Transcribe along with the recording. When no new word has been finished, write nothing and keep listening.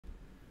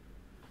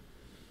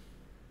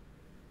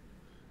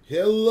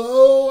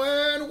Hello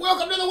and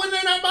welcome to the Wednesday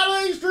Night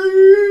Modeling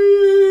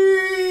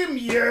Stream!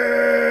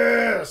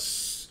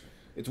 Yes!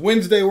 It's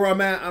Wednesday where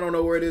I'm at. I don't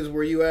know where it is.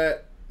 Where you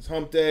at? It's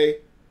hump day.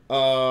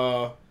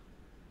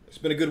 It's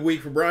been a good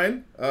week for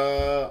Brian.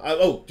 Sorry. I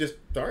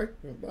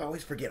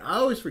always forget.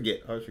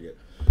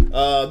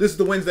 This is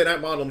the Wednesday Night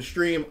Modeling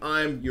Stream.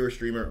 I'm your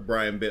streamer,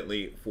 Bryan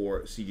Bentley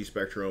for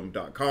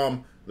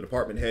cgspectrum.com, the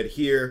department head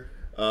here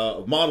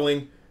of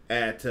modeling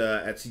at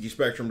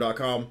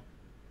cgspectrum.com.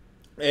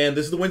 And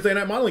this is the Wednesday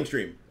Night Modeling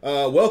Stream.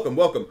 Welcome.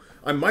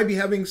 I might be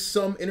having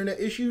some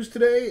internet issues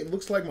today. It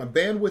looks like my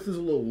bandwidth is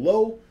a little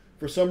low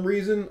for some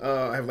reason.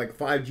 I have like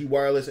 5G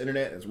wireless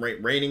internet. It's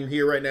raining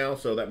here right now,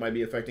 so that might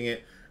be affecting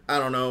it. I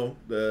don't know.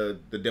 The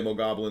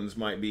demogoblins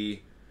might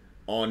be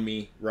on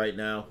me right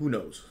now. Who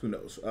knows?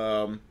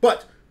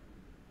 But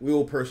we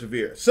will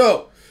persevere.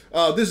 So,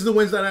 this is the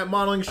Wednesday Night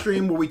Modeling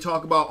Stream where we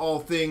talk about all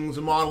things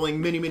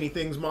modeling, many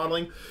things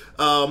modeling.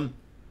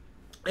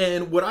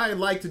 And what I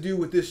like to do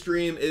with this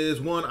stream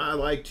is, one, I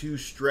like to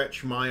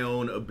stretch my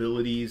own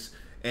abilities,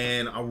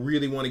 and I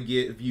really want to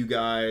give you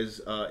guys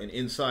an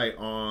insight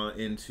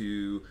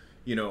into,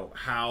 you know,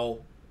 how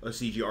a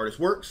CG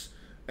artist works,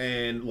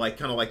 and like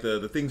kind of like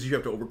the things you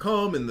have to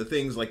overcome, and the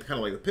things like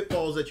kind of like the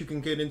pitfalls that you can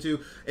get into,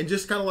 and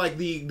just kind of like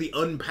the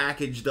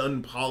unpackaged,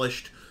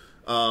 unpolished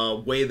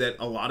way that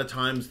a lot of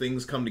times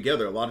things come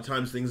together. A lot of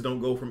times things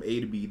don't go from A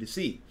to B to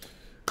C.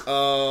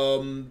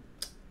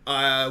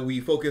 We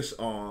focus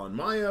on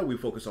Maya, we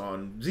focus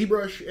on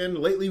ZBrush, and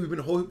lately we've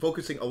been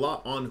focusing a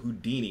lot on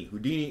Houdini.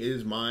 Houdini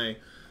is my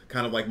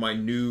kind of like my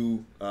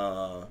new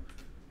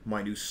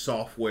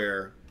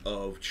software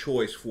of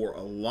choice for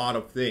a lot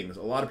of things.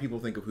 A lot of people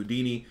think of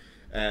Houdini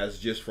as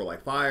just for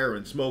like fire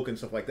and smoke and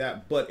stuff like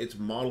that, but its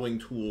modeling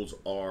tools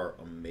are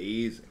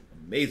amazing.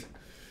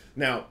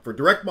 Now, for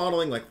direct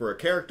modeling, like for a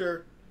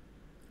character,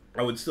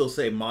 I would still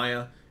say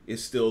Maya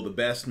is still the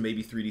best,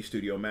 maybe 3D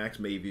Studio Max,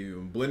 maybe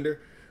even Blender.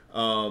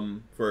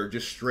 For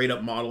just straight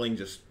up modeling,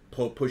 just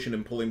pushing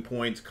and pulling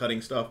points, cutting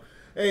stuff.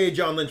 Hey,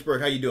 John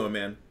Lynchburg, how you doing,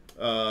 man?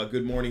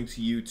 Good morning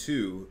to you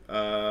too.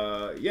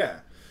 Yeah.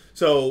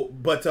 So,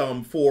 but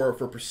for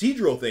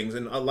procedural things,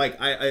 and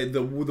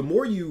the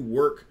more you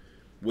work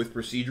with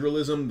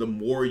proceduralism, the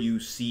more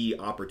you see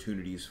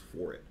opportunities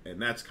for it,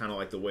 and that's kind of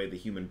like the way the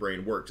human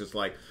brain works. It's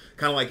like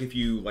kind of like if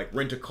you like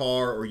rent a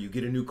car or you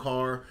get a new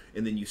car,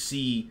 and then you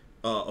see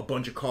a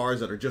bunch of cars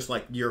that are just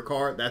like your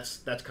car. That's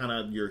kind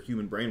of your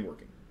human brain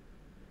working.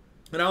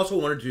 And I also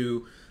wanted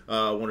to,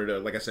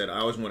 like I said, I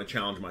always want to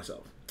challenge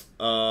myself.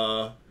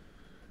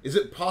 Is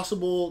it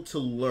possible to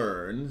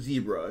learn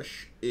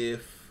ZBrush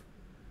if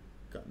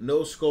got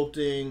no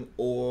sculpting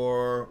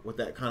or with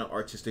that kind of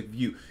artistic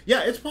view?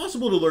 Yeah, it's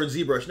possible to learn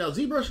ZBrush. Now,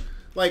 ZBrush,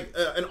 like,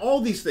 and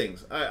all these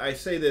things, I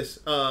say this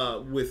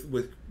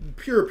with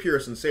pure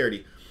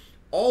sincerity,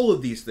 all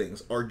of these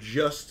things are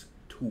just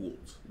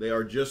tools. They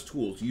are just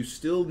tools. You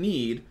still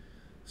need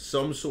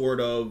some sort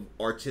of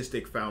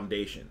artistic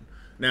foundation.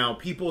 Now,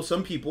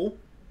 some people,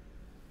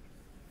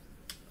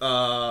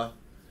 I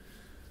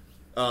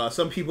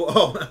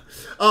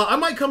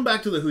might come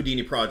back to the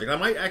Houdini project. I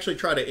might actually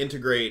try to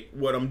integrate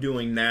what I'm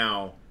doing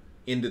now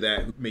into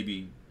that,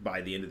 maybe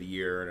by the end of the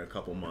year in a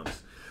couple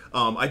months.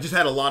 I just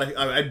had a lot of,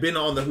 I had been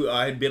on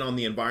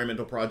the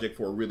environmental project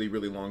for a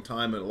really long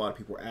time, and a lot of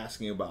people were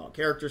asking about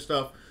character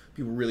stuff.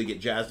 People really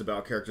get jazzed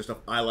about character stuff.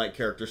 I like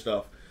character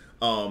stuff.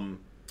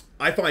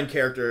 I find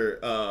character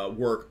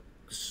work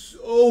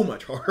so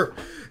much harder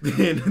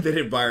than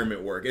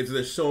environment work.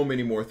 There's so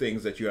many more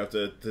things that you have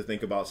to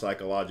think about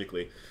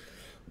psychologically.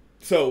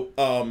 So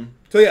I'm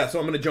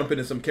going to jump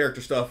into some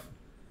character stuff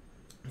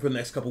for the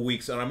next couple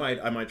weeks, and I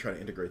might try to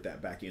integrate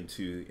that back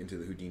into the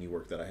Houdini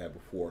work that I had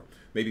before.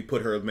 Maybe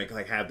put her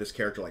have this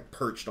character like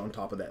perched on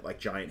top of that like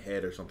giant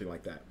head or something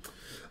like that.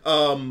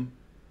 I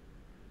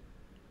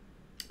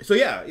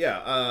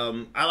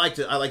like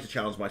to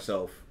challenge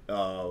myself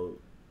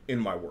in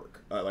my work.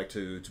 I like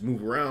to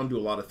move around, do a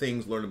lot of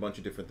things, learn a bunch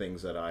of different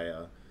things that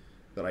I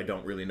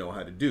don't really know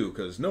how to do,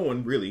 because no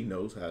one really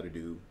knows how to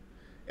do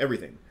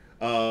everything.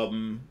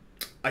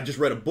 I just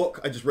read a book.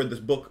 I just read this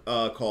book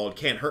called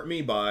Can't Hurt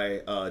Me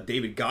by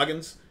David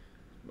Goggins.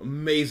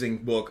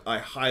 Amazing book. I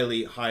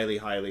highly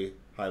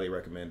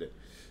recommend it.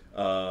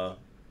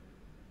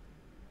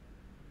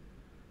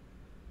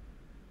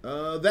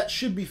 That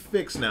should be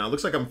fixed now.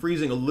 Looks like I'm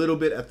freezing a little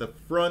bit at the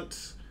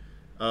front.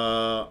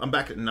 I'm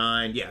back at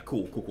 9. Yeah,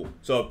 cool.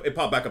 So it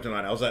popped back up to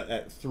 9. I was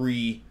at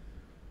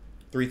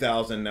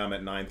 3,000. Now I'm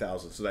at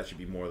 9,000. So that should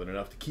be more than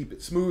enough to keep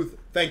it smooth.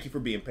 Thank you for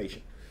being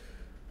patient.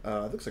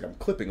 Looks like I'm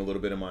clipping a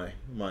little bit of my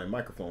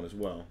microphone as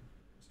well.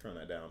 Let's turn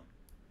that down.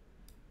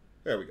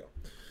 There we go.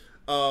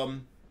 So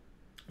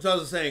I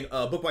was saying,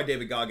 book by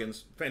David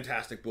Goggins,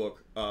 fantastic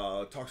book.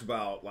 Talks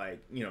about,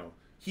 like, you know,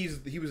 he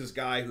was this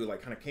guy who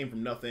like kind of came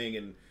from nothing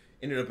and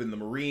ended up in the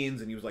Marines,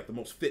 and he was like the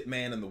most fit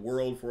man in the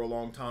world for a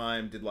long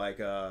time. Did like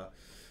he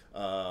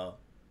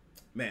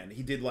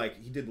did like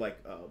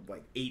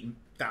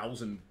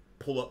 8,000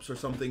 pull-ups or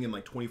something in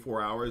like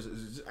 24 hours.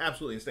 It's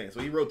absolutely insane. So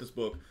he wrote this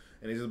book,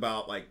 and it's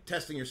about like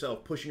testing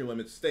yourself, pushing your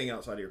limits, staying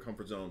outside of your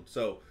comfort zone.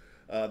 So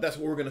that's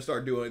what we're going to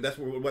start doing. That's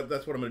what I'm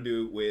going to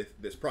do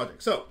with this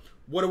project. So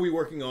what are we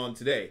working on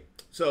today?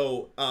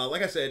 So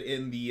like I said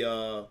in the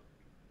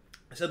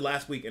I said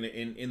last week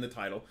in the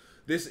title,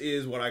 this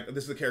is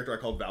the character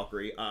I called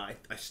Valkyrie. I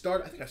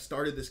think I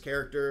started this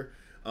character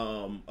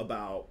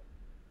about,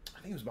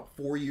 I think it was about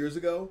 4 years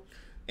ago,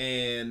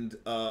 and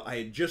I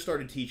had just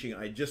started teaching.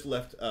 I had just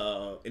left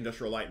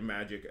Industrial Light and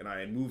Magic, and I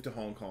had moved to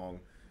Hong Kong,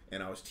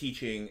 and I was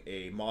teaching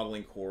a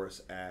modeling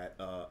course at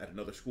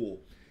another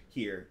school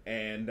here,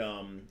 and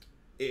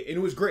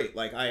it was great.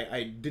 Like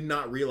I did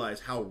not realize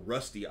how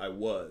rusty I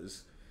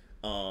was.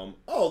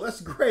 Oh,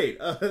 that's great.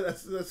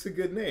 That's a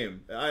good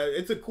name.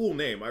 It's a cool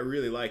name. I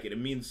really like it. It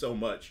means so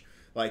much.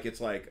 Like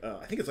it's like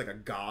I think it's like a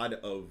god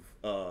of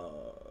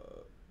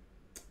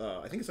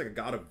I think it's like a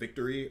god of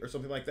victory or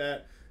something like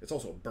that. It's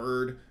also a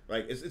bird.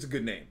 Like it's a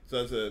good name.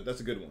 So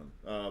that's a good one.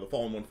 The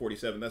Fallen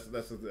 147.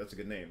 That's a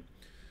good name.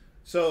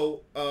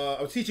 So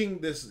I was teaching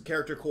this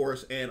character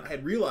course, and I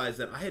had realized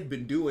that I had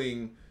been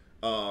doing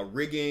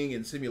rigging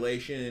and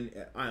simulation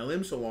at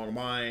ILM so long.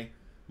 My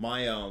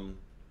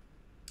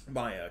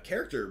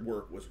character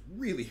work was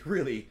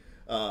really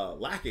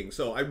lacking.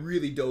 So I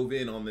really dove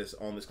in on this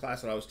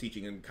class that I was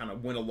teaching, and kind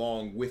of went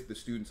along with the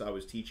students I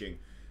was teaching,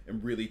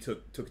 and really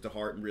took it to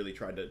heart, and really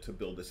tried to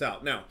build this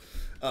out. Now,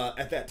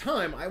 at that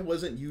time, I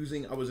wasn't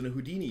a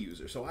Houdini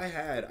user, so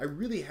I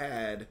really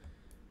had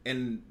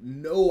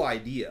no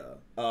idea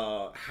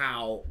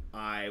how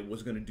I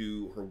was going to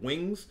do her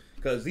wings,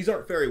 because these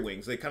aren't fairy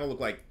wings. They kind of look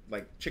like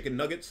chicken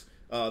nuggets.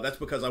 That's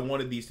because I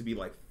wanted these to be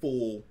like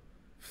full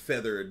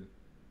feathered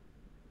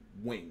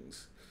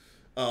wings.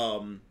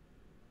 So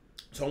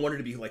I wanted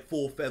to be like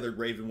full feathered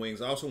raven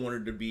wings. I also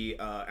wanted to be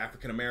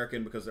African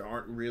American, because there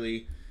aren't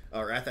really,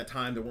 or at that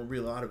time there weren't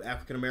really a lot of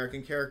African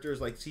American characters,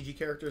 like CG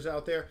characters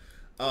out there.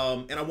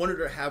 And I wanted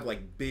her to have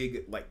like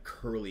big, like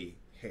curly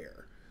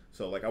hair.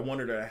 So like I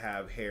wanted her to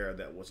have hair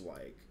that was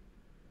like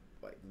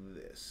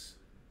this,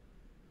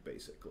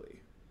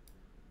 basically,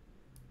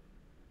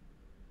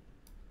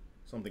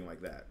 something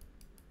like that,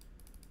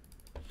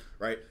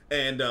 right?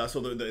 And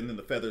so and then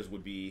the feathers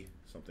would be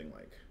something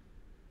like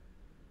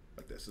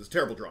this. It's a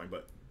terrible drawing,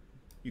 but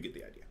you get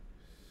the idea.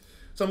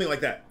 Something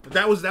like that. But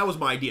that was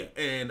my idea,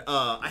 and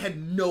I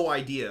had no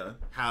idea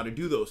how to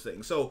do those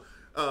things. So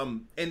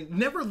and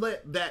never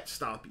let that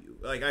stop you.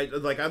 Like I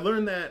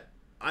learned that.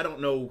 I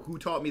don't know who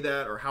taught me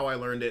that or how I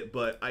learned it,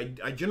 but I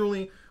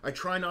generally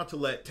try not to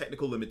let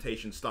technical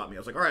limitations stop me. I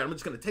was like, all right, I'm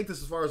just going to take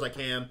this as far as I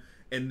can,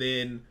 and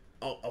then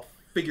I'll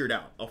figure it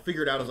out. I'll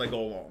figure it out as I go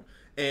along.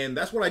 And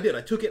that's what I did.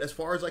 I took it as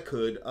far as I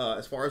could,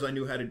 as far as I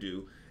knew how to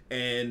do.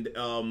 And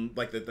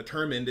like the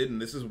term ended,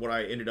 and this is what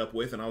I ended up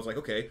with. And I was like,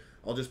 okay,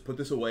 I'll just put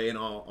this away, and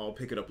I'll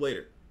pick it up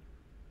later.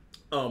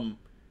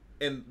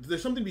 And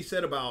there's something to be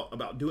said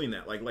about doing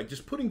that, like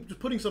just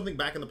putting something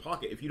back in the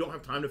pocket. If you don't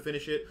have time to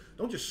finish it,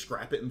 don't just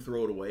scrap it and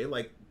throw it away.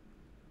 Like,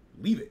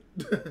 leave it.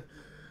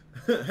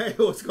 Hey,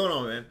 what's going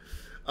on, man?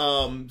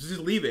 Just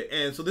leave it.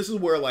 And so this is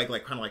where like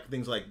kind of like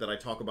things like that I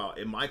talk about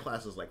in my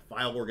classes, like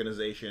file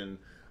organization.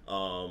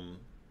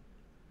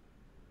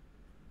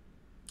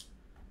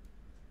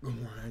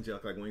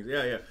 Angelic like wings.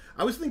 Yeah.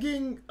 I was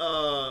thinking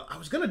I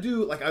was gonna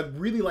do like, I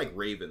really like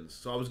ravens,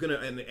 so I was gonna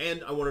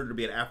and I wanted her to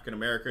be an African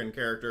American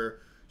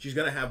character. She's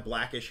gonna have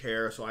blackish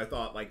hair, so I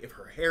thought like if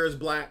her hair is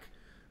black,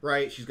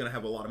 right, she's gonna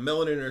have a lot of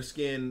melanin in her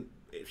skin.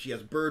 If she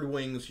has bird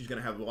wings, she's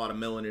gonna have a lot of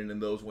melanin in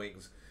those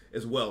wings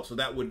as well. So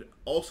that would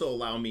also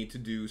allow me to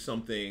do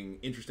something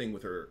interesting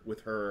with her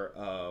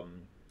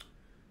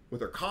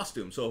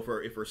costume. So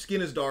if her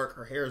skin is dark,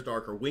 her hair is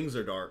dark, her wings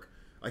are dark,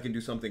 I can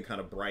do something kind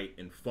of bright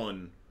and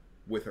fun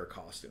with her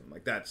costume.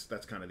 Like that's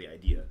kind of the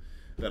idea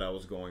that I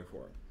was going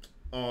for.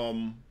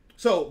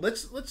 So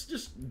let's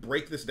just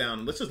break this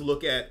down. Let's just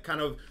look at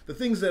kind of the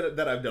things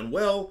that I've done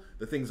well,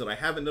 the things that I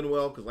haven't done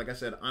well, because like I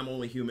said, I'm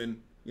only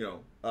human. You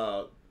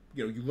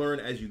you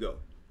learn as you go.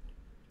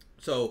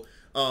 So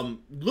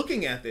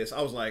looking at this,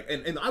 I was like,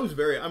 and I'm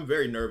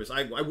very nervous.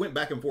 I went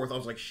back and forth. I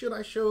was like, should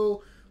I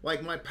show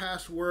like my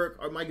past work?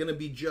 Am I gonna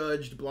be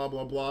judged? Blah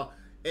blah blah.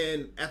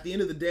 And at the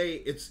end of the day,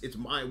 it's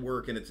my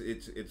work, and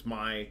it's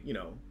my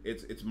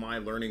it's my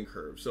learning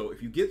curve. So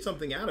if you get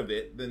something out of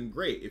it, then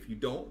great. If you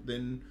don't,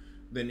 then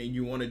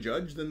you want to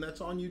judge, then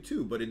that's on you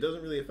too. But it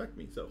doesn't really affect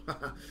me. So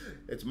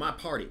it's my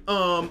party.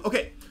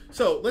 Okay,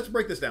 so let's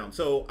break this down.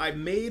 So I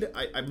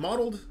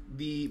modeled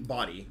the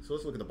body. So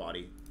let's look at the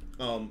body.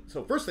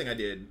 So first thing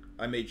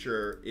I made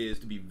sure is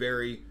to be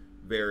very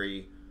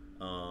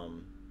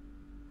well,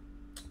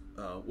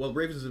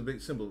 ravens is a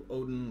big symbol of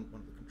Odin,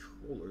 one of the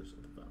controllers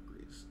of the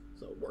Valkyries.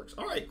 So it works.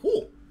 All right,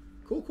 cool.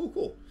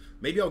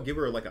 Maybe I'll give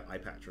her like an eye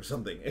patch or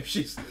something. If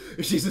she's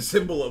a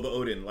symbol of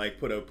Odin, like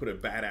put a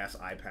badass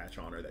eye patch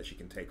on her that she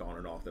can take on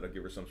and off. That'll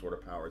give her some sort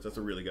of powers. That's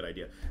a really good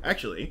idea.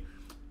 Actually,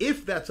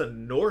 if that's a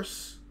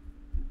Norse,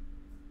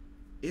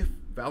 if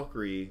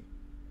Valkyrie,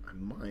 I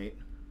might.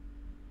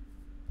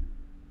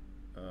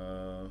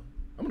 I'm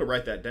gonna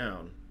write that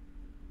down.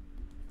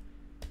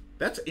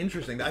 That's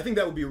interesting. I think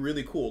that would be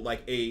really cool,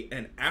 like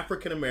an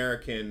African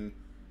American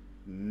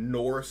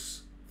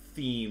Norse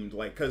themed,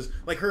 like, because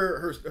like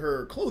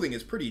her clothing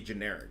is pretty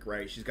generic,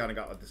 right? She's kind of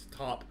got like this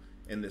top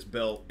and this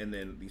belt and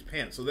then these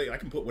pants. So I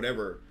can put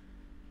whatever,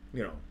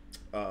 you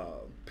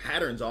know,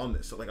 patterns on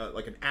this. So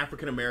like an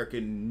African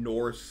American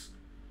Norse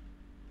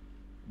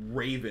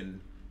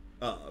raven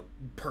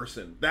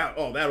person.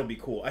 That'll be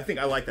cool. I think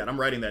I like that. I'm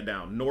writing that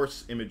down.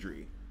 Norse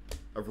imagery.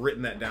 I've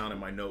written that down in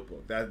my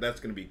notebook. That's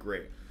gonna be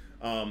great.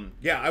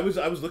 Yeah, I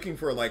was looking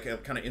for like a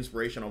kind of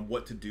inspiration on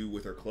what to do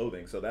with her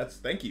clothing. So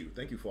thank you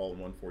Fallen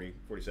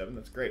 147.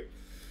 That's great.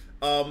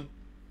 So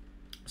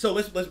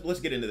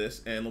let's get into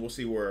this and we'll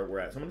see where we're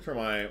at. So I'm gonna turn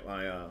my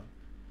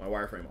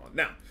wireframe on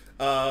now.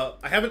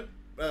 I haven't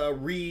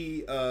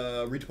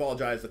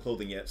retopologized the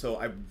clothing yet. So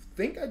I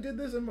think I did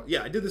this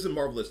I did this in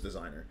Marvelous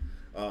Designer,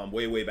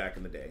 way back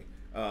in the day.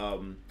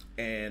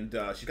 And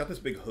she's got this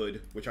big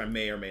hood, which I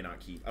may or may not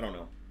keep. I don't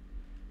know.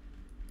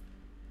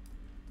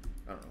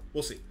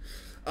 We'll see.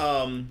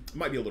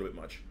 Might be a little bit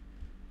much.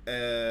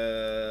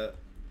 But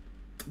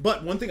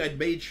one thing I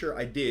made sure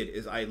I did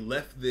is I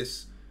left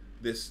this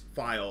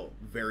file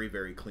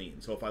very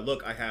clean. So if I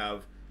look, I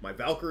have my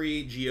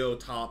Valkyrie, Geo,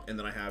 top, and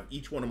then I have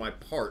each one of my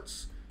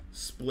parts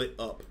split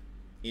up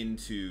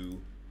into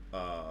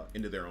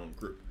their own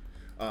group.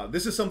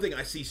 This is something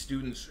I see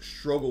students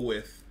struggle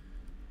with.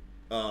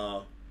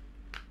 There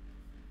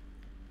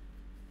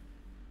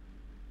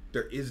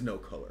is no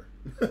color.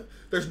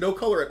 There's no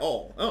color at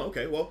all. Oh,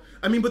 okay. Well,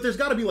 I mean, but there's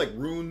got to be like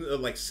rune,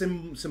 like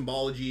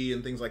symbology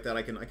and things like that.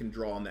 I can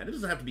draw on that. It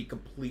doesn't have to be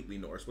completely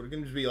Norse, but it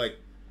can just be like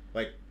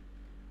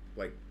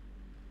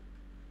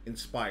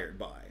inspired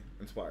by.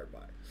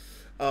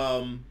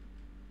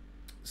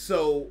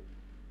 So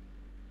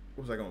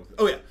what was I going with?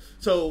 Oh yeah.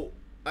 So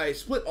I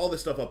split all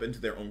this stuff up into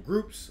their own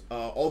groups.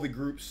 All the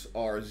groups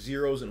are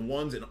 0s and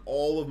 1s, and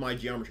all of my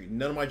geometry.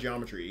 None of my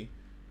geometry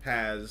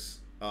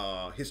has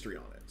history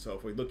on it. So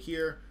if we look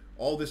here,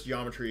 all this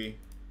geometry,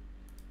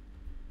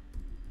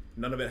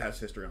 none of it has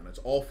history on it. It's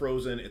all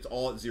frozen. It's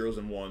all at 0s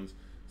and 1s.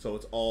 So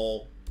it's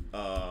all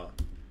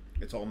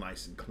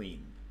nice and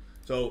clean.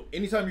 So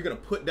anytime you're going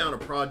to put down a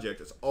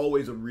project, it's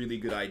always a really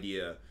good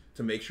idea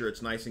to make sure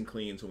it's nice and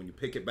clean. So when you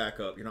pick it back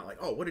up, you're not like,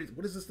 oh, what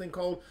is this thing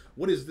called?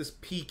 What is this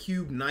P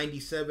cube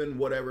 97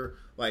 whatever?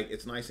 Like,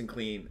 it's nice and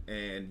clean,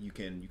 and you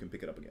can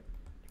pick it up again.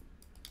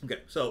 Okay,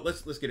 so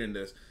let's get into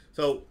this.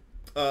 So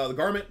the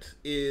garment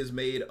is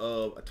made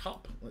of a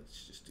top.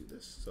 Let's just do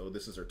this. So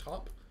this is her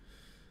top.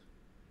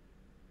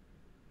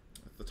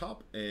 That's the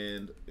top,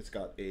 and it's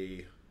got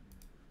a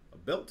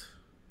belt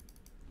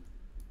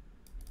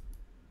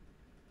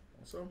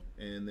also,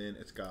 and then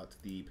it's got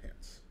the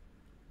pants.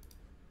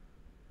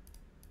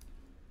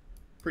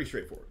 Pretty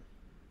straightforward.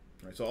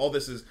 All right, so all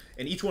this is,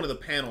 and each one of the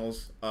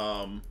panels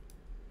I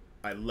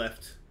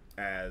left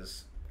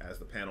as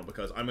the panel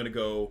because I'm gonna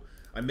go.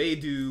 I may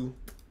do.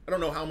 I don't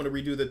know how I'm going to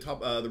redo the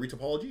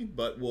retopology,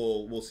 but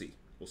we'll see.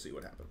 We'll see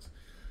what happens.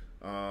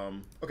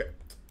 Okay,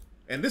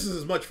 and this is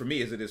as much for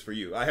me as it is for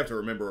you. I have to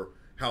remember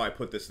how I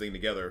put this thing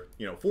together.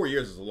 You know, 4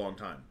 years is a long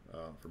time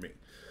for me.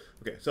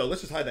 Okay, so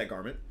let's just hide that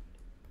garment.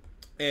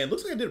 And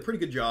looks like I did a pretty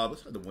good job.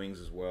 Let's hide the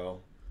wings as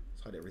well.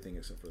 Let's hide everything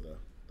except for the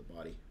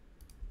body.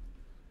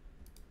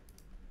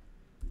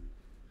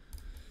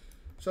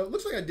 So it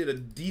looks like I did a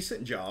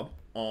decent job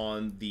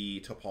on the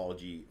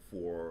topology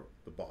for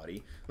the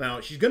body. Now,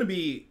 she's going to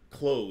be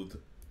clothed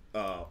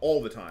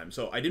all the time,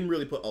 so I didn't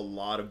really put a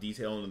lot of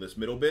detail into this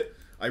middle bit.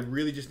 I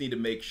really just need to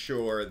make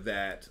sure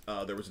that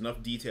there was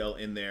enough detail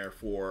in there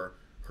for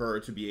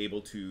her to be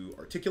able to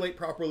articulate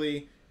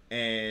properly.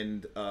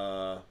 And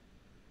I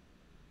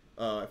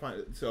find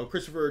it, so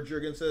Christopher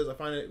Jurgen says, I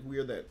find it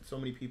weird that so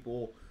many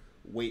people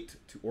wait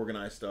to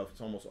organize stuff.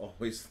 It's almost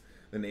always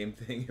the name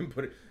thing and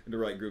put it into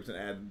right groups and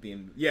add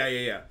being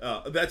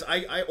that's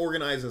I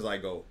organize as I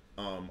go.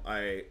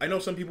 I know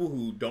some people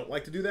who don't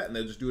like to do that and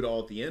they just do it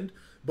all at the end,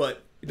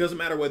 but it doesn't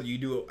matter whether you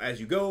do it as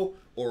you go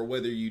or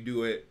whether you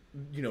do it,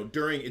 you know,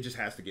 during. It just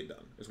has to get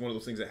done. It's one of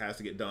those things that has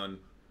to get done,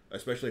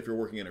 especially if you're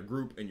working in a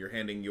group and you're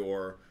handing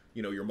your,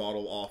 you know, your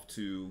model off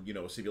to, you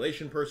know, a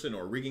simulation person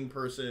or a rigging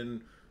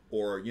person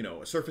or, you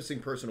know, a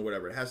surfacing person or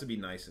whatever. It has to be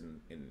nice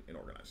and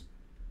organized.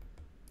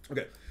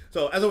 Okay,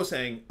 so as I was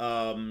saying,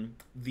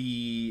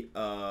 the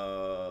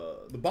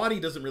body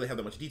doesn't really have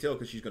that much detail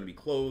because she's going to be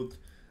clothed,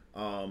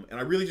 and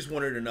I really just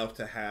wanted enough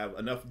to have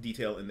enough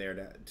detail in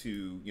there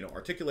to you know,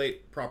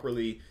 articulate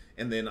properly,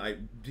 and then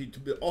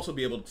to also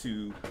be able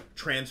to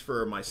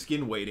transfer my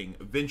skin weighting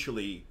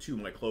eventually to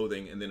my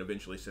clothing, and then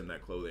eventually send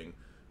that clothing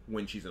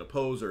when she's in a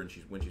pose or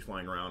when she's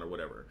flying around or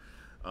whatever.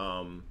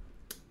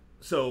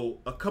 So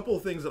a couple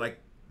of things that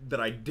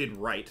I did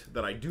right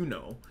that I do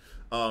know.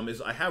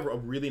 Is I have a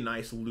really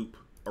nice loop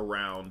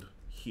around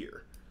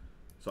here.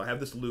 So I have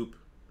this loop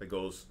that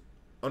goes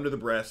under the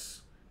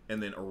breasts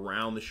and then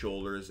around the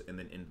shoulders and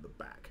then into the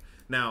back.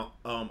 Now,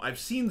 I've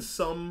seen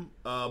some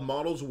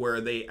models where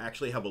they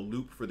actually have a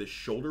loop for this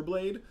shoulder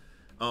blade,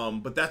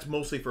 but that's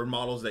mostly for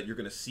models that you're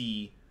going to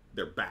see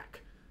their back.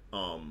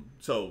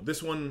 So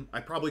this one, I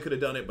probably could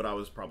have done it, but I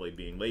was probably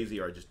being lazy,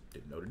 or I just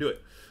didn't know to do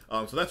it.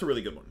 So that's a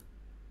really good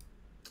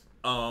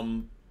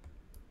one.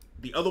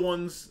 The other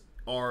ones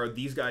are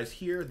these guys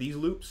here, these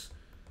loops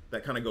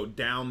that kind of go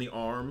down the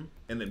arm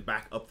and then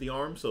back up the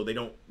arm, so they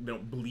don't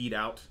bleed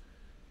out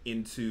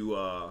into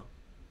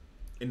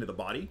the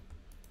body.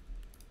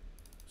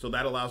 So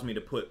that allows me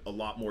to put a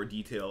lot more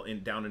detail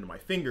down into my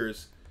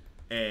fingers,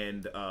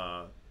 and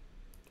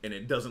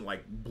it doesn't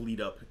like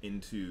bleed up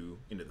into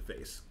the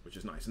face, which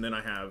is nice. And then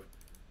I have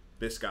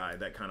this guy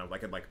that kind of I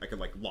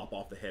could lop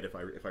off the head if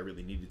I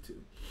really needed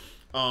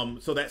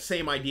to. So that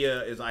same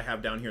idea is I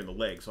have down here in the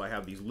leg. So I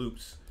have these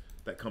loops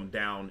that come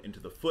down into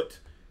the foot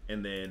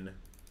and then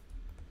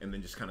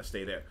just kind of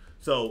stay there.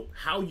 So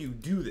how you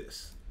do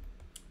this,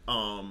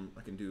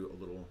 I can do a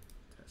little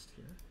test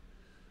here.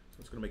 So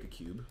it's gonna make a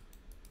cube.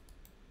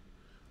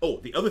 Oh,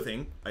 the other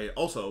thing I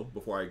also,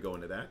 before I go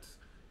into that,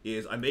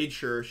 is I made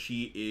sure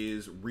she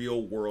is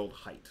real world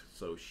height.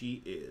 So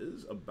she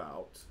is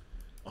about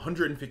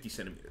 150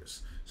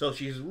 centimeters. So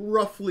she's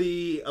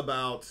roughly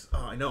about,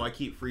 oh, I know I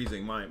keep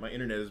freezing. My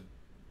internet is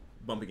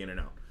bumping in and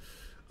out.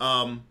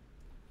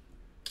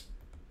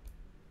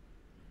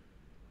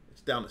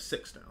 It's down to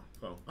 6 now.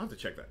 So I'll have to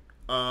check that.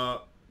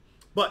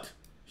 But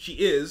she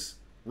is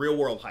real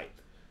world height.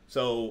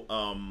 So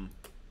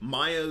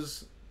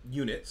Maya's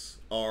units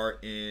are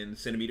in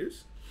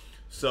centimeters.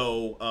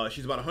 So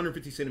she's about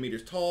 150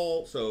 centimeters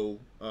tall. So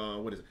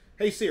what is it?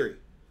 Hey Siri,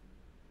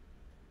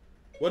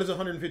 what is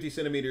 150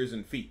 centimeters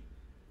in feet?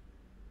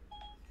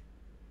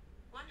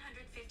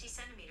 150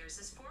 centimeters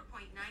is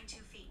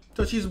 4.92 feet.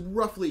 So she's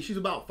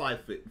about 5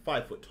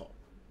 foot tall,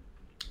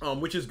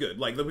 which is good.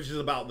 Which is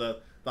about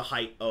the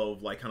height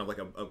of kind of like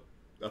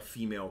a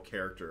female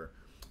character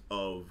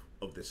of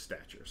this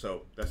stature.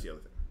 So that's the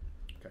other thing.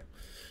 Okay.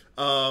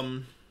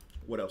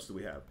 What else do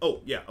we have?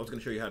 Oh yeah, I was going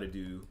to show you how to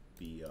do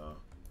the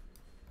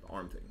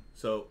arm thing.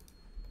 So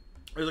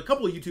there's a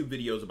couple of YouTube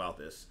videos about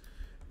this,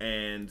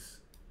 and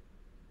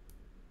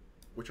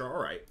which are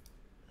all right.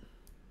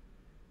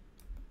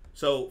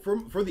 So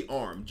for the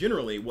arm,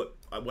 generally what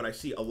I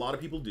see a lot of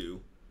people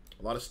do,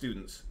 a lot of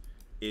students,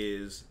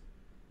 is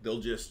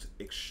they'll just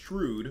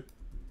extrude.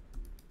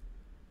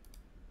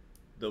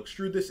 They'll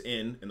extrude this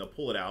in and they'll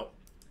pull it out,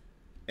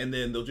 and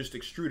then they'll just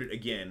extrude it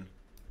again,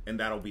 and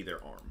that'll be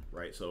their arm,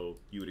 right? So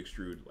you would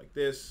extrude like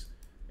this,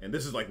 and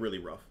this is like really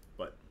rough,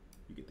 but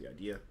you get the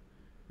idea.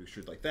 You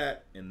extrude like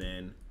that, and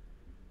then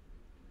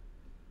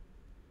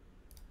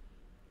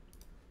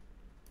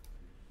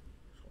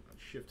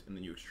shift, and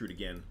then you extrude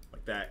again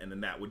like that, and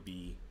then that would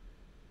be,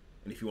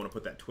 and if you want to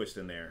put that twist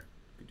in there,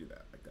 you could do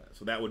that like that.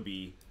 So that would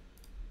be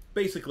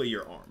basically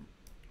your arm,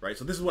 right?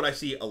 So this is what I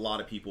see a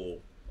lot of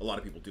people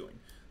doing.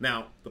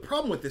 Now, the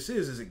problem with this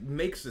is it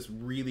makes this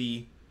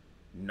really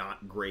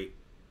not great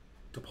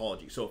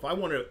topology. So if I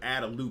want to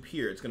add a loop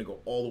here, it's going to go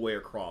all the way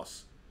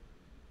across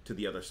to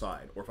the other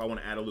side. Or if I want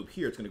to add a loop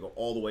here, it's going to go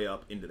all the way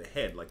up into the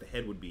head, like the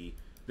head would be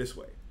this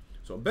way.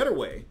 So a better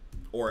way,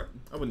 or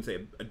I wouldn't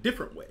say a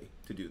different way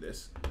to do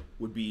this,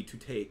 would be to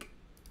take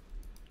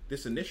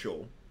this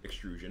initial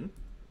extrusion,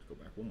 let's go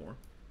back one more,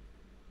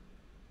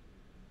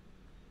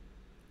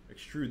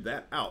 extrude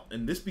that out,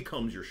 and this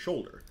becomes your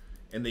shoulder.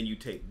 And then you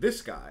take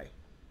this guy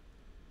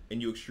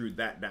and you extrude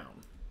that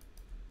down.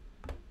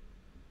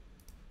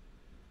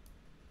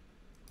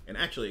 And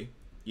actually,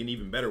 an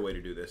even better way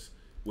to do this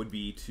would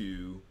be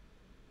to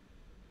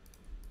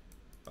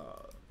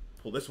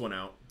pull this one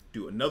out,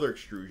 do another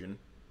extrusion,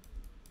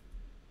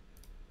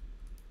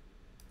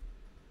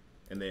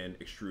 and then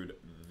extrude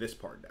this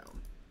part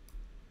down.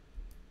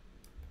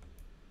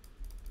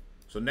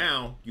 So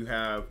now you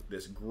have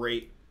this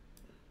great,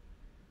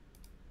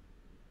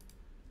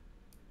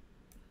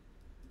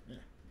 you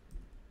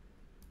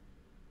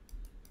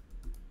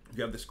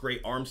have this great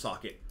arm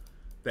socket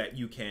that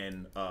you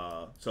can,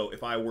 so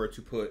if I were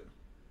to put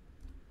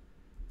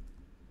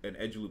an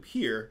edge loop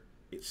here,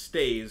 it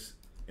stays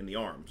in the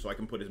arm, so I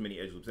can put as many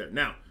edge loops there.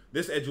 Now,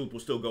 this edge loop will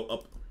still go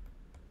up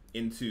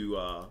into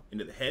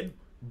the head,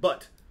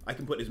 but I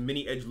can put as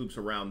many edge loops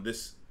around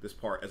this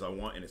part as I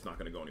want, and it's not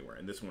going to go anywhere.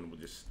 And this one will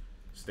just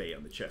stay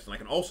on the chest. And I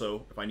can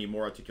also, if I need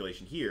more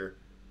articulation here,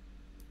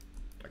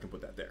 I can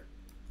put that there.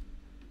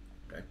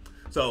 Okay.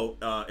 So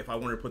if I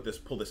wanted to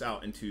pull this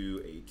out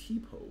into a T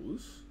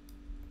pose,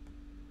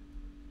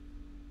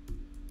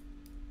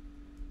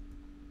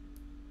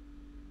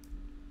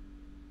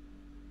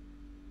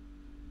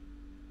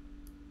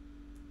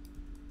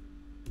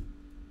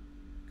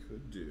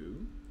 could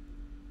do.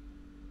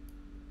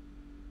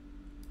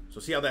 So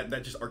see how that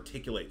just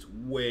articulates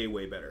way,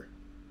 way better.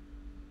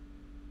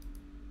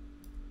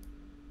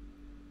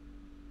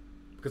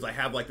 Because I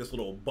have like this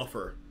little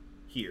buffer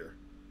here.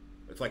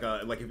 It's like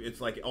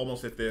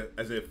almost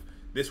as if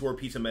this were a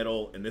piece of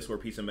metal and this were a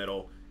piece of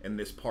metal, and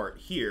this part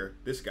here,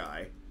 this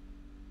guy,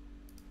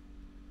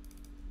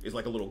 is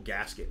like a little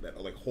gasket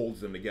that like holds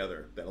them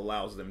together, that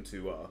allows them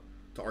to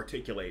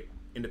articulate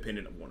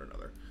independent of one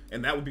another.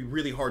 And that would be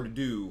really hard to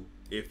do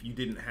if you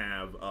didn't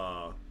have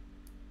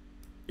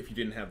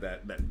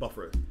that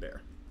buffer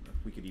there.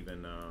 we could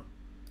even let's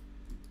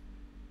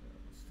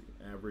see,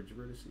 average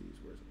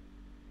vertices. Where is it?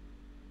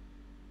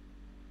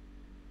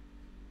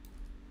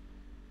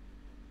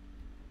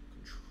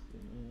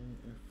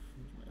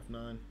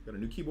 Control F9. Got a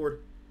new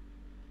keyboard.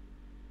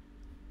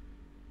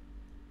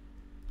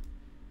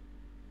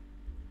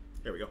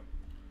 There we go.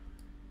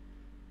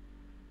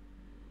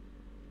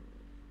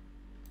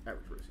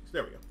 Average vertices.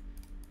 There we go.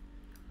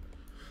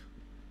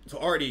 So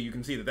already you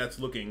can see that that's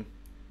looking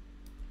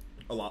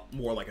a lot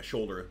more like a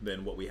shoulder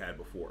than what we had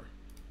before.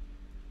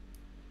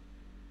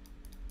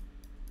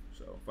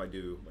 So if I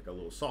do like a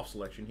little soft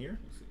selection here,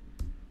 let's see.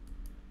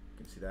 You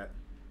can see that.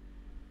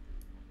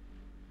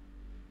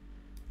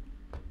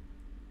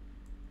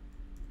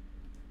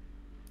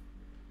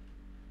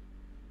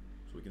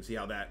 So we can see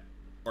how that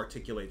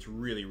articulates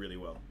really, really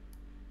well.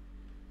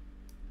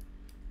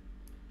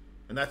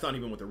 And that's not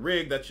even with the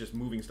rig, that's just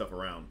moving stuff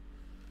around.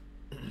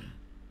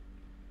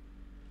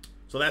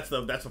 So that's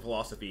the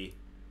philosophy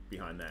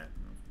behind that.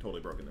 I've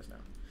totally broken this now.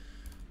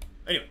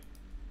 Anyway.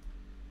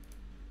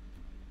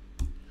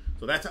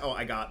 So that's how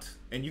I got,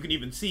 and you can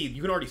even see,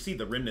 you can already see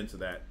the remnants of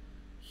that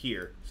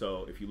here.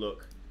 So if you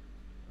look,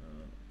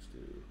 let's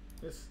do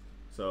this.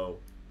 So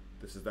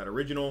this is that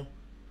original.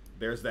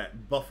 There's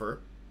that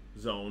buffer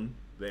zone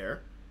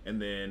there. And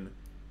then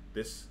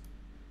this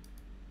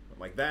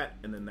went like that,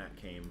 and then that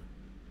came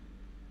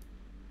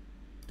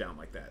down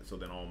like that. So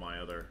then all my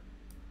other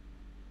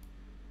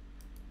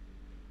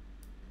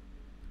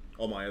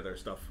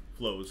stuff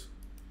flows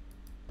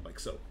like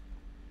so.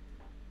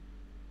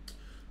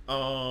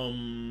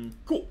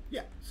 Cool.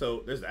 Yeah.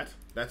 So there's that.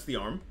 That's the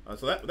arm.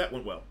 So that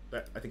went well.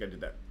 I think I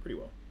did that pretty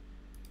well.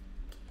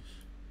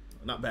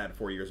 Not bad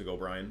 4 years ago,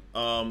 Brian.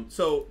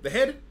 So the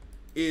head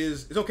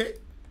is okay.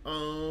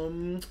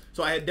 So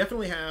I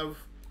definitely have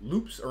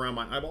loops around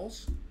my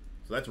eyeballs.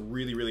 So that's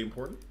really, really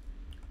important.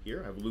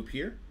 Here, I have a loop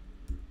here.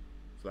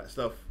 So that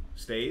stuff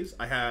stays.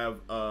 I have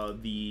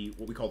what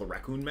we call the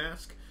raccoon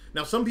mask.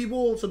 Now, some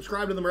people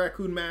subscribe to the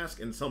raccoon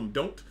mask and some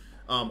don't.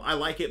 I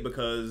like it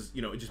because,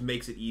 you know, it just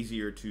makes it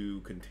easier to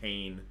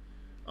contain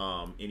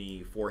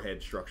any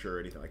forehead structure or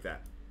anything like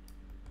that.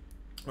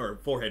 Or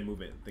forehead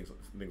movement, things of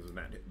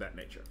that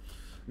nature.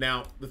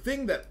 Now, the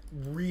thing that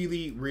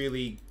really,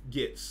 really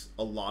gets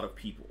a lot of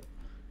people,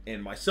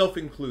 and myself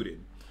included,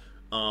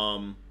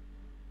 yeah,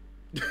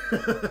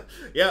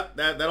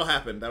 that'll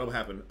happen. That'll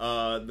happen.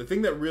 The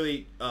thing that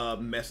really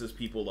messes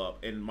people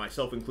up, and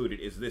myself included,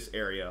 is this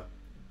area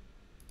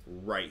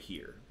right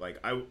here. Like,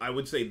 I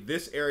would say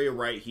this area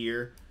right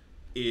here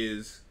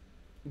is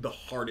the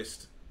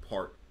hardest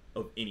part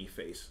of any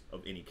face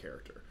of any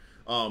character.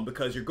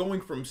 Because you're going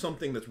from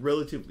something that's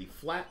relatively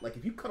flat. Like,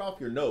 if you cut off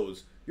your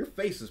nose, your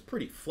face is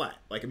pretty flat.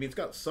 Like, I mean, it's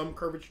got some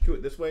curvature to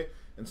it this way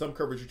and some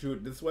curvature to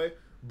it this way,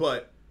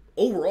 but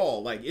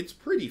overall, like, it's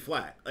pretty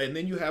flat. And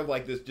then you have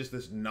like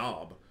this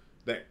knob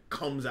that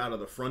comes out of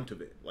the front of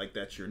it, like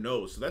that's your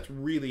nose. So that's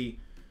really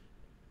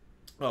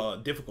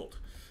difficult.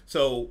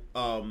 So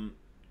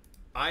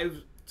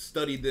I've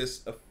studied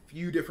this a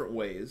few different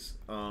ways,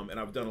 and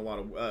I've done a lot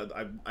of.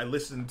 I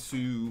listened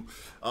to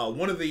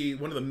one of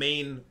the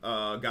main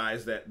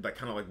guys that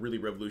kind of like really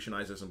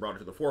revolutionized this and brought it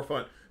to the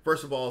forefront.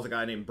 First of all, is a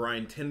guy named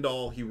Bryan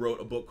Bentley. He wrote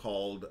a book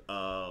called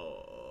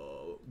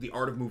The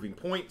Art of Moving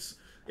Points.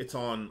 It's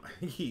on. I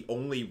think he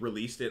only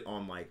released it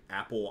on like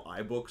Apple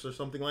iBooks or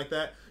something like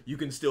that. You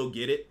can still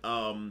get it.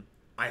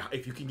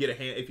 If you can get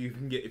if you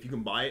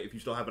can buy it, if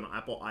you still have an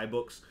Apple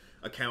iBooks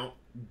account,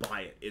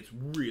 buy it. It's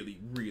really,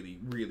 really,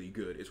 really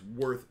good. It's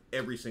worth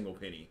every single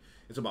penny.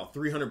 It's about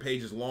 300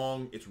 pages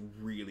long. It's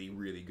really,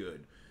 really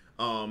good.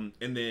 And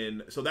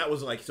then, so that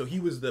was like, so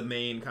he was the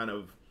main kind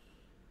of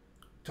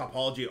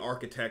topology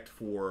architect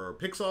for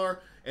Pixar.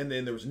 And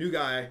then there was a new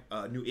guy,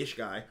 new-ish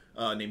guy,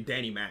 named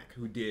Danny Mac,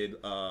 who did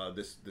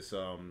this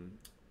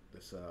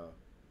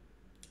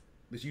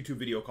YouTube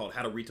video called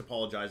How to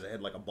Retopologize a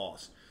Head Like a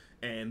Boss.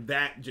 And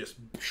that just,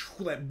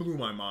 that blew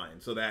my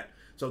mind. So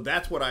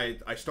that's what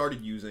I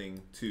started using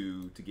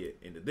to get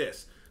into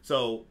this.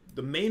 So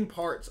the main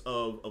parts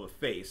of a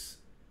face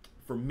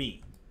for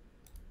me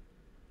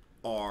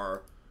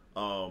are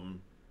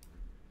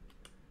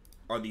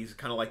these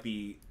kind of like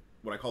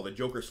what I call the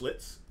Joker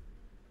slits.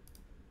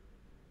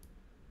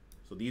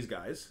 So these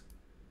guys.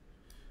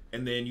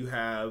 And then you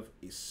have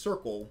a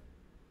circle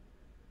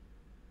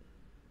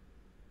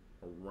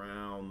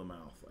around the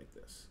mouth like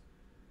this.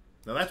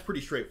 Now that's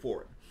pretty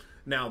straightforward.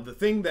 Now the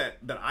thing that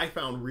I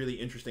found really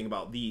interesting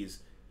about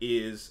these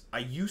is I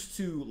used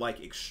to like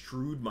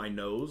extrude my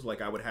nose.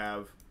 Like I would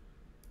have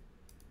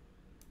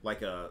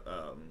like a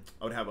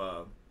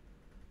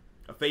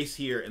face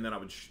here, and then I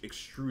would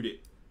extrude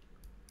it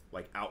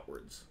like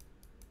outwards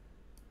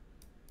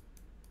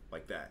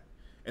like that.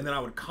 And then I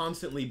would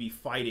constantly be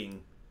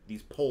fighting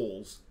these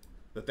poles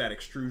that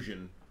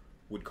extrusion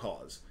would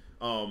cause.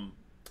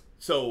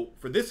 So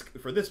for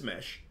this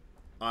mesh,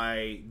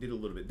 I did a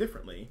little bit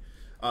differently.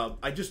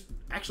 I just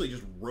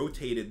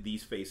rotated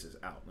these faces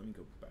out. Let me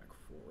go back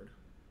forward.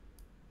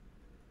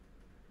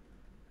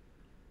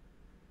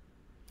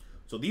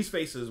 So these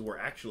faces were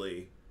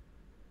actually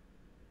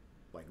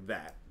like like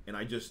that, and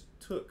I just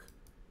took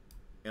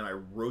and I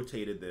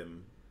rotated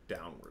them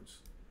downwards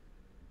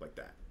like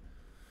that.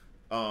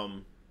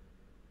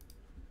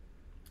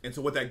 And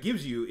so what that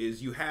gives you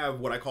is you have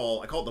what I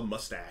call it the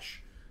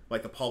mustache,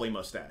 like the poly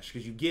mustache,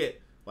 because you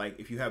get, like,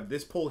 if you have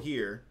this pole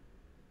here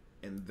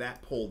and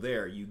that pole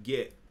there, you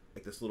get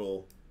like this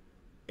little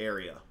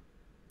area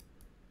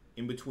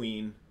in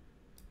between,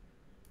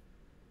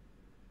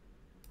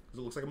 because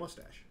it looks like a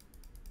mustache.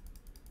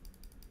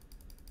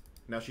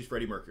 Now she's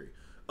Freddie Mercury.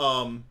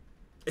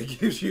 It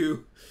gives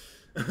you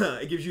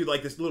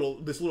like this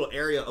little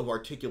area of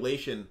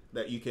articulation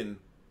that you can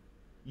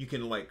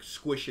like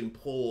squish and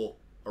pull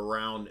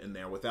around in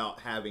there without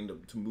having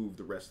to move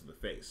the rest of the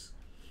face.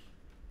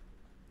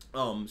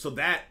 So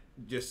that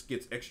just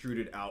gets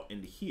extruded out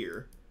into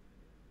here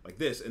like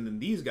this, and then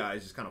these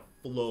guys just kind of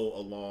flow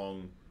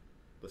along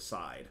the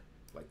side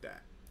like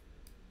that.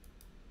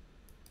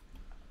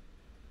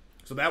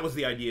 So that was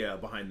the idea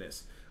behind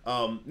this.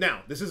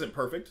 Now, this isn't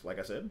perfect, like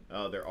I said.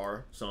 There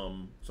are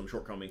some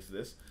shortcomings to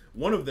this.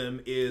 One of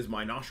them is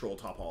my nostril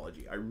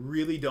topology. I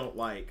really don't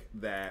like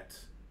that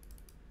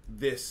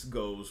this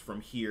goes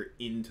from here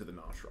into the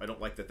nostril. I don't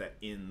like that that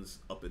ends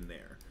up in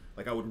there.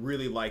 Like, I would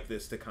really like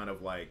this to kind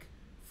of like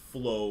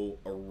flow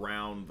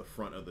around the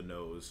front of the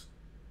nose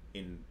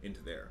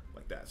into there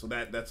like that. So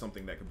that's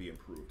something that could be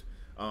improved.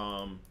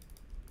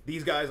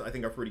 These guys I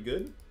think are pretty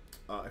good.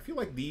 I feel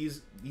like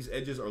these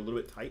edges are a little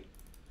bit tight.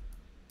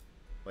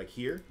 Like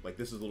here, like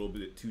this is a little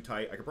bit too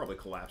tight. I could probably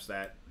collapse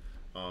that.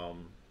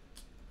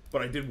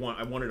 But I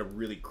wanted a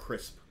really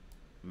crisp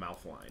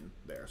mouth line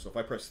there. So if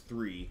I press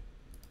 3,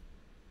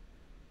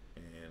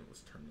 and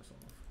let's turn this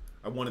off.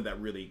 I wanted that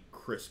really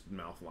crisp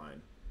mouth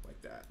line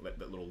like that,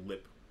 that little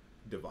lip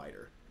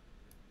divider.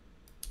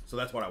 So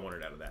that's what I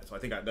wanted out of that. So I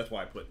think that's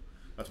why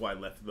I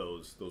left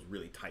those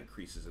really tight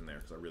creases in there,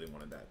 because I really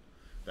wanted that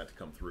to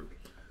come through.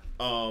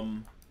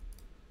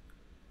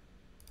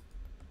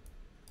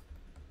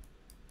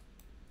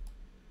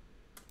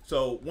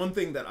 So one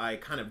thing that I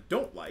kind of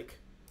don't like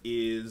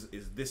is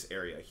this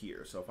area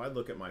here. So if I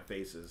look at my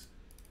faces,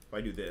 if I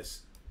do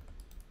this,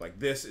 like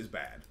this is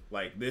bad.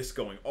 Like this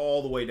going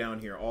all the way down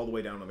here, all the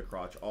way down on the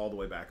crotch, all the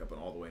way back up,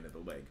 and all the way into the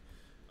leg.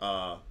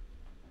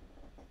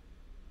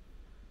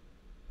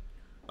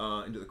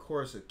 Into the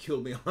chorus, it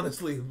killed me,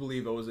 honestly. I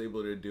believe I was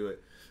able to do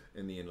it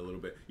in the end a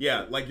little bit.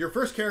 Yeah, like your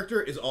first character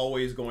is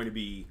always going to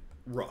be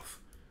rough.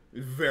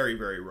 Very,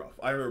 very rough.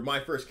 I remember my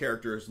first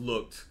characters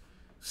looked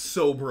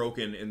so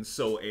broken and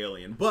so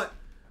alien, but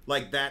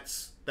like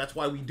that's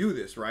why we do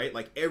this, right?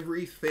 Like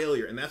every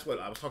failure, and that's what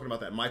I was talking about,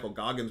 that Michael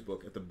Goggins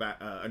book at the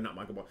back,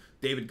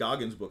 David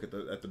Goggins book at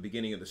the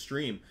beginning of the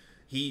stream.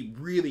 He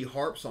really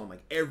harps on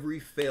like every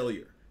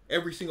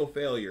single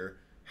failure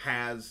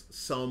has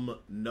some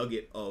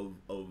nugget of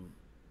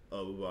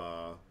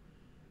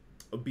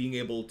being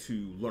able to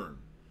learn.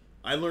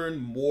 I learn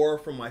more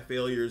from my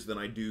failures than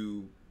I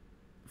do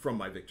from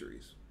my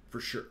victories, for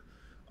sure.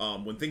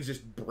 When things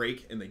just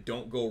break and they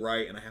don't go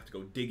right and I have to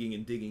go digging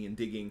and digging and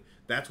digging,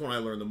 that's when I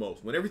learn the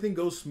most. When everything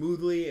goes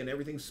smoothly and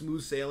everything's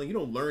smooth sailing, you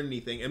don't learn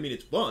anything. I mean,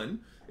 it's fun,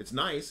 it's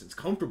nice, it's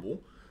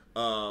comfortable,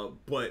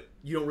 but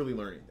you don't really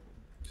learn anything.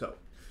 So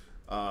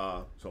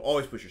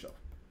always push yourself.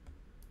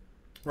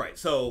 Right,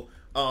 so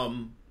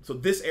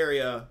this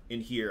area in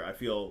here I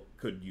feel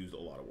could use a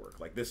lot of work.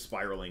 Like this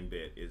spiraling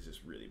bit is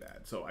just really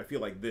bad. So I feel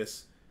like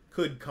this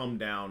could come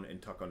down and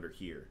tuck under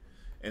here.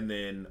 And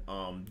then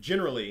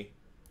generally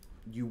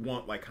you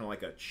want like kind of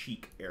like a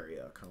cheek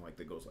area, kind of like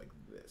that goes like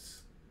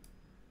this.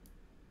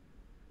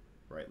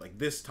 Right, like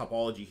this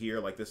topology here,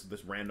 like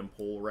this random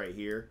pole right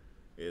here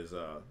is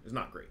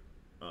not great.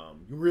 You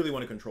really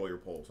want to control your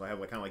poles. So I have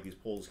like kind of like these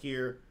poles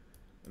here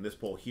and this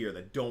pole here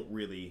that don't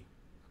really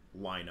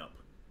line up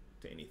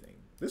to anything.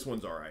 This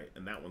one's all right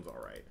and that one's all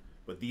right,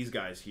 but these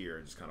guys here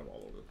are just kind of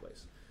all over the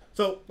place.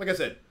 So like I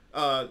said,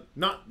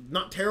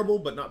 not terrible,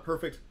 but not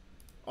perfect.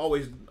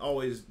 Always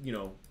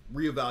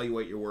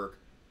reevaluate your work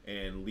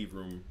and leave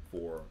room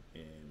for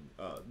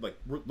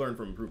learn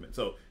from improvement.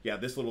 So yeah,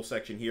 this little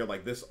section here,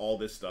 like this, all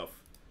this stuff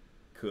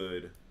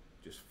could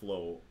just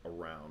flow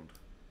around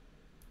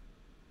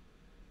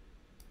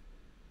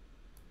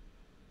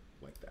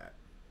like that.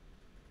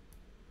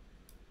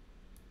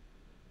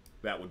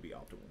 That would be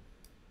optimal.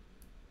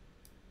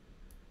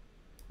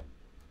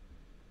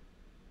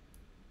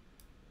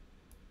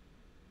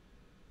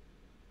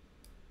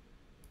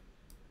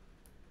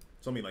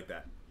 Something like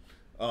that.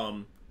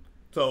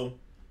 So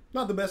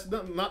not the best,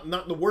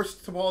 not the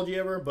worst topology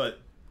ever, but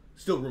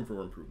still room for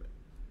improvement.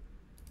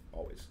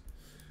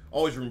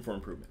 Always room for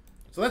improvement.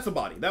 So that's the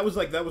body. That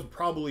was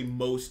probably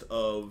most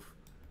of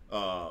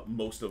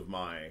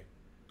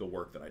the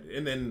work that I did.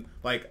 And then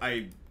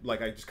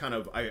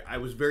I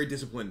was very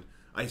disciplined.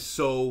 I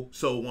so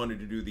wanted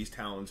to do these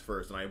talons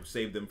first, and I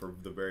saved them for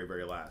the very,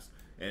 very last.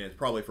 And it's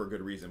probably for a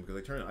good reason, because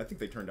I think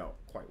they turned out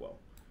quite well.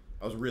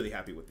 I was really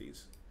happy with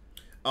these.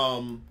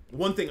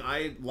 One thing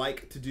I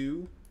like to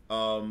do,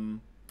 and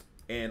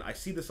I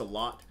see this a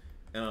lot,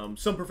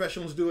 some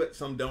professionals do it,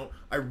 some don't.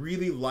 I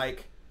really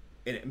like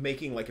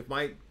making, like, if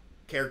my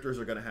characters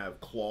are going to have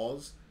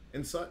claws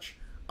and such,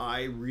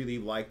 I really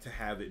like to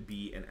have it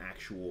be an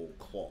actual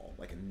claw,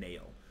 like a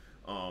nail.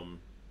 And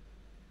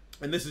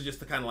this is just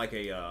the kind of like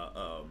a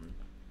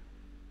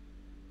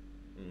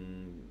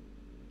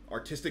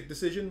artistic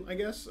decision, I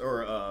guess,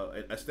 or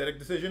aesthetic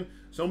decision.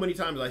 So many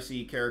times I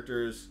see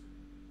characters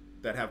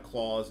that have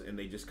claws and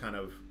they just kind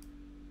of,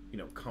 you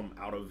know, come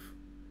out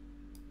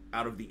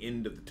of the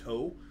end of the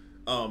toe.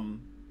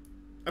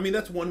 I mean,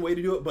 that's one way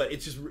to do it, but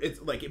it's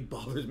like, it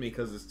bothers me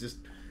because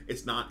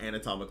it's not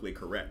anatomically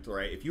correct,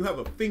 right? If you have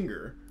a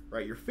finger,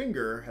 right, your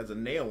finger has a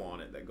nail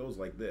on it that goes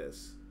like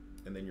this,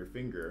 and then your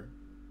finger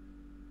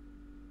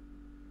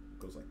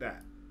goes like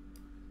that,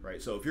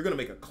 right? So if you're going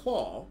to make a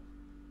claw,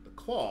 the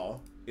claw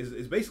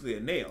is basically a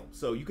nail.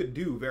 So you could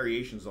do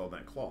variations on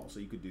that claw.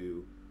 So you could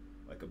do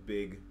like a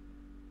big,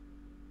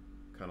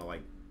 kind of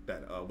like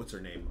that, what's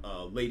her name?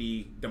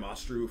 Lady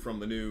Demostru from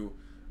the new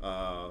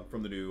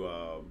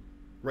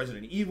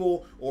Resident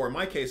Evil, or in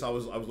my case, I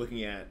was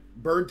looking at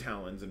bird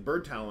talons, and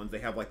bird talons, they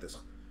have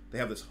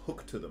this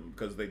hook to them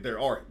because they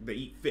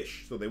eat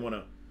fish, so they want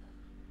to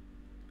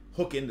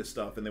hook into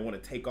stuff and they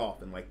want to take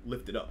off and like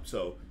lift it up.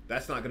 So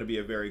that's not going to be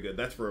a very good.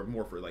 That's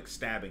more for like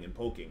stabbing and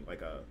poking,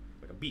 like a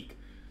beak.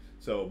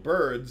 So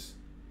birds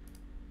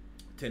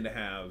tend to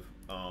have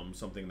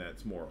something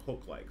that's more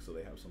hook-like, so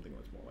they have something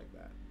that's more like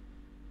that.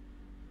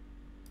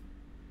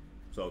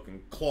 So it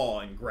can claw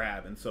and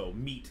grab, and so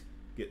meat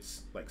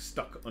gets like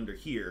stuck under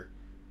here,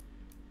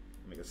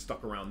 and it gets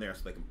stuck around there,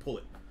 so they can pull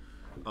it.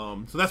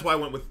 So that's why I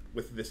went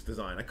with this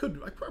design. I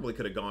probably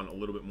could have gone a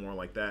little bit more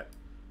like that,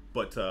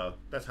 but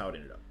that's how it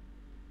ended up.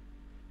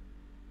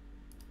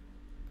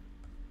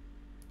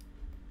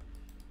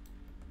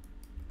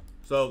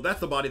 So that's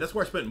the body. That's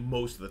where I spent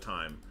most of the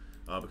time,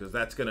 because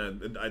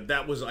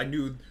I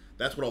knew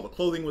that's what all the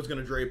clothing was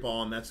gonna drape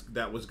on.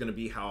 That was gonna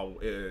be how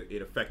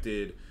it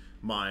affected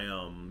my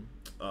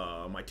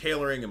my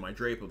tailoring and my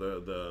drape of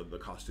the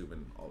costume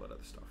and all that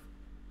other stuff.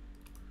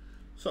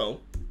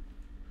 So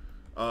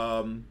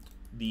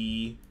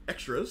the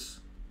extras.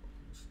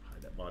 Let's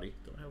hide that body.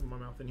 Do I have my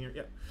mouth in here?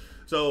 Yeah.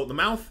 So the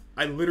mouth,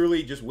 I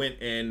literally just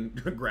went and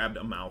grabbed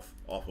a mouth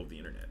off of the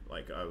internet.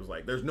 Like, I was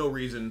like, there's no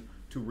reason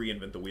to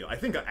reinvent the wheel. I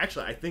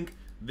think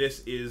this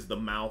is the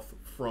mouth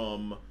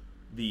from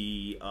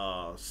the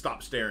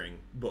Stop Staring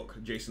book,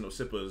 Jason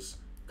Osipa's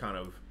kind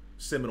of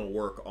seminal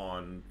work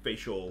on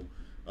facial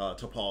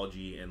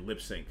topology and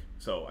lip sync.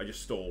 So I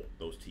just stole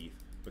those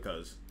teeth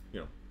because,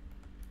 you know,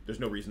 there's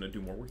no reason to do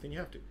more work than you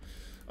have to.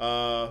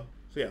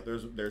 So yeah,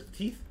 there's the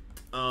teeth.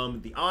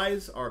 The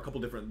eyes are a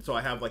couple different. So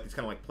I have like this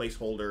kind of like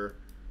placeholder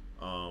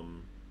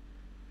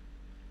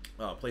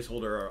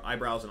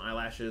eyebrows and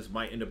eyelashes.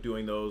 Might end up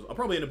doing those. I'll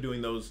probably end up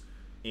doing those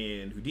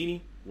in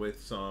Houdini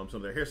with some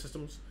of their hair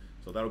systems.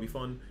 So that'll be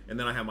fun. And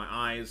then I have my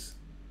eyes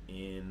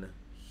in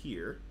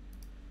here.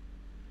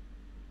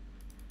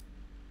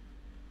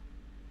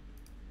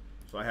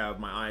 So I have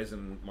my eyes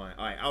and my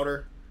eye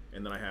outer,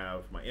 and then I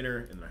have my inner,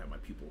 and then I have my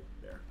pupil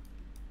there.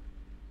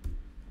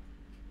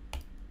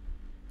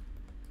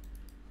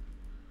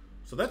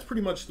 So that's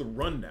pretty much the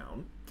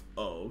rundown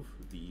of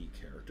the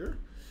character.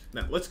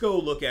 Now let's go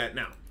look at,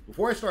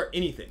 before I start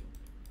anything,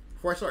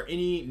 before I start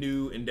any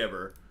new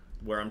endeavor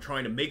where I'm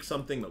trying to make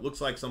something that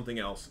looks like something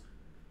else,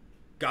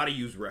 gotta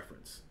use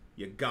reference.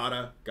 You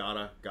gotta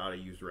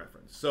use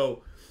reference.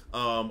 So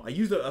I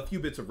used a few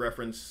bits of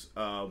reference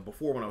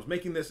before when I was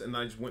making this, and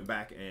then I just went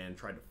back and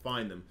tried to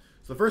find them.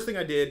 So the first thing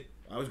I did,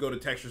 I always go to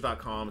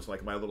textures.com. It's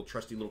like my little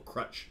trusty little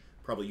crutch.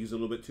 Probably use it a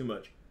little bit too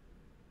much.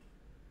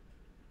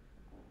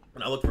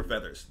 And I look for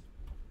feathers.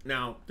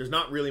 Now, there's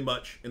not really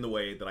much in the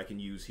way that I can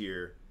use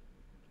here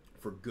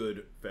for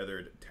good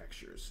feathered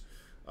textures.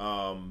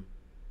 And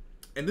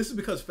this is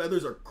because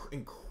feathers are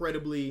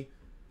incredibly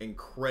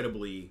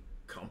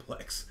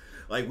complex.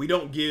 Like, we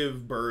don't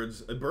give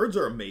birds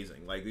are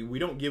amazing. Like, we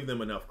don't give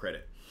them enough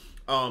credit.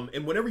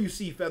 And whenever you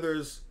see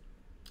feathers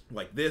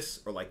like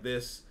this or like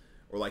this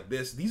or like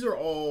this, these are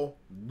all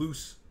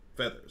loose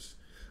feathers.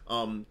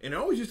 And it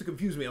always used to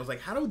confuse me. I was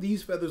like, how do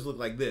these feathers look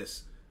like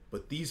this,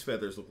 but these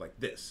feathers look like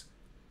this?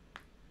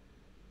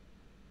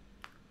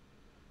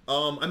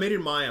 I made it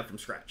in Maya from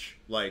scratch.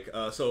 Like,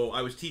 so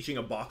I was teaching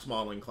a box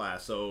modeling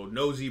class, so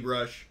no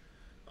ZBrush.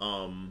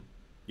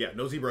 Yeah,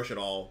 no ZBrush at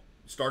all.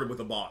 Started with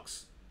a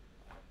box.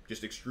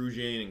 Just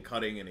extrusion and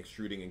cutting and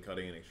extruding and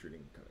cutting and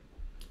extruding and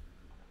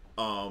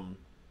cutting.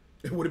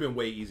 It would have been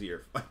way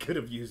easier if I could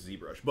have used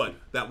ZBrush, but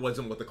that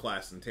wasn't what the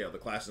class entailed. The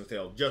class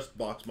entailed just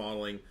box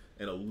modeling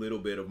and a little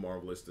bit of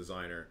Marvelous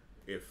Designer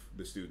if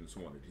the students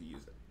wanted to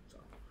use it.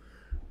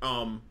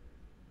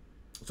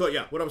 So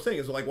yeah, what I was saying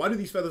is, like, why do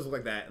these feathers look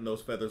like that and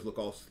those feathers look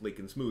all sleek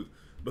and smooth?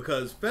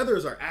 Because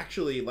feathers are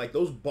actually, like,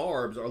 those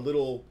barbs are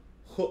little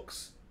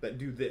hooks that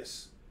do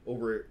this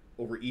over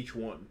each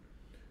one.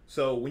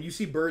 So when you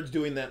see birds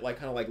doing that, like,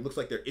 kind of like, looks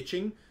like they're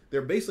itching,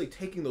 they're basically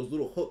taking those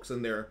little hooks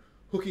and they're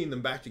hooking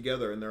them back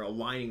together and they're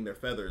aligning their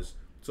feathers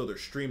so they're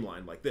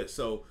streamlined like this.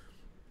 So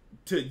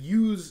to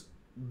use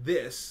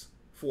this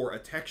for a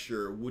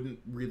texture wouldn't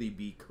really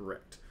be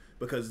correct.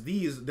 because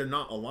they're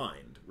not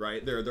aligned,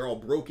 right? They're all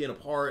broken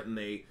apart, and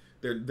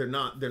they're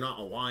not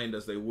aligned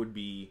as they would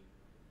be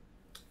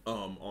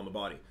on the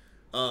body.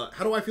 How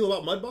do I feel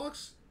about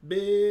Mudbox?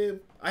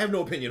 I have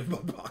no opinion of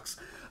Mudbox.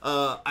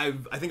 I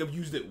think I've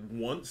used it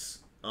once,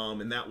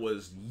 and that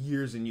was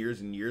years and years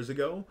and years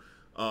ago.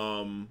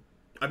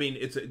 I mean,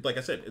 it's like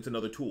I said, it's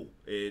another tool.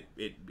 It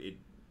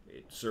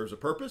serves a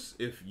purpose.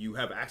 If you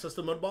have access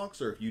to Mudbox,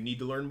 or if you need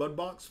to learn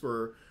Mudbox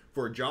for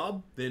a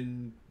job,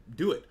 then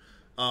do it.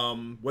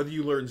 Whether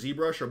you learn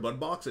ZBrush or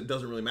Mudbox, it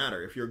doesn't really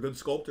matter. If you're a good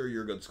sculptor,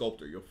 you're a good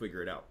sculptor. You'll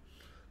figure it out.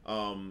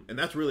 And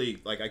that's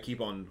really, like, I keep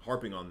on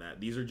harping on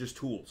that. These are just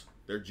tools.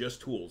 They're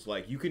just tools.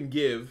 Like, you can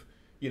give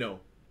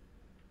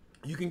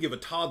a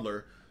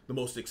toddler the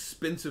most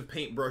expensive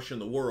paintbrush in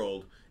the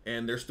world,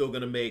 and they're still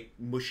going to make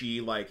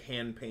mushy, like,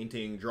 hand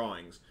painting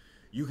drawings.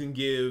 You can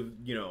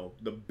give,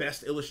 the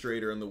best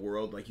illustrator in the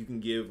world, like, you can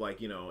give,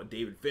 like, a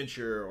David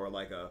Fincher or,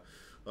 like, a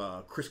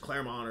Chris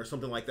Claremont or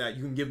something like that.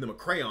 You can give them a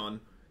crayon,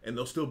 and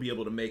they'll still be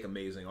able to make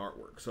amazing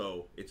artwork.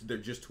 So, they're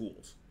just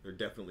tools. They're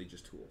definitely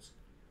just tools.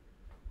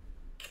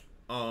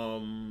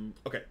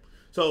 Okay.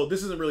 So,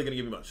 this isn't really going to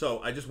give me much.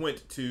 So, I just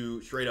went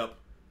to straight up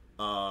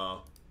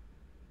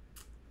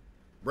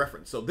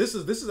reference. So, this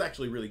is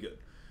actually really good.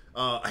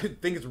 I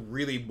think it's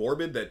really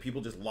morbid that people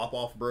just lop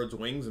off birds'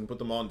 wings and put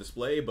them on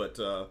display, but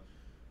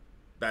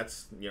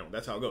that's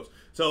how it goes.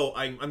 So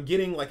I'm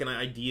getting like an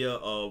idea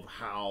of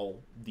how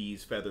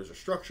these feathers are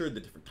structured, the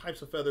different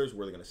types of feathers,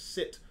 where they're going to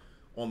sit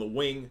on the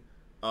wing,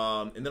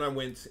 and then I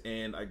went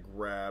and I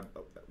grabbed,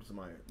 that was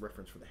my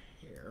reference for the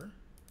hair.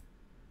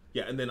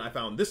 Yeah, and then I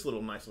found this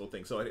nice little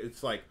thing. So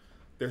it's like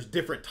there's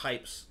different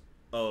types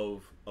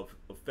of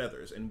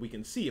feathers, and we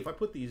can see if I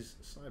put these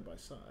side by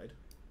side.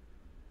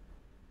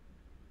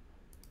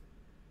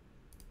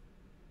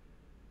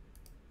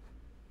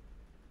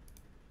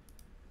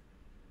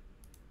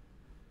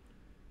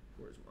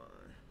 Where's my...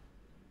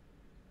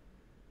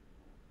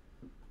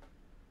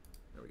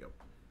 There we go.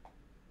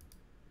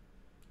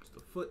 It's the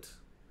foot.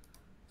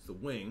 It's the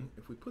wing.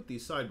 If we put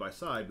these side by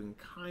side, we can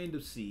kind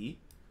of see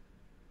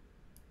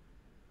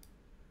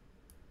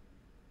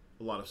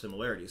a lot of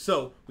similarities.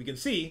 So we can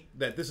see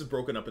that this is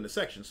broken up into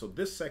sections. So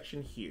this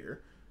section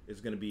here is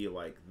going to be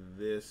like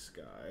this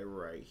guy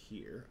right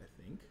here, I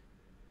think.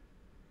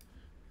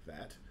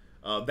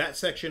 That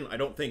section, I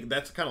don't think,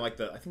 that's kind of like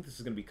I think this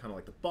is going to be kind of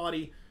like the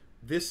body.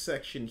 This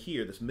section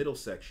here, this middle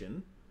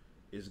section,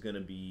 is going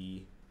to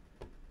be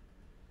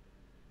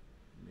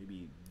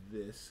maybe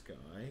this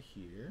guy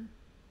here.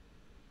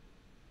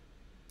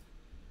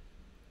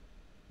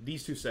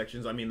 These two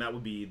sections, I mean, that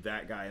would be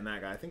that guy and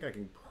that guy. I think I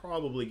can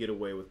probably get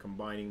away with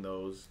combining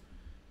those.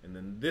 And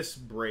then this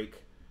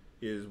break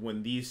is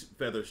when these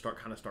feathers start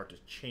to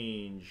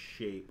change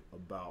shape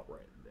about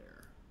right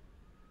there.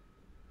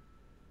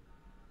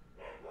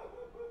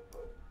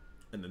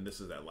 And then this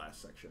is that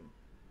last section.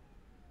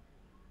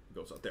 It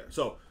goes out there.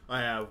 So I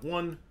have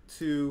 1,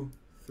 2,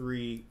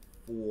 3,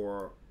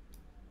 4,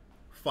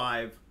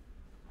 5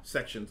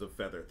 sections of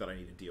feather that I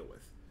need to deal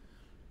with.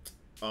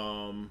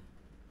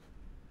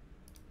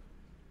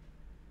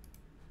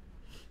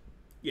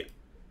 Yeah.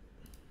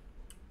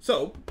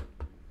 So,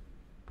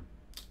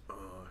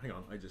 hang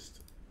on, one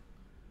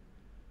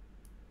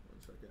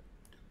second.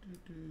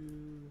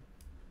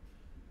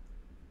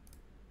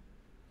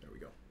 There we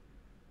go.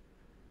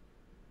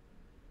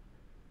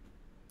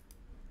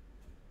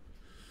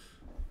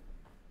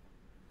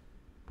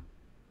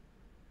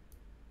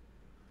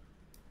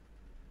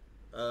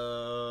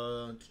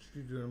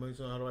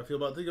 How do I feel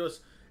about Thigos?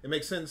 It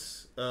makes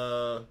sense.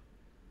 I'm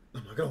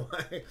not gonna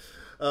lie.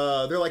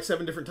 There are like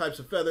 7 different types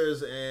of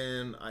feathers,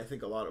 and I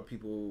think a lot of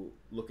people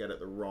look at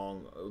the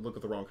wrong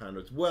kind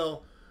as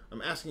well.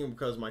 I'm asking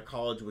because my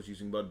college was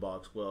using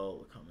Mudbox. Well,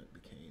 the comment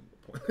became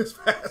pointless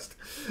fast.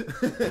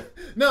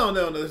 No.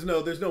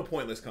 There's no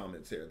pointless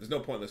comments here. There's no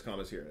pointless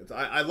comments here.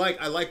 I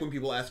like when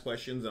people ask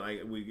questions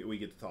and we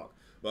get to talk,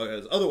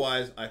 because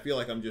otherwise I feel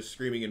like I'm just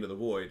screaming into the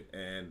void,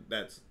 and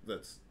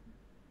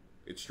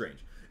it's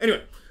strange.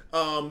 Anyway.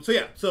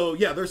 So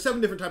yeah, there's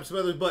 7 different types of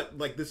feathers, but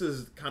like this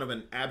is kind of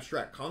an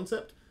abstract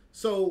concept.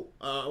 So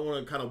I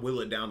want to kind of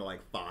whittle it down to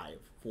like 4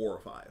 or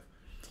 5.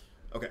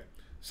 Okay,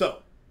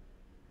 so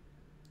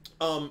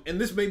and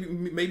this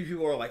maybe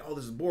people are like, oh,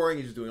 this is boring.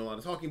 He's just doing a lot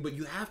of talking, but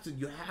you have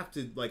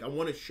to like, I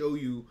want to show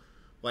you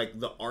like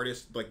the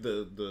artist, like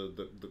the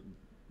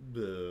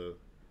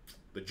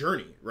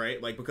journey, right?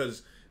 Like,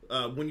 because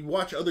when you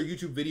watch other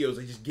YouTube videos,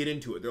 they just get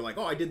into it. They're like,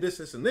 oh, I did this,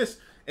 this, and this.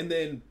 And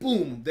then,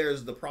 boom,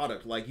 there's the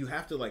product. Like, you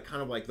have to, like,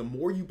 kind of, like, the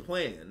more you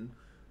plan,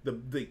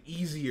 the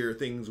easier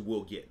things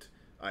will get.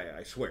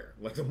 I swear.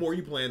 Like, the more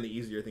you plan, the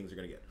easier things are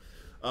going to get.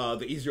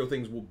 The easier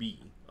things will be.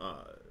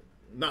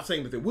 Not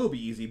saying that they will be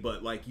easy,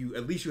 but, like,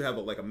 at least you have,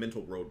 a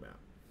mental roadmap.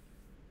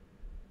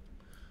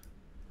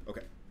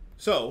 Okay.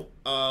 So,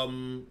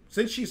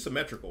 since she's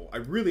symmetrical, I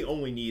really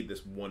only need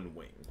this one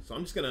wing. So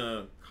I'm just going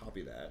to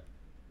copy that.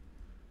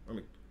 I'm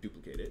going to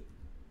duplicate it.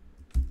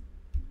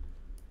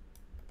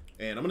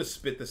 And I'm going to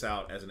spit this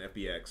out as an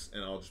FBX,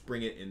 and I'll just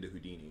bring it into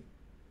Houdini.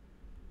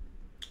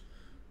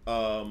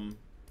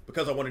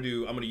 because I'm going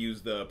to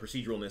use the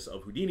proceduralness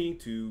of Houdini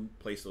to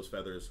place those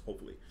feathers,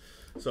 hopefully.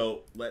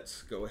 So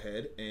let's go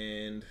ahead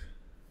and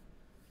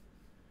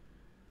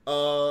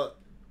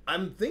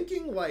I'm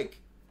thinking like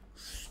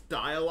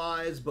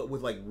stylized, but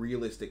with like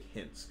realistic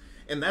hints.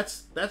 And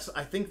that's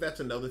I think that's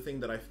another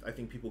thing that I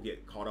think people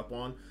get caught up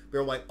on.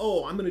 They're like,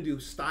 oh, I'm gonna do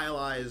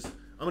stylized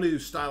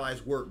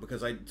work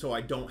because I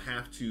don't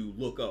have to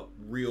look up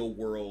real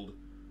world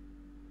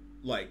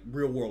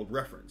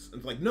reference. And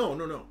it's like,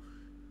 no.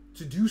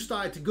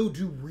 To go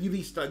do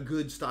really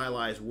good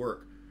stylized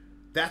work,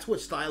 that's what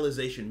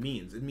stylization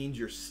means. It means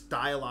you're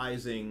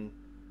stylizing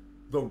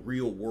the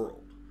real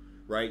world,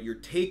 right? You're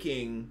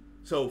taking,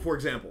 so for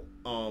example,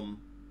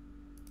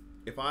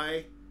 if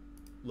I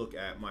look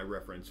at my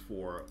reference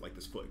for like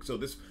this foot. So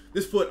this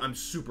foot I'm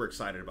super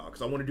excited about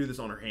because I want to do this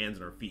on her hands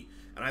and her feet.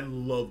 And I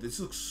love this. This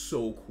looks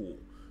so cool.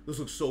 This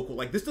looks so cool.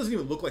 Like this doesn't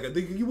even look like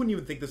you wouldn't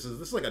even think this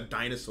is like a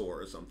dinosaur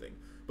or something.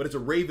 But it's a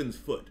raven's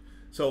foot.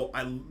 So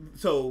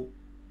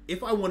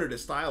if I wanted to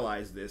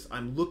stylize this,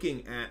 I'm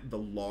looking at the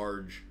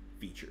large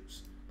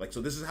features. Like,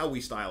 so this is how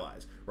we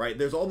stylize, right?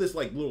 There's all this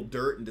like little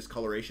dirt and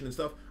discoloration and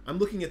stuff. I'm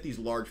looking at these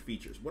large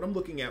features. What I'm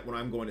looking at when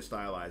I'm going to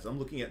stylize, I'm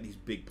looking at these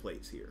big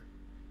plates here.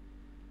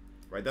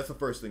 Right? That's the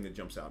first thing that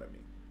jumps out at me.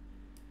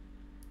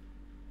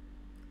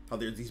 How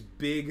there's these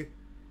big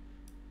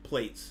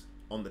plates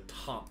on the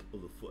top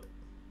of the foot.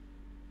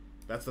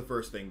 That's the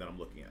first thing that I'm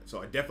looking at.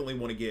 So I definitely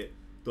want to get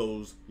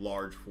those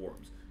large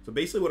forms. So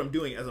basically what I'm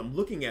doing as I'm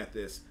looking at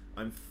this,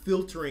 I'm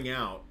filtering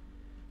out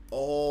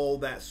all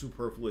that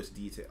superfluous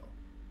detail.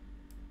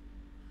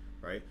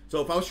 Right?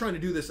 So if I was trying to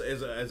do this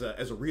as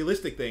a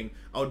realistic thing,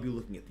 I would be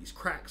looking at these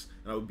cracks,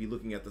 and I would be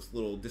looking at this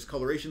little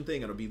discoloration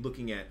thing, and I would be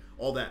looking at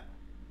all that.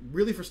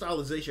 Really, for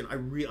stylization,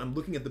 I'm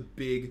looking at the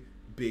big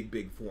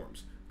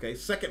forms. Okay,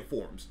 second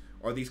forms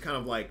are these kind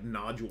of like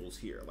nodules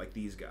here, like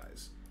these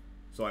guys.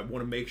 So I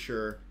want to make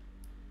sure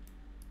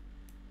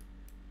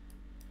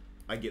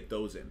I get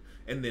those in.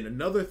 And then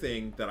another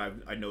thing that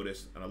I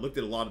noticed, and I looked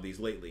at a lot of these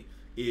lately,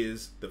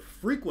 is the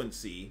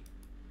frequency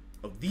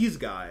of these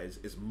guys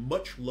is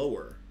much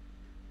lower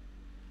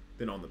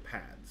than on the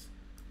pads.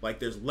 Like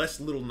there's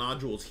less little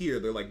nodules here.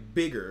 They're like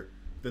bigger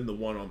than the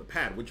one on the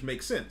pad, which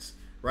makes sense,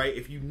 right?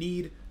 If you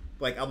need,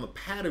 like on the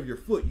pad of your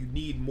foot, you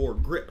need more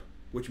grip,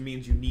 which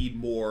means you need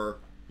more,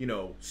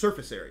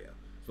 surface area.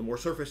 So the more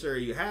surface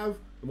area you have,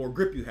 the more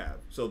grip you have.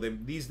 So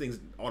these things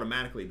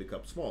automatically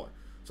become smaller.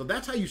 So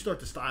that's how you start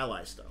to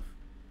stylize stuff,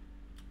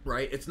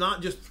 right? It's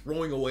not just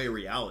throwing away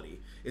reality.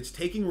 It's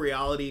taking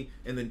reality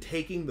and then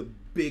taking the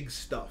big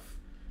stuff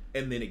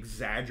and then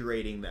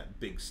exaggerating that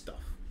big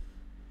stuff.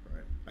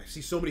 Right? I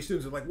see so many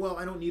students are like, well,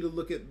 I don't need to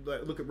look at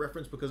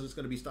reference because it's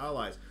going to be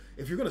stylized.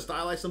 If you're going to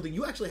stylize something,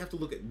 you actually have to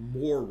look at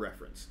more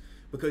reference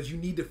because you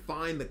need to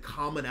find the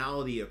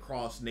commonality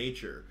across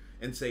nature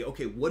and say,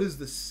 okay, what is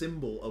the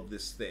symbol of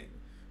this thing?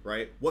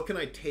 Right? What can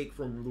I take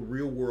from the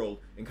real world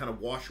and kind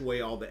of wash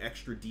away all the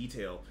extra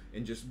detail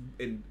and just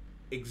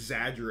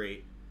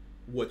exaggerate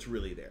what's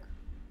really there?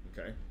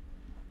 Okay.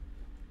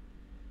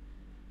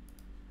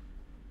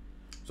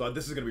 So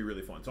this is going to be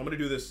really fun. So I'm going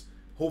to do this.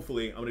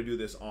 Hopefully, I'm going to do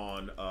this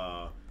on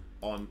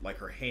like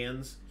her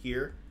hands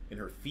here and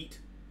her feet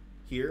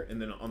here, and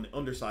then on the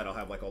underside I'll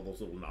have like all those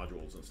little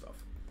nodules and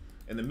stuff.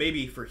 And then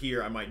maybe for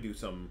here I might do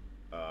some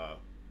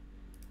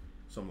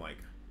like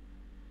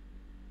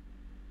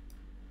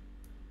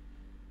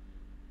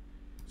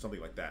something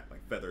like that,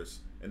 like feathers,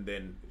 and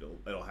then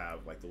it'll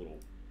have like the little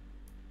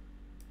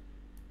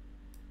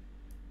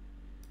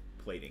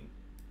plating.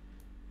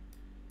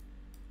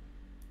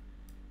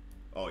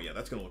 Oh yeah,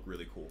 that's gonna look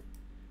really cool.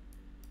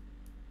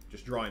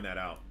 Just drawing that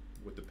out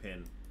with the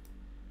pen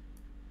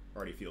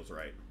already feels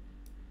right.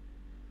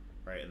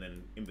 Right, and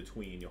then in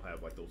between you'll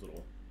have like those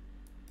little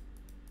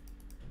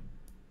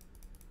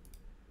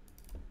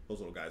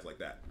guys like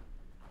that.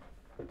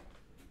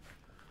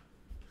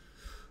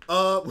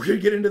 We're gonna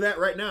get into that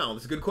right now.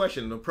 That's a good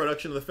question. The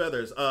production of the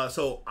feathers.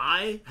 So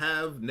I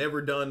have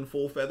never done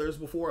full feathers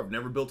before. I've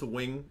never built a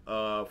wing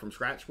from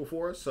scratch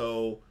before.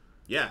 So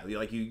yeah,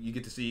 like you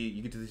get to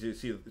see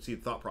the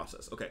thought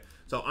process. Okay,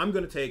 so I'm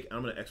gonna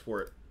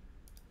export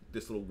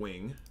this little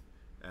wing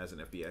as an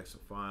FBX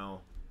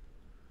file.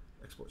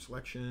 Export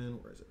selection.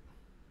 Where is it?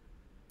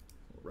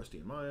 A little rusty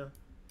in Maya.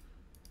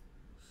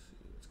 Let's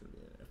see. It's gonna be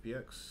an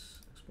FBX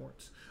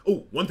exports.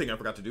 Oh, one thing I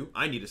forgot to do.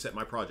 I need to set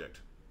my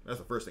project. That's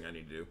the first thing I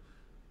need to do.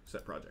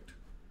 Set project.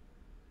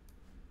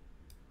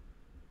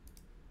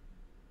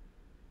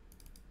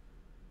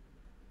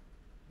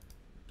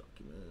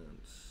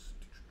 Documents.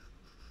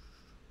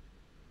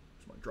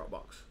 It's my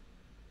Dropbox.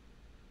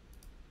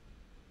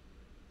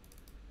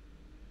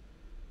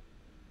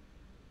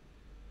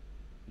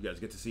 You guys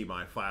get to see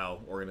my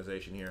file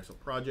organization here. So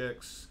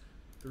projects,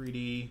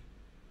 3D,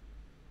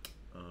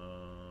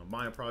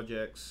 Maya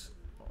projects,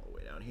 all the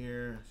way down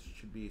here.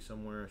 Should be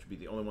somewhere. Should be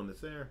the only one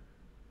that's there.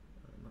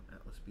 Not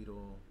Atlas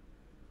Beetle.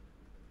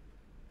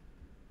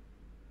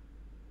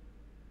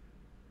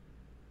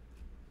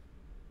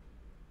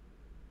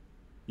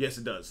 Yes,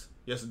 it does.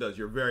 Yes, it does.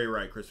 You're very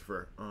right,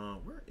 Christopher.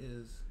 Where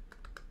is...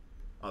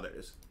 Oh, there it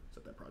is.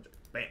 Set that project.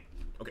 Bam.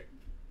 Okay.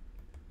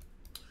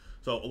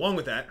 So along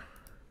with that,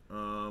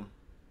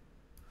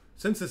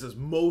 since this is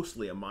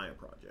mostly a Maya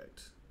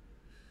project.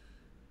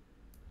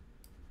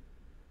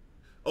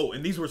 Oh,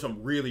 and these were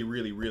some really,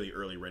 really, really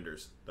early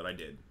renders that I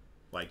did.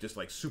 Like, just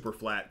like super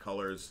flat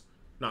colors.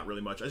 Not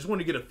really much. I just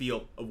wanted to get a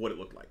feel of what it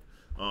looked like.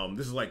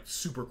 This is like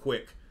super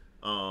quick.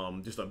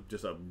 Just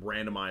a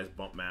randomized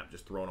bump map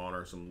just thrown on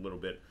her some little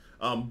bit.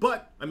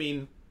 But, I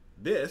mean,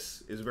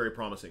 this is very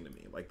promising to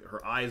me. Like,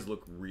 her eyes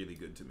look really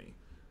good to me.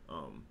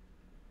 I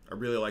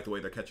really like the way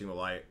they're catching the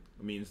light.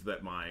 It means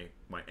that my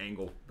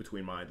angle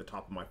between the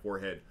top of my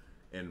forehead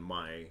and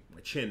my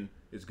chin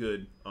is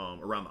good.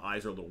 Around the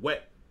eyes are a little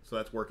wet, so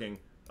that's working.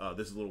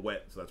 This is a little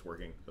wet, so that's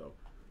working. So,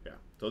 yeah.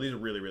 So these are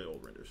really, really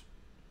old renders.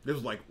 This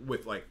was like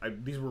with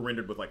these were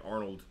rendered with like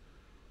Arnold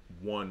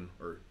 1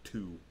 or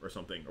 2 or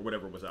something or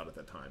whatever was out at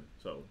that time.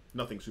 So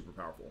nothing super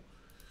powerful.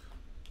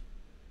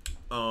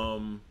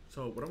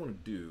 So what I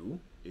want to do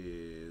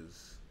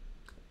is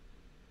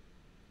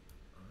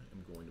I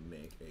am going to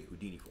make a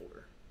Houdini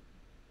folder.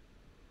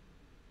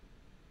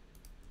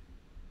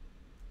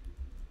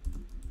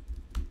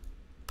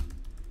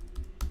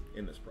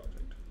 In this project.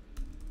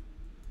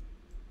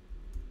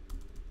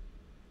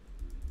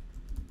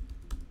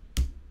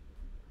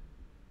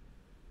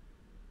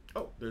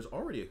 Oh, there's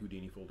already a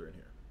Houdini folder in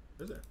here.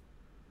 Is there?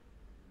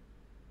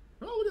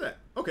 Oh, look at that.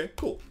 Okay,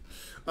 cool.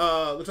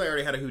 Looks like I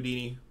already had a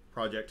Houdini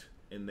project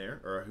in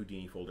there, or a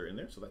Houdini folder in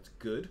there, so that's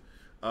good.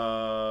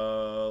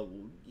 Yeah,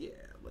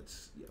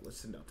 let's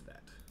send out to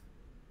that.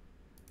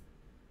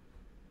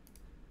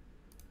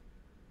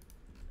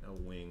 Now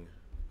wing.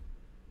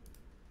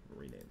 I'll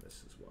rename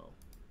this as well.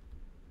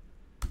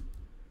 To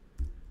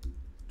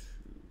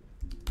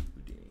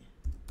Houdini.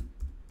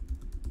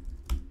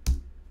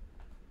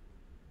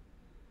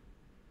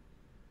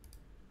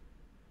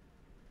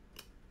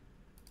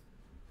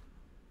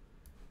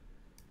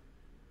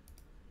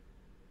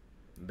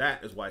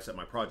 That is why I set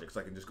my projects.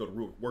 I can just go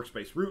to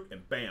workspace root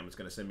and bam, it's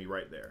going to send me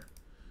right there.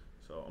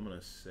 So I'm going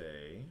to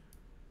say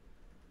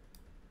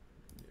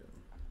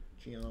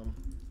geom.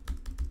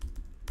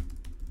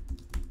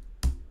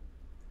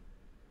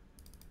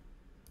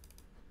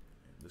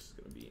 And this is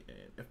going to be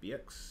an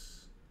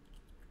FBX.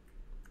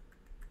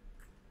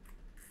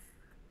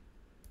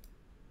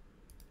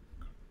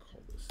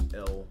 Call this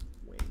L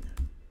wing.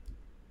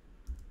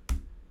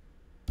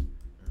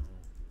 L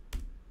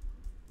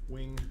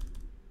wing.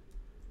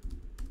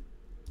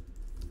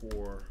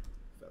 4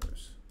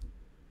 feathers.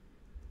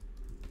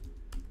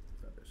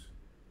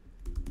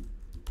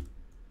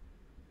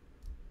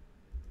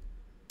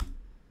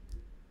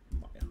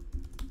 Maya.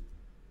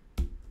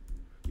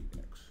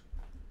 FBX.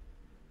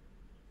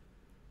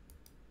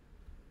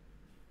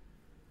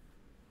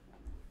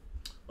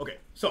 Okay,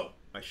 so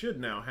I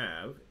should now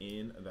have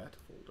in that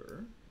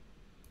folder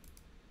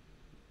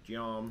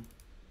geom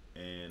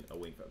and a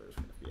wing feathers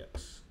from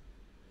FBX.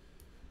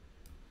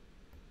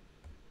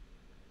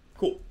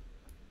 Cool.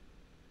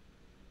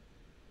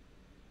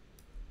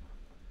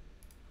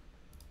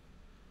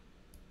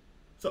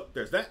 So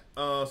there's that.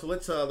 So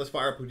let's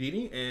fire up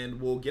Houdini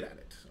and we'll get at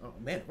it. Oh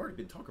man, I've already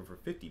been talking for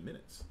 50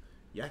 minutes.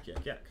 Yak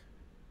yak yak.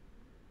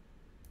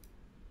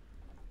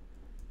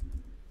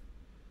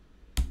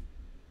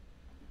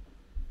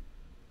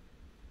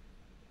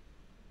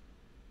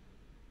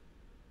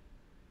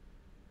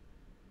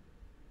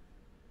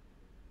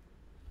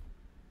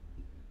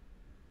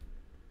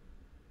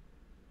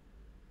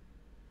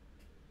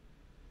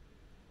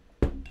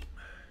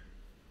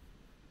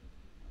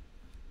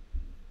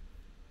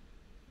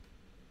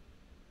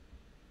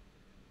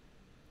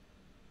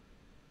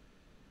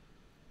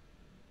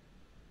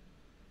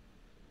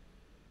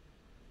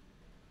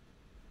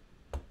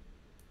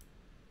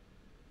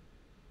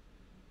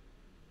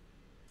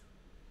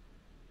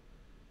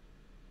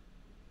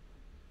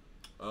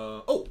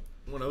 Oh,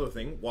 one other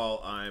thing while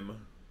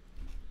I'm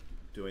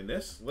doing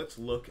this, let's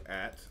look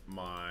at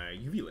my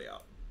UV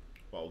layout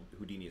while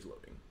Houdini is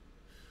loading.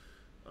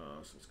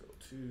 So let's go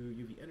to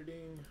UV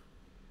editing.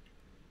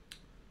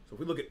 So if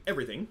we look at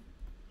everything,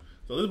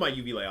 so this is my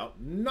UV layout,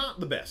 not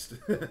the best.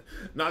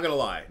 Not gonna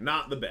lie,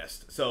 not the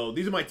best. So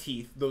these are my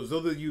teeth. Those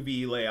are the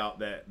UV layout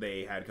that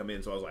they had come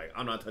in. So I was like,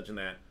 I'm not touching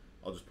that.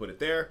 I'll just put it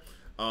there.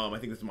 I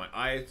think this is my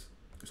eyes.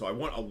 So I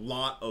want a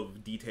lot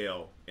of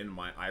detail in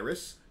my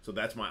iris. So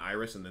that's my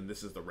iris, and then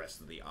this is the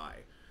rest of the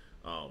eye.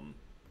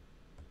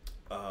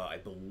 I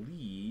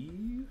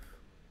believe...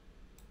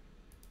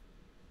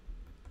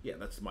 Yeah,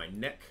 that's my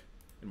neck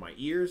and my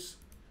ears.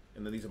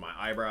 And then these are my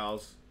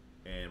eyebrows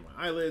and my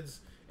eyelids.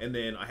 And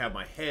then I have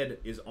my head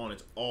is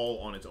all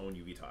on its own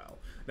UV tile.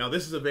 Now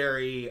this is a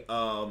very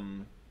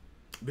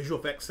visual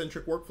effects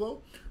centric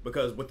workflow,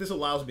 because what this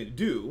allows me to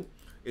do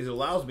is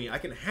I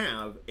can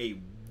have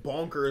a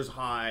bonkers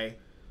high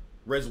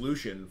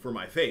resolution for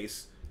my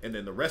face, and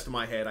then the rest of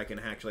my head I can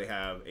actually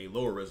have a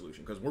lower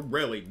resolution, because we're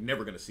really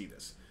never going to see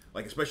this.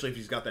 Like, especially if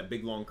he's got that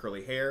big long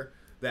curly hair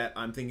that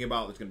I'm thinking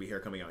about. There's going to be hair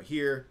coming out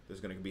here.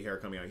 There's going to be hair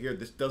coming out here.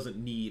 This doesn't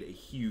need a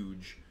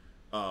huge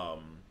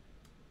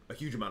a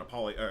huge amount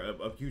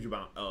of a huge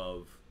amount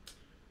of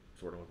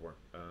sort of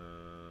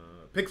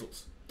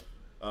pixels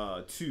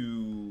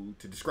to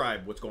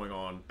describe what's going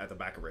on at the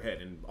back of her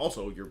head, and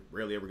also you're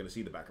rarely ever going to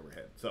see the back of her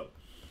head. So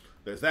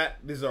there's that.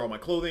 These are all my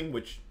clothing,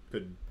 which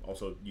could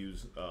also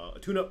use a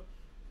tune-up,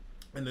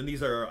 and then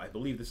these are, I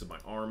believe, this is my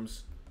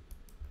arms.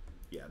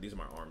 Yeah, these are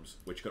my arms,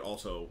 which could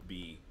also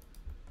be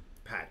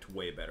packed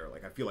way better.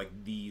 Like I feel like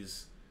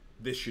this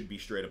should be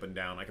straight up and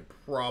down. I could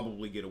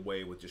probably get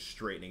away with just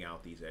straightening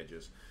out these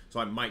edges. So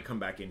I might come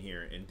back in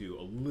here and do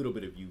a little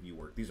bit of UV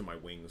work. These are my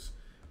wings,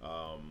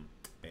 and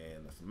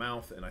that's the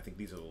mouth, and I think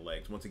these are the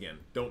legs. Once again,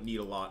 don't need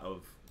a lot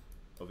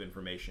of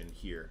information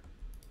here.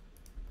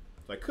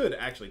 So I could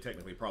actually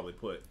technically probably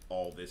put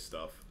all this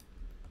stuff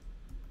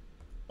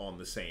on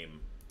the same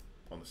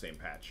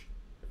patch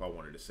if I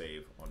wanted to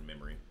save on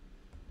memory.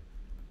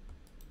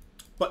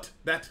 But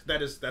that's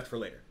for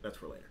later. That's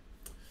for later.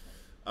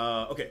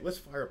 Okay, let's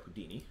fire up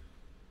Houdini.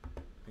 I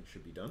think it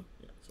should be done.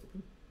 Yeah, it's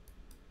open.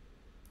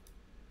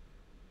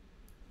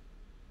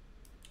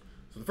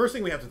 So the first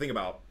thing we have to think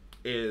about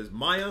is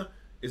Maya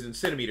is in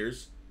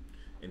centimeters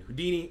and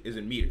Houdini is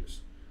in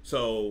meters.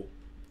 So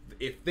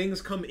if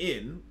things come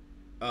in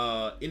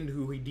into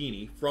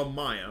Houdini from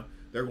Maya,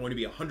 they're going to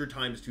be 100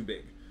 times too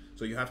big.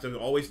 So you have to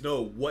always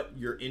know what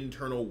your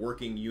internal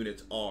working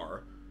units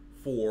are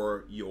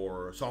for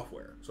your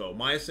software. So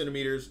Maya's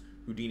centimeters,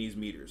 Houdini's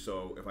meters.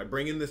 So if I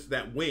bring in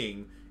that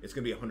wing, it's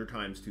going to be 100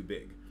 times too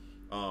big.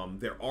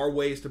 There are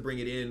ways to bring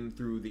it in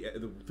through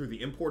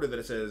the importer that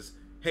it says,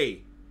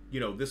 hey, you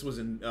know, this was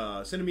in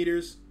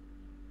centimeters,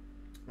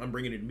 I'm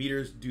bringing it in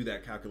meters. Do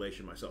that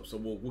calculation myself. So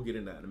we'll get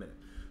into that in a minute.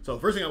 So the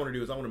first thing I want to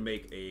do is I want to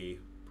make a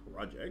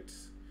project.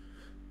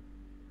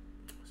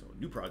 So a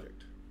new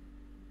project.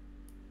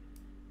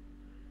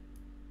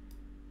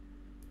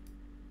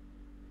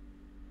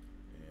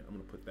 And I'm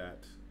going to put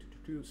that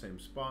same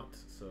spot.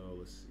 So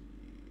let's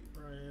see,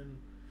 Bryan,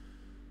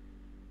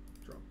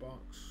 Dropbox.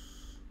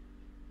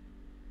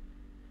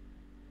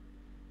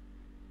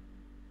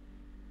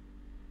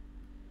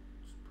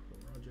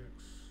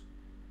 Projects.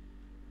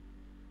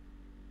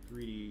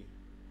 3D.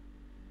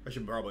 I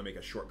should probably make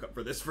a shortcut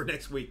for this for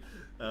next week.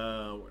 Where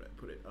did I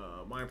put it?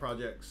 My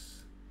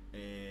projects,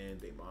 and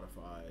they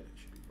modified. It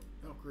should be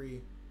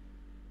Valkyrie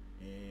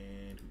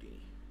and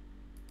Houdini.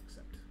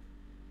 Accept.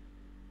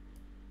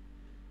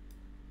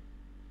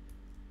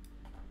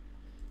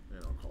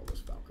 And I'll call this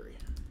Valkyrie.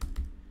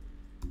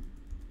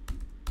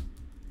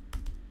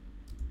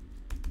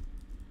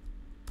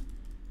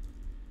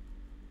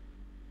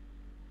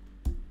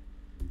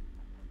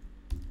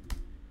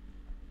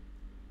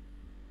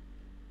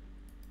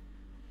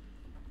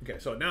 Okay,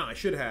 so now I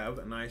should have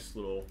a nice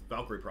little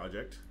Valkyrie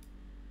project.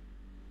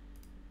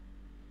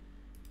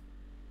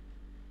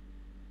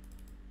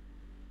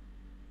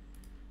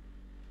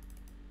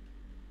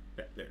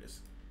 Yeah, there it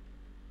is.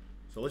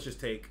 So let's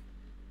just take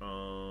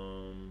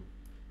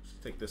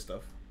this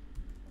stuff.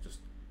 Just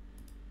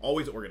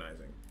always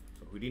organizing.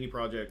 So Houdini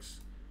projects,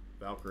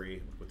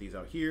 Valkyrie, put these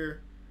out here,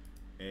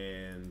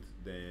 and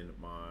then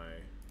my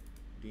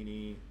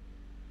Houdini,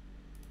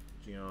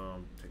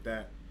 Geom, take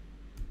that.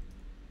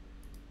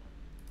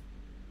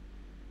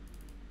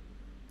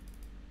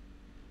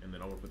 And then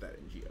I'm gonna put that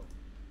in Geo.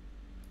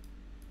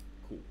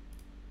 Cool.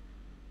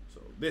 So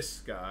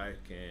this guy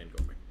can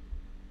go away.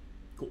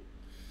 Cool.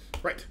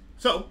 Right.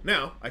 So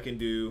now I'm gonna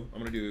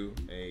do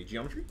a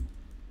geometry.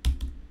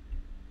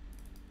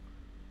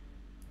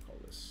 Call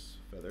this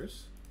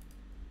feathers.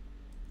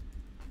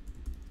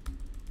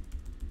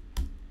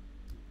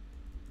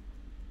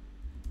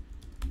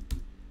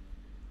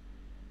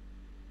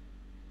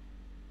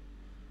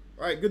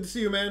 All right, good to see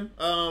you, man.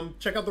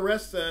 Check out the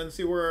rest and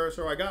see where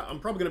I got.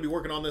 I'm probably gonna be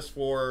working on this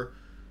for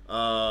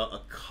a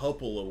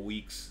couple of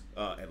weeks,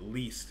 at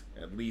least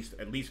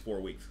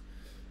 4 weeks,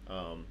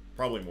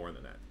 probably more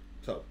than that.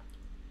 So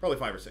probably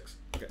 5 or 6.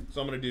 Okay,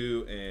 so I'm gonna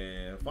do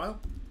a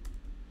file,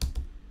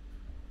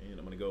 and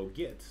I'm gonna go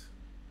get. So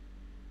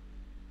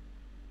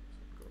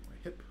go to my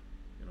hip,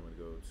 and I'm gonna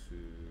go to.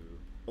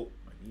 Oh,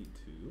 I need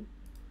to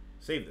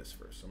save this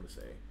first. So I'm gonna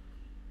say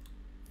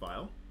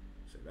file,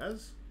 save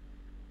as.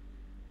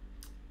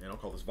 And I'll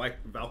call this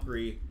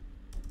Valkyrie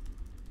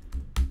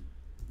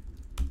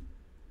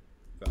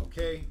Valk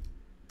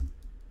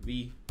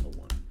V01.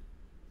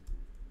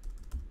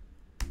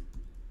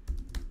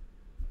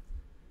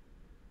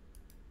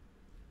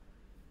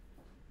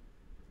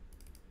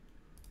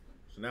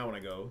 So now when I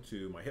go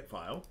to my hip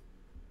file,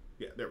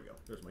 yeah, there we go.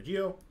 There's my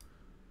geo.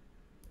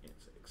 And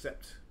say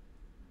accept.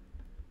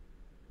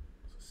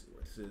 So let's see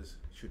what this is.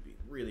 It should be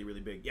really,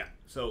 really big. Yeah,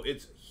 so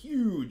it's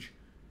huge,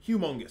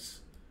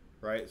 humongous.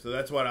 Right, so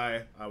that's what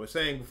I was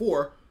saying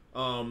before.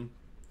 Always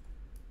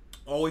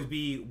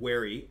be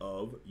wary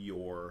of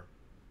your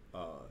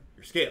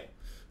scale.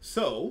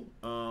 So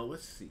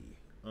let's see.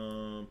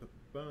 So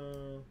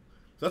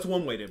that's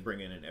one way to bring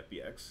in an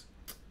FBX.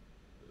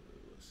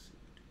 Let's see.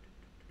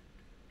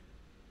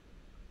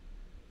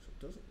 So it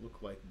doesn't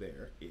look like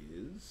there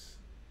is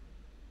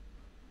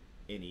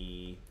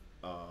any.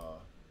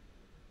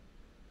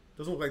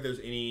 Doesn't look like there's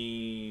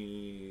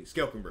any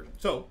scale conversion.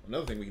 So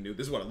another thing we can do.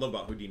 This is what I love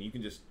about Houdini. You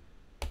can just.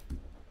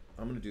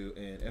 I'm gonna do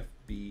an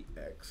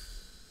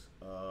FBX.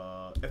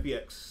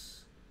 FBX.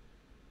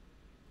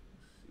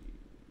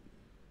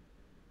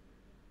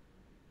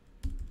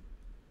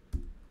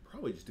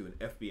 Probably just do an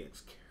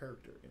FBX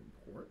character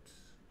import,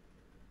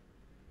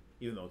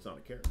 even though it's not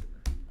a character.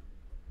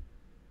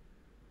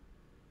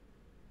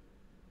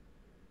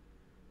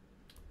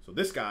 So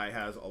this guy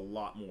has a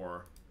lot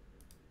more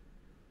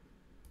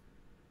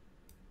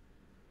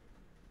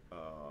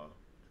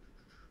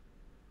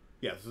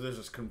yeah, so there's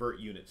this convert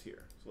units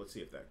here. So let's see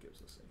if that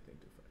gives us anything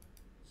different.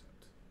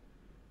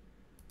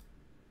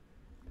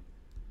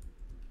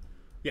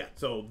 Yeah,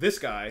 so this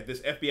guy,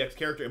 this FBX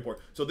character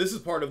import, so this is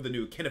part of the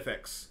new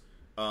KineFX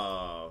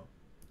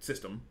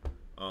system.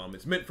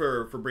 It's meant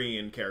for bringing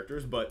in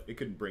characters, but it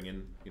could bring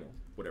in, you know,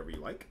 whatever you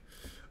like.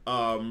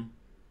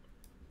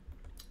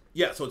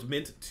 Yeah, so it's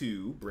meant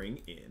to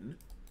bring in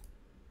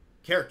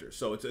characters.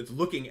 So it's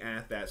looking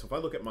at that. So if I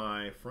look at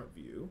my front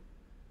view,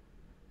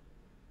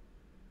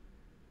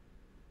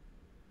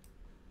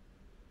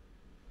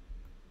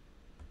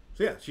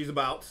 so yeah, she's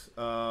about let's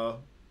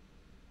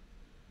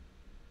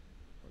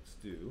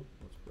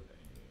put a,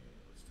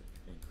 let's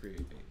take and create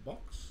a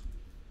box.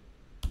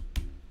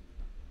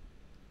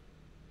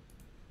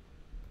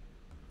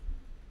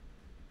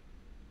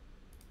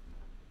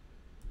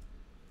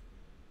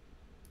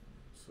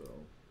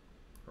 So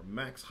her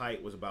max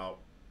height was about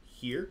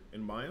here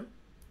in Maya.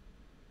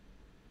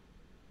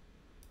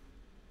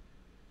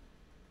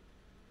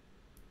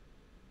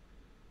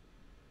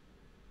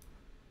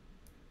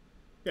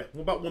 Yeah,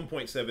 well, about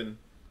 1.7.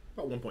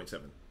 About 1.7.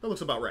 That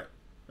looks about right.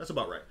 That's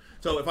about right.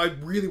 So if I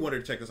really wanted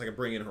to check this, I could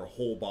bring in her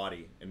whole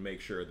body and make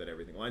sure that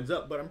everything lines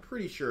up, but I'm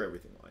pretty sure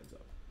everything lines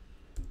up.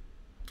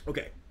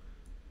 Okay.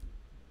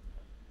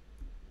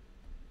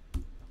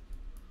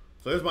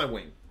 So there's my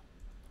wing.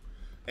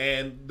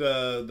 And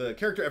the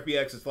character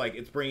FBX is like,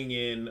 it's bringing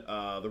in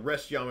the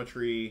rest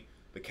geometry,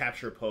 the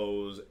capture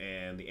pose,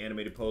 and the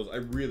animated pose. I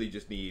really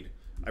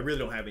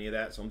don't have any of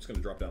that, so I'm just going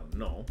to drop down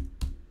null.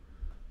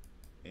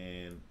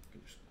 And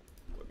just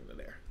plug into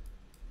there.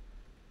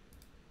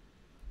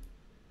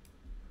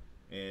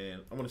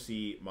 And I want to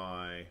see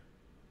my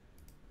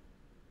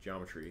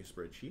geometry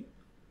spreadsheet.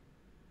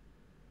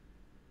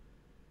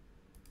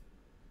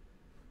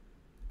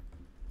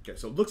 Okay,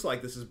 so it looks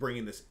like this is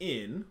bringing this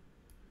in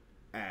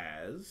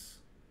as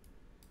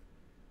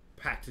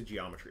packed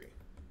geometry.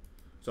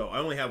 So I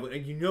only have,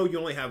 and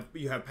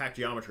you have packed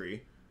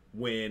geometry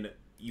when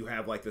you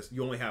have like this.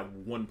 You only have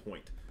 1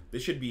 point.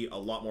 This should be a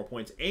lot more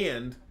points,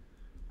 and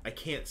I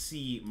can't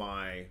see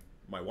my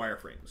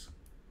wireframes.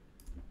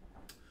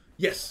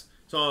 Yes.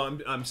 So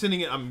I'm sending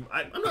it. I'm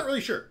not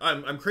really sure.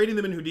 I'm creating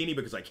them in Houdini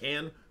because I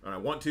can and I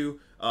want to.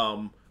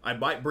 I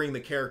might bring the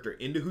character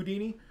into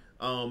Houdini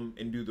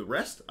and do the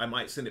rest. I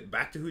might send it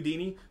back to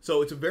Houdini.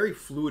 So it's a very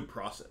fluid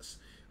process.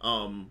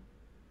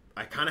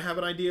 I kind of have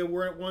an idea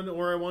where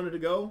I wanted to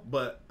go,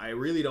 but I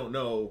really don't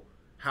know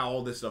how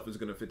all this stuff is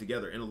going to fit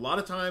together. And a lot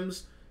of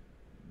times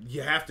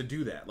you have to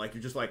do that. Like,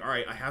 you're just like, all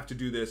right, I have to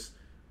do this.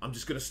 I'm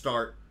just going to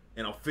start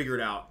and I'll figure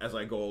it out as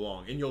I go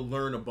along. And you'll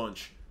learn a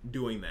bunch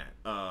doing that.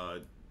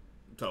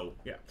 So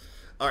yeah.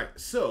 All right.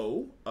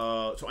 So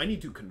so I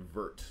need to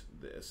convert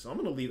this. So I'm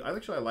going to leave. I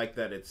like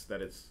that it's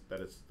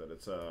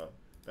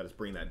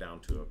bringing that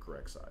down to a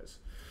correct size.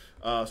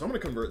 So I'm going to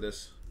convert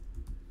this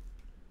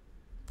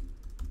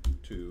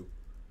to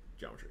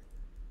geometry.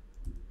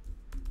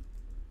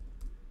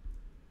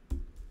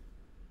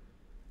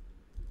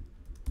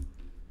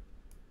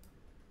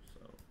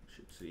 So you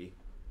should see.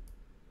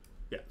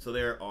 Yeah. So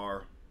there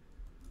are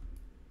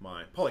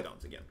my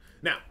polygons again.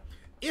 Now,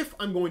 if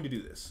I'm going to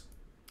do this,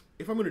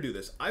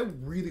 I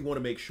really want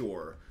to make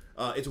sure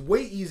it's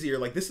way easier.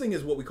 Like, this thing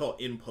is what we call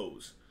in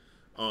pose,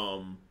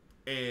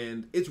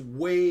 and it's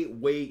way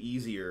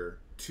easier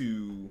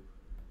to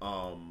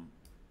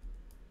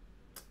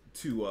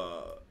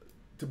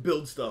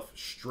build stuff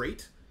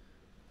straight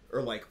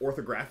or like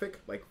orthographic,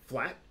 like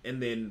flat,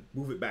 and then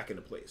move it back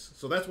into place.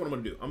 So that's what I'm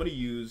going to do. I'm going to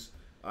use.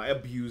 I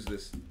abuse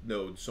this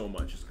node so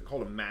much. It's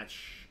called a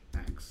match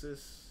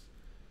axis,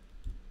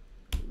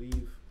 I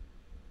believe.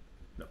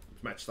 No,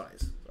 it's match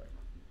size. Sorry.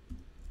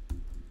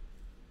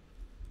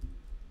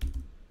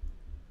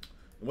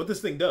 And what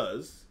this thing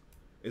does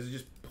is it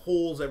just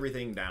pulls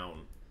everything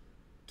down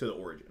to the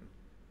origin.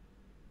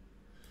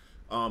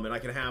 And I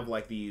can have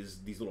like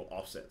these little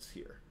offsets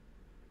here.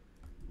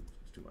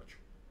 It's too much.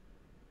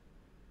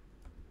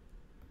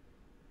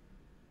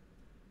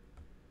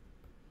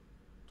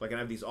 So I can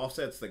have these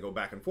offsets that go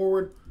back and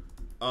forward.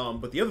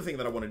 But the other thing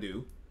that I want to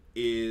do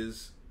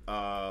is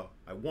I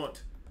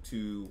want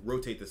to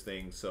rotate this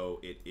thing so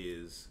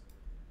it's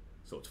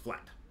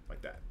flat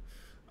like that.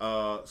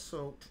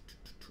 So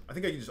I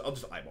think I'll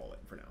just eyeball it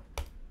for now.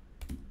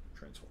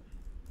 Transform.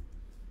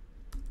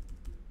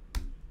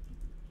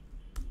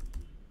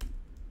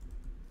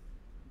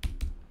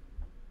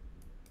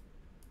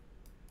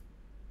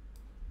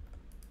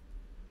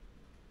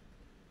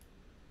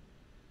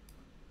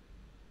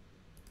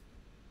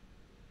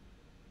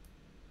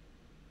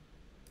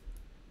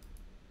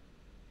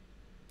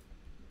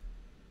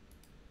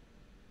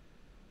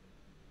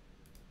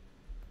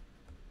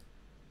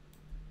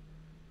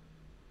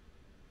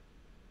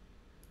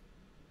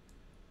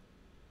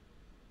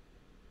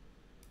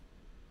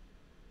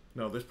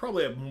 No, there's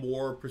probably a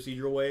more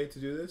procedural way to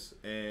do this,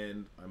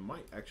 and I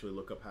might actually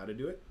look up how to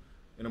do it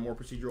in a more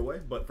procedural way.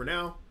 But for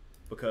now,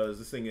 because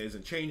this thing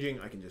isn't changing,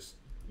 I can just,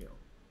 you know,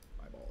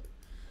 eyeball it.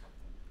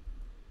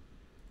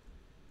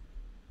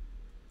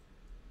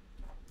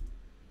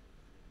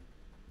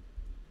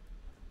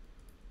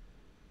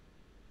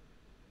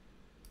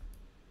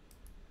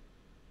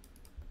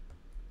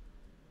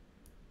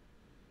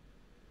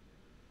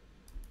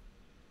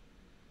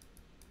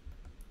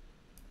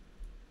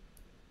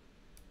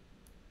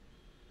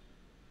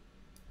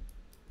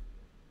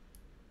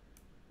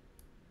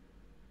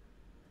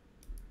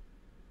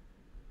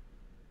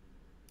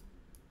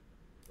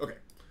 Okay,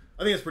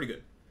 I think it's pretty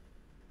good.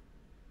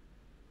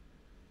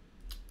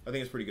 I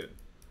think it's pretty good.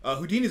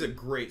 Houdini is a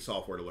great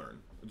software to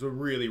learn. It's a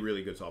really,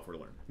 really good software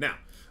to learn. Now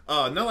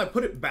that I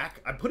put it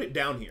back, I put it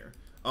down here.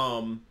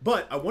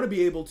 But I want to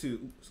be able to.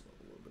 Oops,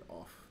 a little bit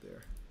off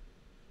there.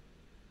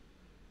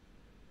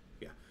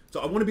 Yeah. So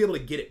I want to be able to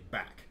get it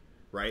back,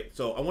 right?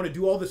 So I want to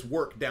do all this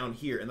work down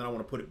here, and then I want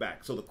to put it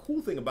back. So the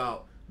cool thing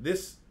about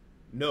this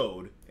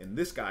node and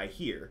this guy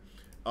here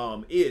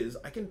is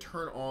I can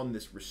turn on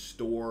this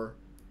restore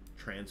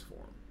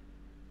transform,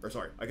 or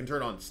sorry, I can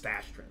turn on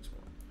stash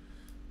transform.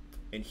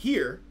 And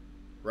here,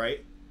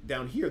 right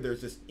down here, there's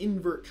this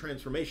invert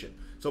transformation.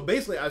 So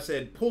basically I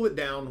said pull it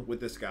down with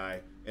this guy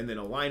and then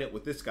align it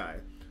with this guy.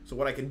 So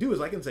what I can do is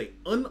I can say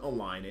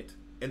unalign it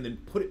and then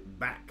put it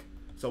back.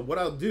 So what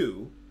I'll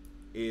do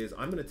is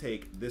I'm going to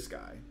take this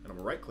guy and I'm going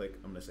to right click,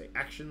 I'm going to say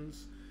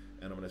actions,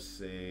 and I'm going to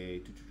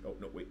say, oh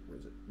no, wait, where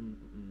is it?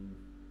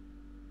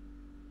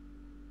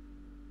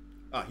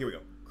 Here we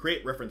go.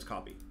 Create reference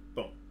copy.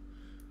 Boom.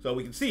 So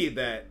we can see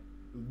that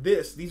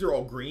these are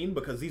all green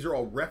because these are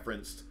all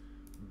referenced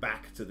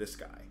back to this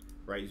guy,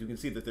 right? So you can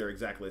see that they're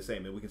exactly the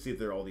same, and we can see that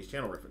there are all these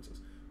channel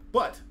references.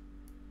 But,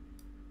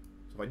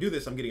 so if I do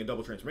this, I'm getting a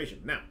double transformation.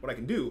 Now, what I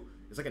can do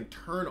is I can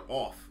turn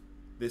off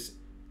this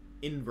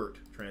invert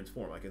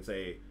transform. I can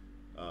say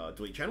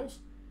delete channels,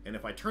 and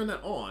if I turn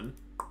that on,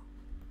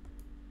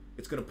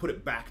 it's going to put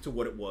it back to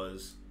what it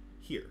was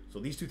here. So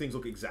these two things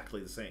look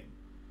exactly the same.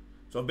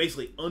 So I've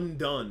basically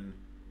undone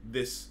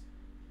this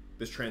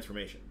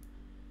transformation.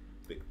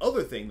 The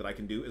other thing that I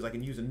can do is I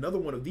can use another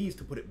one of these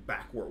to put it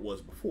back where it was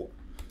before.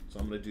 So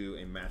I'm going to do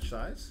a match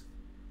size.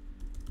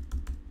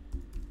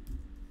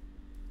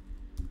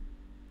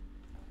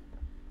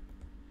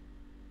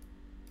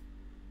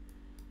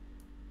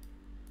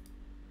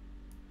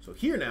 So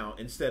here now,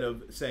 instead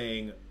of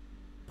saying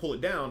pull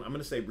it down, I'm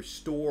going to say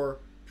restore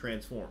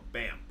transform.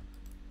 Bam.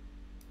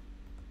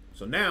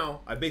 So now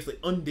I basically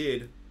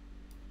undid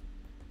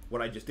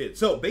what I just did.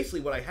 So basically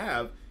what I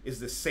have is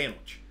this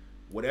sandwich.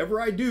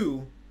 Whatever I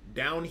do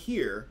down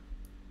here,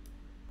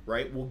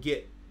 right, will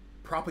get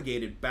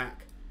propagated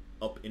back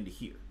up into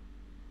here.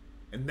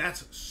 And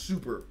that's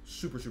super,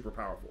 super, super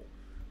powerful,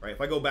 right?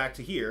 If I go back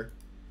to here,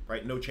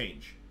 right, no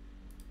change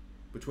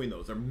between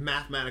those. They're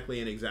mathematically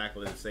in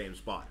exactly the same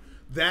spot.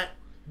 That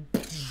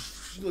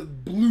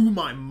blew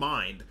my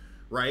mind,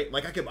 right?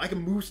 Like I can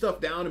move stuff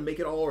down and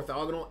make it all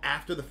orthogonal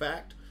after the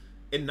fact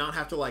and not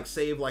have to like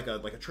save like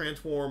a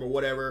transform or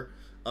whatever.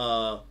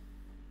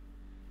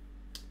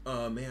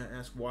 May I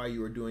ask why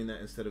you were doing that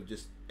instead of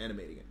just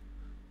animating it?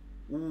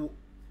 Ooh.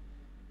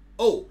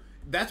 Oh,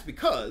 that's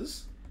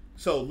because,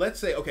 so let's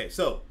say, okay,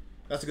 so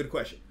that's a good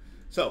question.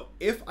 So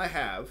if I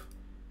have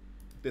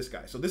this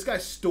guy, so this guy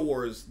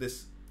stores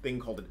this thing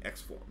called an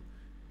X form,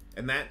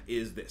 and that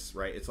is this,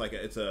 right? It's like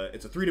it's a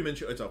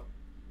 3-dimensional, it's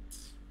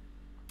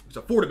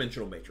a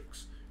 4-dimensional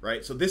matrix,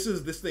 right? So this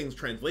is this thing's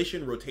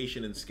translation,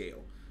 rotation, and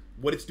scale.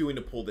 What it's doing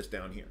to pull this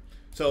down here.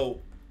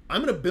 So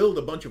I'm going to build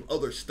a bunch of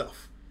other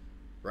stuff,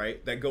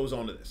 right, that goes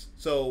onto this.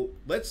 So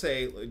let's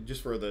say,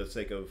 just for the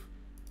sake of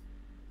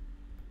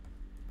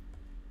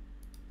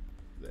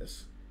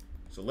this,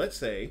 so let's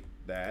say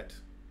that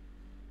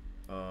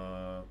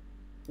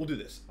we'll do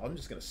this. I'm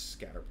just going to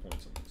scatter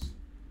points on this.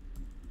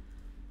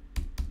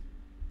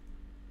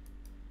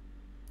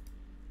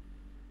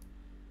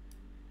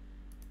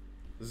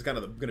 This is kind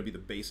of going to be the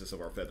basis of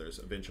our feathers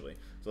eventually.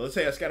 So let's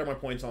say I scatter my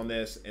points on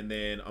this, and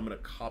then I'm going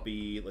to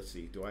copy, let's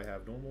see, do I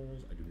have normals?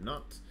 I do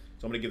not. So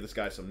I'm going to give this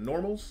guy some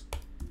normals.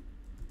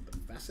 The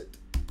facet.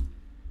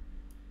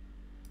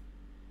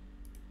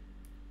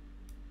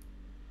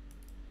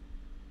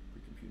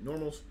 Pre-compute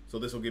normals. So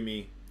this will give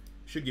me,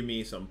 should give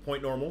me some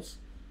point normals.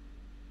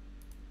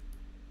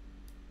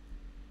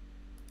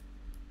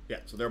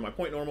 Yeah, so there are my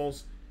point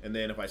normals. And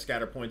then if I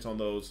scatter points on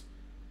those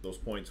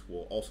points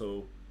will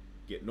also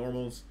get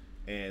normals.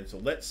 And so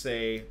let's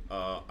say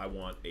I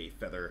want a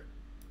feather.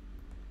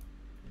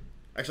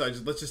 Actually,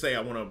 let's just say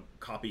I want to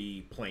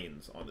copy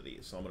planes onto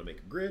these. So I'm going to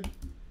make a grid.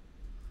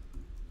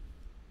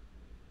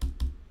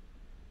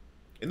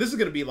 And this is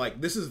going to be like,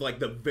 this is like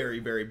the very,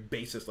 very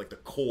basis, like the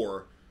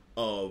core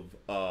of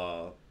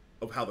how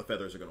the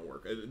feathers are going to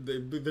work.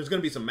 There's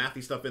going to be some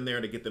mathy stuff in there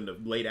to get them to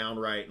lay down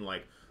right and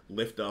like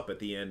lift up at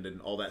the end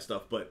and all that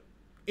stuff. But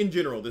in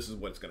general, this is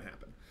what's going to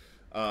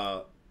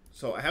happen.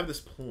 So I have this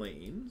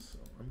plane, so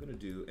I'm going to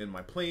do, and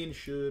my plane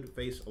should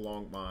face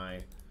along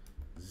my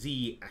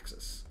Z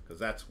axis, because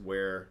that's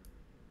where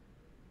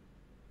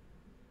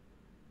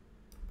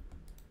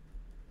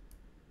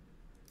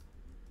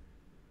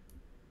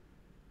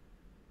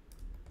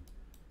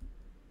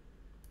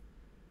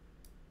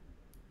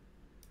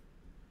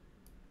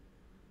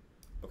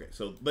okay,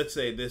 so let's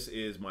say this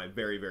is my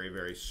very, very,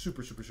 very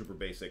super, super, super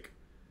basic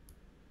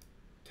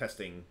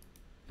testing,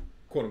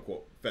 quote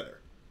unquote, feather.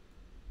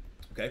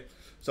 Okay,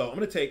 so I'm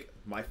going to take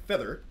my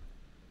feather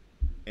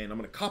and I'm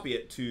going to copy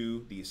it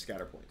to these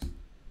scatter points.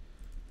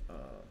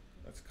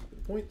 Let's copy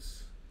the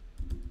points.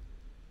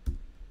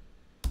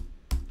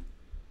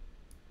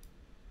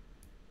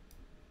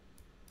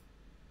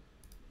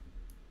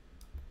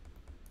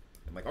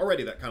 And like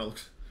already that kind of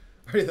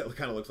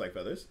looks like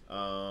feathers.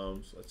 So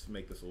let's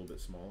make this a little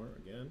bit smaller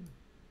again,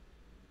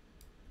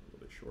 a little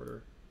bit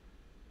shorter.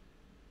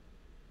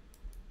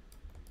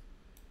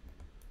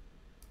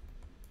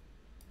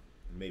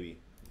 And maybe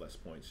less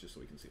points just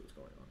so we can see what's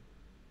going on.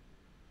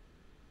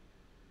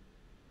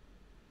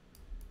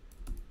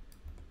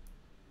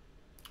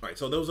 All right,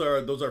 so those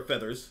are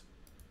feathers,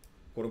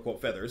 quote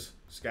unquote feathers,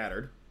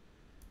 scattered.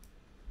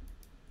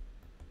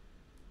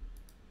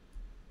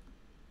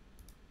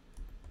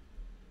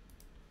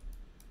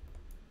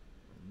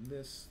 On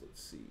this, let's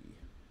see,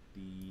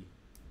 the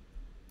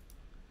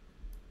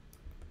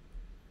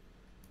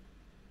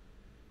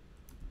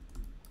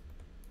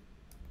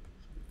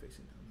should be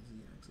facing down the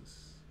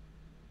Z-axis.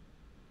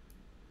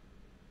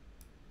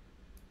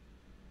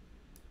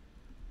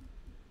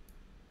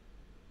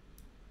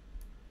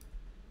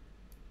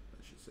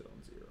 Sit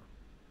on 0.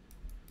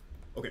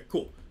 Okay,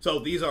 cool. So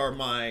these are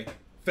my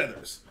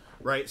feathers,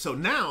 right? So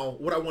now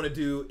what I want to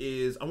do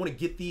is I want to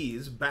get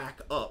these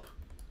back up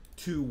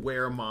to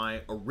where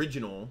my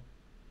original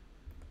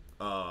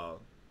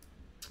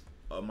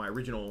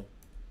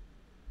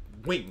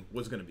wing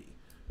was going to be,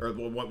 or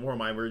where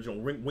my original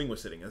wing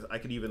was sitting. I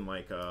could even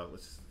like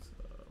let's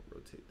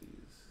rotate these.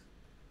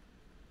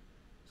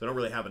 So I don't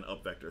really have an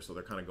up vector, so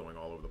they're kind of going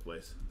all over the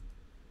place.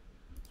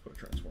 Let's put a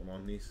transform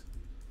on these.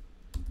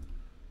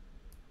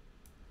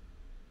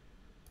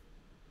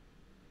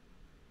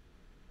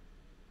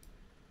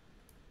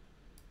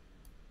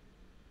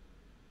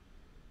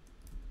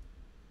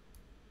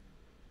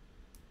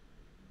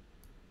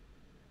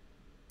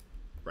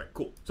 Right,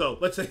 cool. So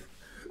let's say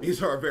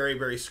these are very,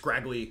 very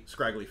scraggly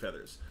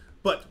feathers.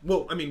 But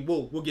well, I mean,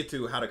 we'll get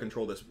to how to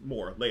control this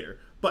more later.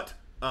 But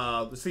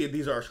let's see,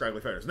 these are scraggly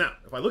feathers. Now,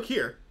 if I look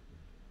here,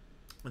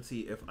 let's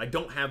see if I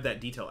don't have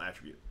that detail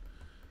attribute,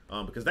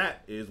 because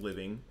that is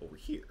living over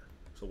here.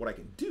 So what I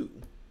can do,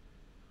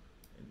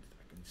 and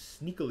I can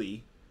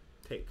sneakily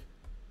take.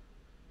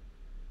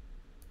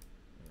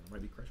 It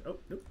might be crush. Oh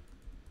nope.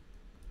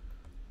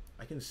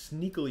 I can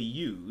sneakily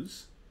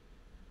use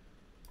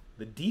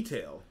the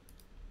detail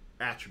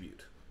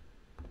attribute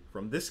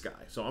from this guy.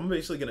 So I'm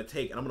basically going to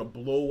take and I'm going to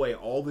blow away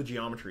all the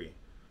geometry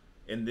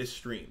in this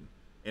stream,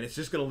 and it's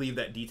just going to leave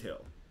that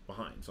detail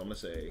behind. So I'm going to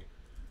say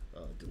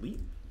delete,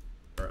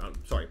 or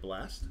sorry,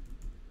 blast.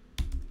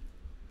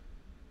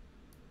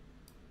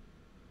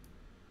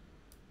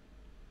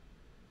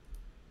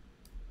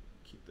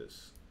 Keep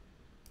this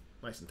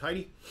nice and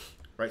tidy.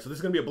 Right, so this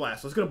is going to be a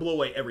blast. So it's going to blow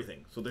away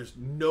everything. So there's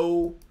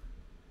no,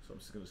 so I'm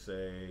just going to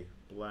say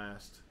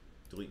blast,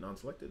 delete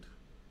non-selected.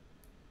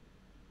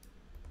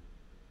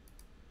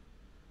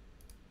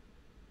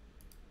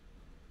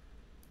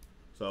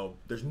 So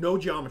there's no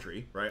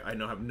geometry, right? I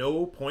now have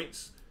no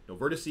points, no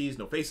vertices,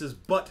 no faces,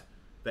 but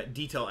that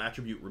detail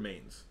attribute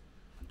remains.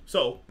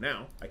 So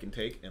now I can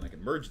take and I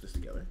can merge this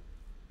together.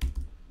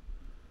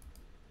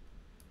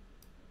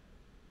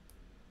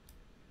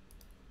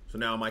 So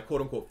now my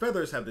quote-unquote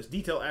feathers have this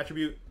detail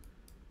attribute.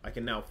 I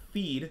can now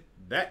feed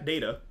that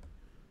data,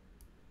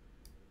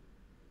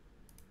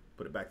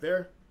 put it back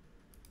there,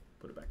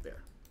 put it back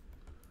there.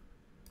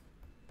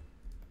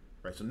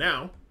 Right, so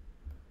now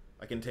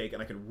I can take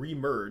and I can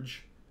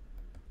remerge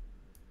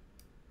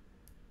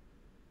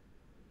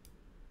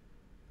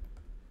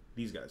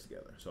these guys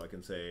together. So I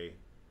can say,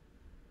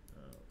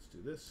 let's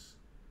do this.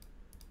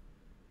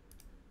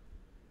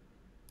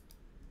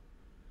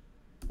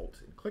 Alt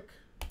and click.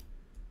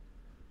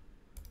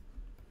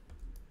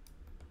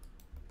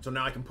 So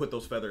now I can put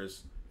those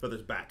feathers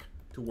back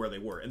to where they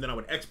were, and then I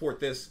would export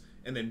this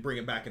and then bring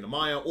it back into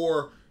Maya.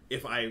 Or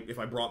if I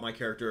brought my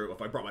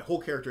whole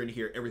character into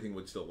here, everything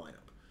would still line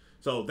up.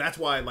 So that's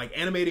why like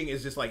animating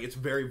is just like, it's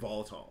very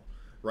volatile,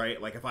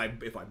 right? Like if I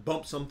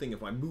bump something,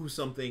 if I move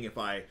something, if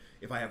I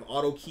have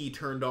auto key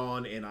turned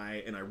on and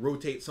I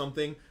rotate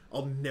something,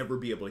 I'll never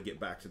be able to get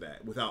back to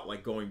that without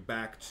like going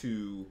back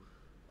to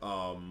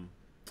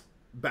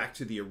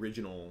the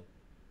original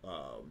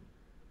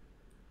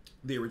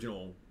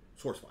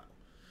source file.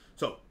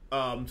 So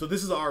so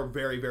this is our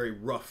very, very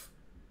rough,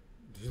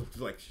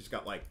 like she's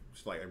got like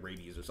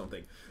rabies or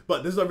something,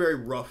 but this is our very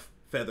rough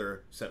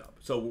feather setup.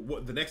 So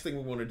what the next thing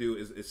we want to do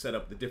is set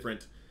up the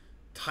different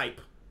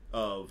type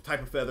of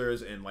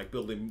feathers, and like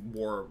building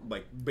more,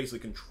 like basically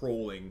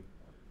controlling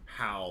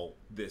how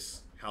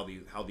these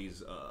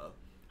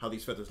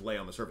feathers lay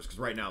on the surface, because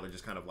right now they're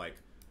just kind of like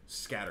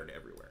scattered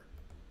everywhere.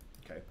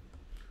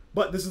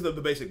 But this is the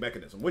basic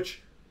mechanism,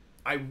 which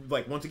I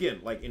like. Once again,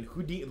 like in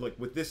Houdini, like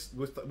with this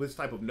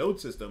type of node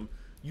system,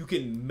 you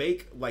can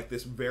make like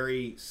this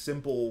very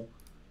simple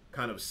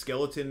kind of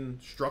skeleton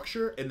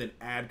structure and then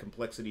add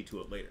complexity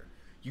to it later.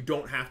 You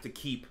don't have to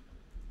keep,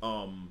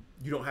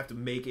 you don't have to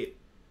make it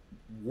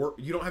work.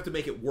 You don't have to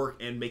make it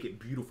work and make it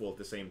beautiful at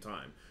the same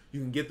time.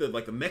 You can get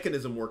the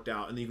mechanism worked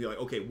out, and then you can be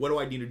like, okay, what do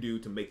I need to do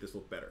to make this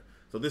look better?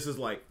 So this is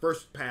like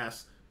first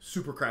pass,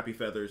 super crappy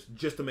feathers,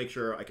 just to make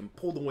sure I can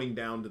pull the wing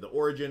down to the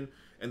origin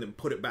and then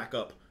put it back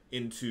up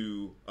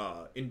into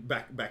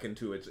back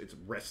into its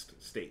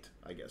rest state,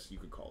 I guess you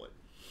could call it.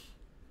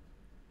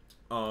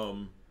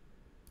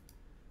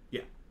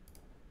 Yeah.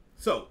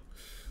 So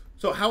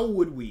how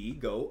would we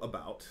go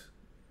about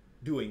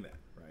doing that,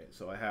 right?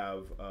 So I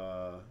have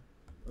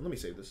let me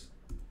save this.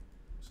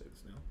 Save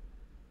this now.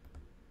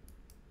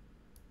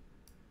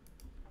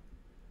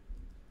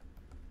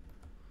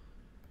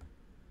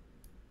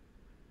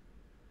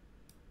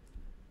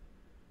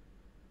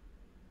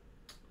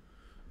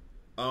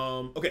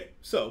 Okay,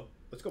 so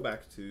let's go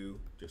back to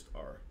just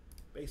our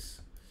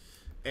base.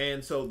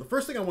 And so the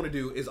first thing I want to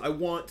do is I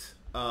want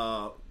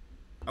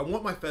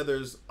my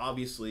feathers,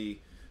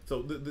 obviously.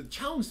 So the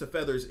challenge to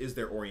feathers is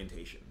their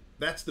orientation.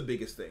 That's the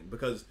biggest thing,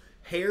 because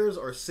hairs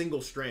are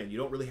single strand. You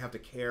don't really have to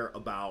care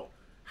about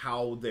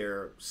how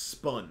they're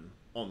spun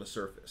on the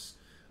surface.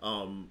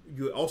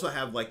 You also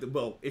have like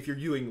if you're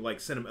doing like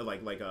cinema,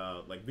 like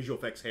visual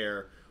effects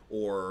hair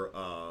or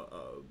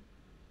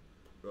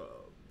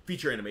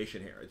feature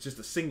animation hair, it's just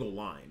a single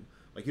line.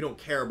 Like you don't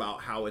care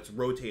about how it's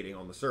rotating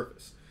on the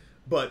surface.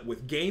 But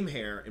with game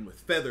hair and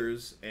with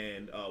feathers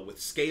and with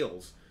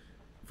scales,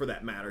 for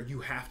that matter,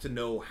 you have to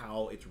know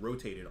how it's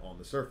rotated on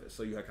the surface.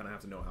 So you kind of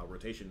have to know how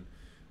rotation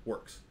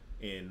works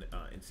in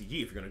CG if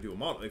you're going to do a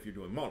model. If you're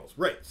doing models,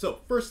 right?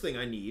 So first thing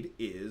I need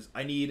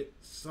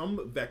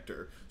some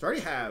vector. So I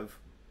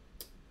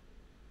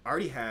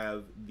already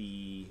have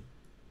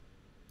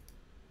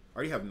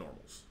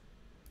normals.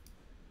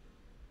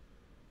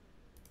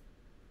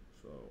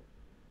 So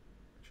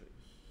actually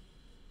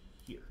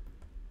here,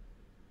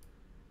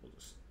 we'll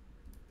just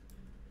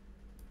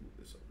move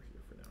this over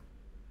here for now.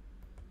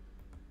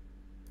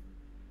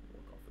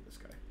 Work off of this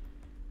guy.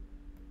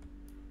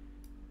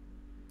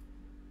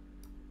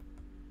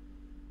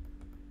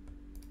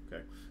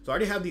 Okay, so I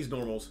already have these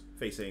normals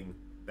facing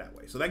that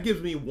way. So that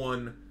gives me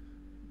one,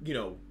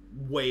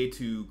 way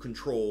to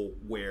control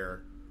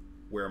where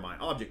my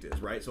object is,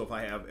 right? So if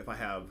I have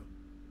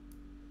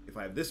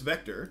this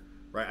vector,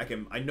 right,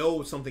 I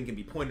know something can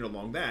be pointed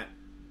along that,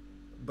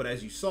 but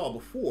as you saw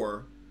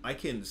before, I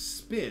can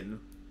spin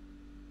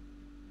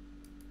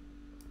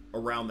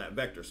around that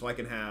vector. So I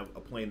can have a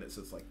plane that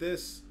sits like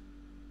this,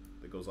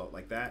 that goes out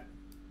like that,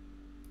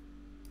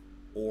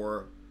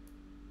 or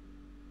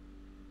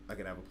I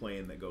can have a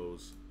plane that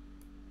goes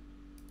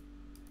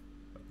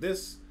like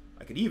this.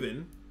 I could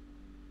even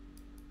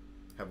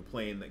have a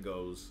plane that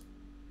goes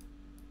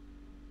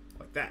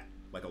like that,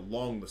 like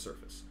along the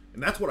surface.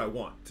 And that's what I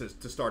want to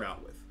start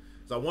out with.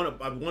 So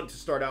I want to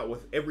start out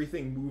with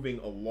everything moving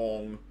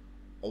along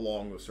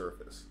the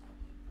surface.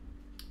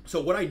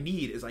 So what I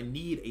need is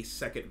a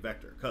second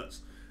vector,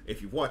 because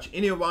if you've watched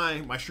any of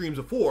my streams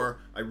before,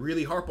 I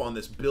really harp on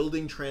this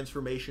building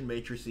transformation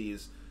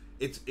matrices.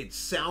 It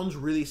sounds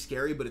really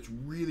scary, but it's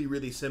really,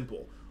 really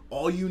simple.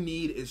 All you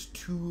need is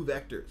two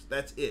vectors.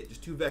 That's it,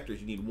 just two vectors.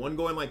 You need one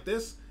going like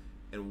this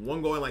and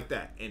one going like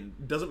that. And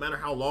it doesn't matter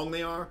how long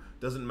they are,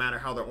 doesn't matter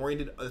how they're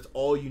oriented, that's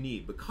all you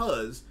need.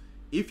 Because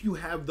if you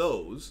have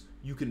those,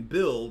 you can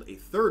build a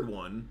third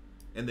one,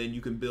 and then you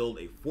can build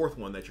a fourth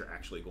one that you're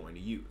actually going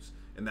to use.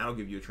 And that'll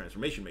give you a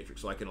transformation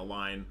matrix. So I can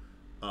align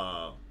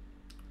my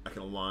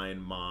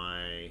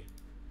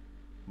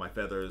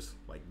feathers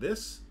like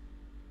this.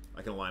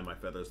 I can align my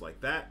feathers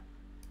like that,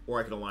 or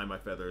I can align my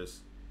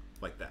feathers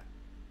like that.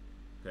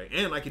 Okay,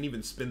 and I can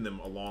even spin them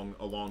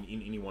along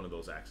in any one of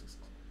those axes.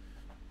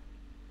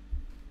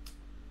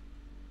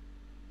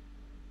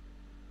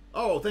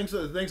 Oh, thanks,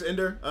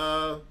 Ender.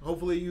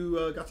 Hopefully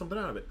you got something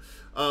out of it.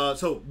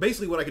 So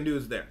basically, what I can do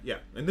is there, yeah.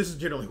 And this is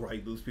generally why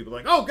those people are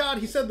like, oh God,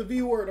 he said the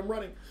V word. I'm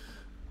running.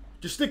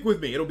 Just stick with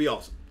me. It'll be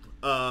awesome.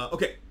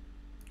 Okay.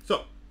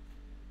 So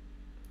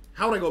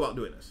how would I go about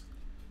doing this?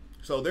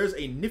 So there's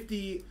a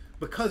nifty,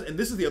 and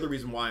this is the other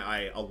reason why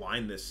I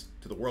align this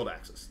to the world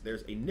axis.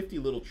 There's a nifty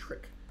little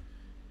trick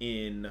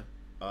in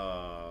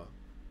Houdini.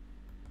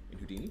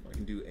 I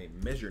can do a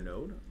measure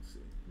node. Let's see,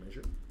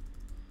 measure.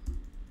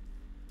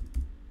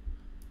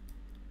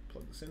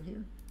 Plug this in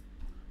here.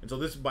 And so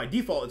this, by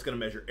default, it's going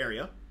to measure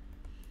area.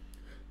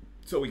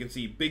 So we can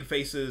see big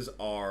faces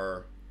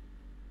are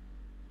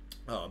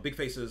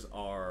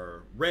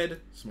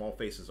red, small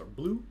faces are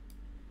blue,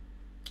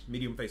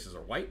 medium faces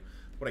are white.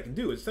 What I can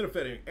do is, instead of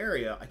fitting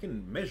area, I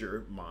can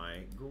measure my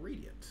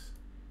gradient.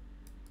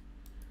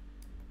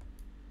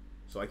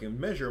 So I can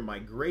measure my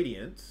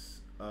gradient.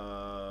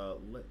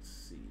 Let's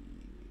see.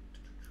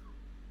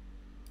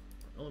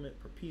 Element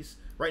per piece.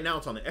 Right now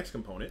it's on the X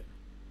component.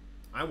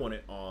 I want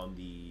it on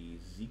the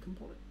Z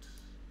component.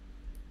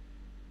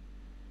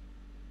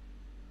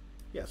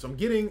 Yeah, so I'm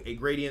getting a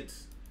gradient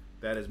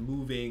that is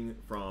moving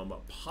from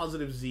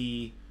positive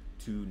z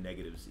to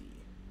negative z.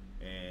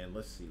 And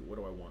let's see, what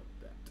do I want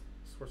that?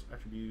 Source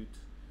attribute.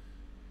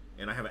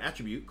 And I have an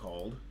attribute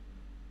called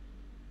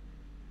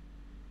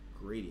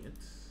gradient,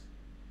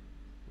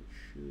 which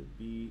should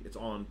be, it's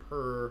on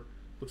per,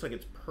 looks like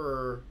it's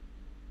per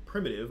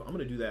primitive. I'm going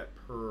to do that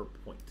per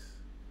point.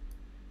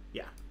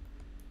 Yeah.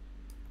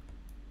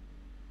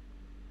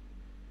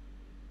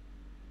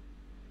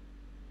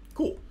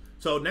 Cool.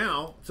 So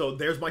now, so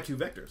there's my two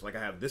vectors. Like I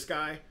have this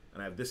guy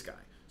and I have this guy.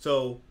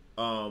 So,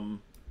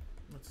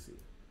 let's see.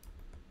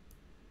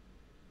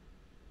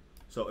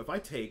 So if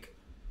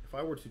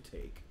I were to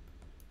take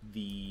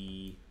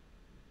the,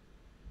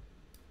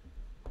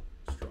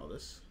 let's draw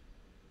this.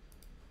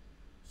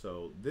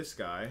 So this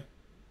guy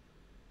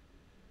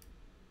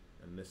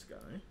and this guy.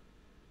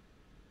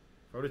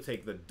 If I were to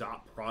take the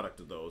dot product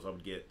of those, I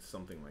would get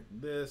something like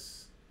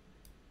this.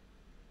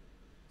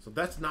 So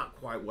that's not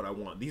quite what I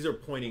want. These are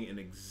pointing in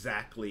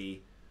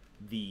exactly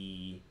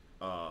the,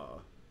 they're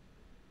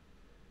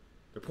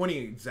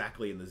pointing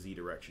exactly in the z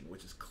direction,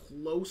 which is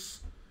close,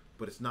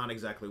 but it's not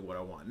exactly what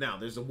I want. Now,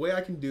 there's a way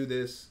I can do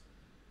this.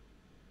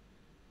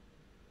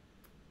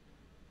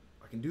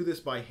 I can do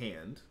this by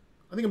hand.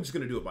 I think I'm just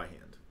going to do it by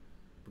hand,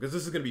 because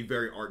this is going to be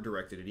very art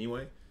directed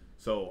anyway.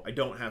 So I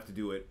don't have to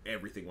do it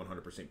everything 100%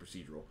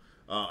 procedural.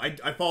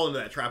 I fall into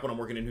that trap when I'm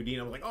working in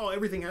Houdini. I'm like, oh,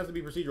 everything has to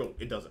be procedural.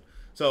 It doesn't.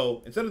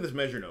 So instead of this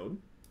measure node,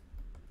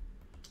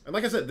 and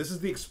like I said, this is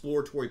the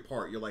exploratory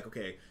part. You're like,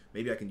 okay,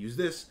 maybe I can use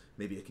this.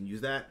 Maybe I can use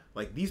that.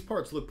 Like, these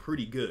parts look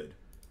pretty good.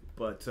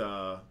 But,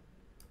 I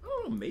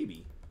don't know,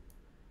 maybe.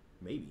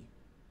 Maybe.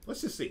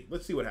 Let's just see.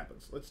 Let's see what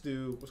happens. Let's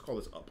call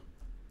this up.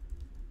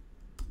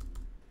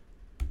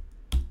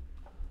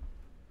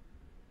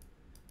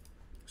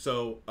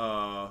 So,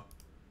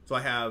 so I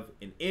have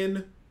an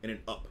in and an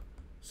up.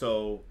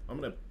 So I'm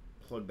going to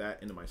plug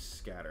that into my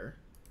scatter.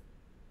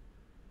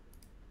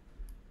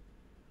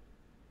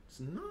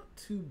 It's not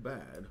too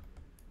bad.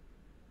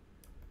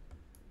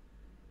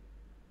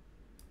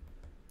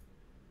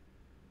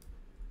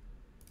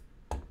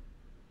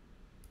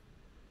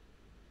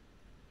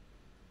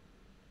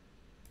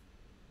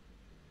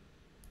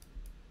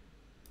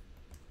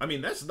 I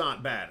mean, that's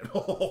not bad at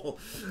all.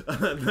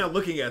 Now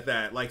looking at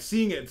that, like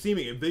seeing it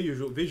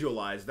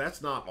visualized,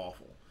 that's not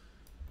awful.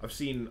 I've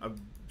seen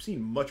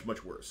much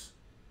worse.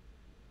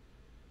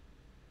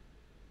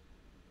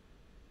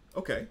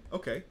 Okay.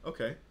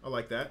 I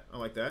like that.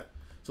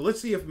 So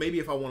let's see if maybe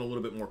if I want a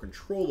little bit more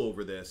control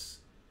over this,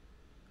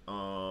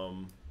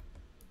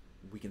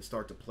 we can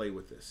start to play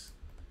with this.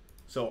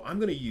 So I'm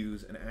going to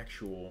use an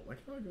actual, like,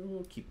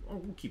 we'll keep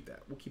that.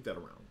 We'll keep that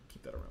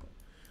around.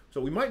 So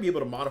we might be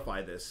able to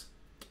modify this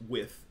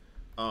with,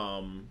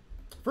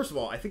 first of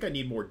all, I think I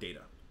need more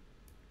data.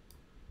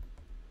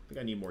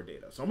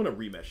 So I'm going to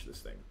remesh this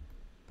thing.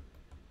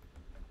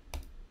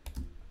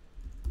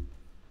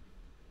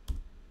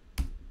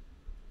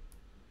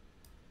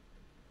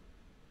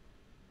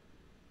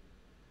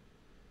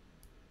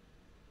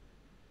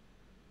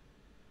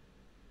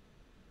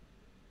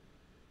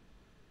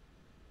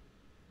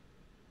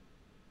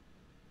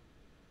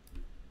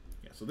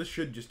 So this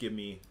should just give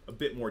me a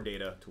bit more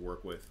data to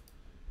work with.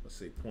 Let's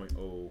say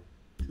 0.02.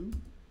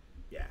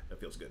 Yeah, that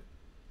feels good.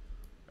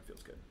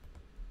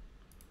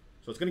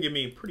 So it's going to give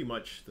me pretty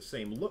much the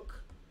same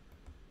look.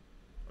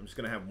 I'm just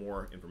going to have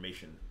more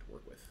information to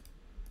work with.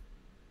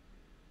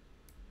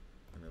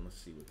 And then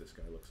let's see what this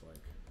guy looks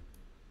like.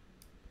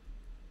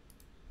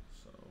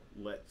 So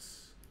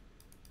let's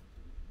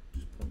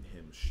just point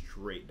him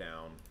straight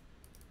down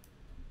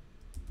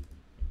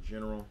in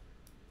general.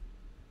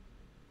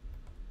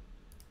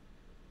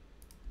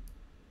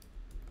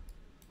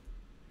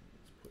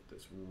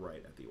 This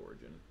right at the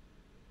origin.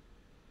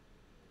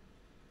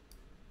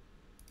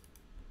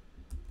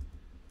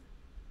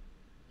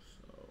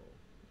 So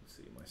let's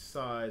see, my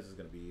size is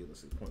going to be,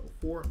 let's see,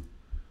 0.04,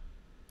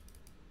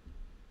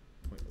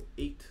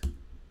 0.08,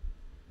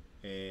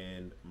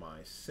 and my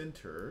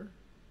center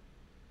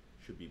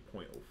should be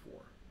 0.04.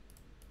 So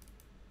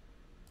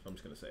I'm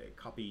just going to say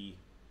copy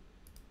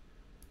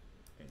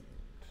and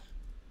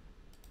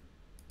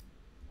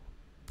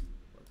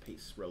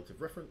paste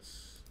relative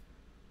reference.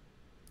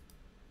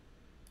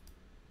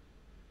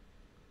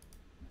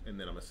 And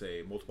then I'm going to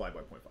say multiply by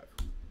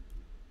 0.5.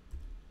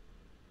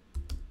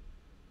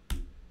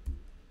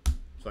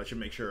 So I should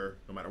make sure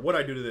no matter what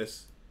I do to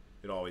this,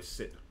 it always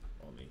sit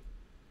on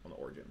the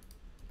origin.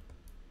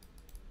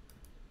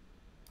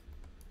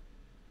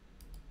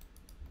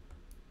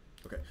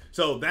 Okay,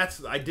 so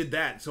I did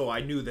that so I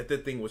knew that the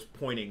thing was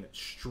pointing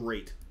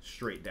straight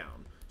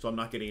down. So I'm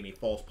not getting any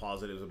false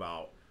positives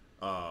about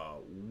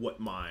what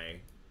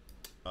my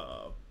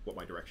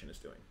direction is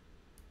doing.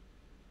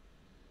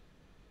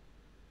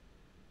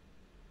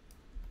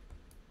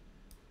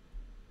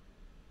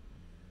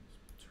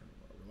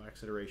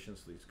 Relax iteration,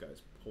 so these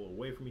guys pull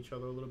away from each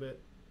other a little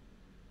bit.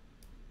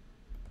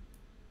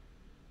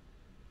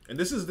 And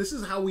this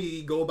is how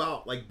we go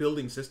about like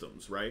building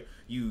systems, right?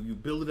 You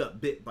build it up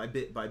bit by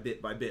bit by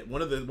bit by bit.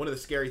 One of the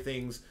scary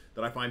things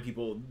that I find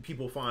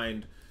people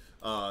find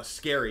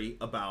scary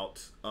about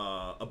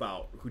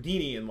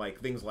Houdini and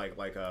like things like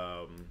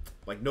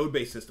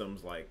node-based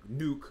systems like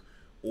Nuke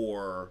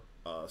or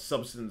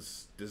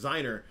Substance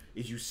Designer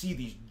is you see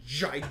these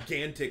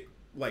gigantic,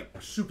 like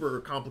super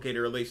complicated,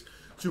 or at least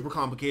super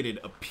complicated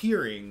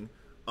appearing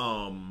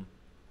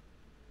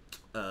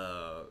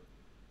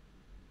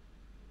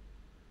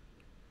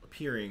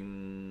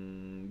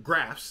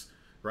graphs,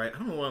 right? I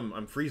don't know why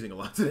I'm freezing a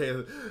lot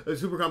today.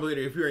 Super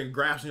complicated appearing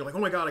graphs, and you're like, oh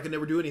my god, I can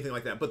never do anything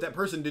like that. But that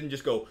person didn't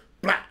just go,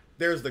 blah,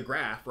 there's the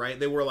graph, right?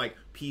 They were like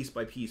piece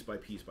by piece by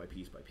piece by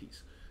piece by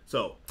piece.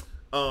 So,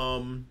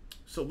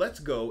 so let's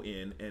go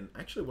in, and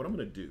actually what I'm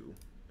going to do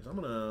is I'm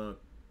going to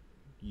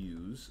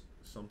use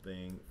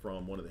something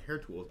from one of the hair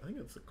tools. I think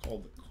it's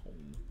called the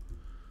comb.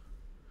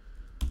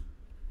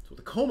 So what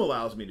the comb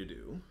allows me to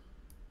do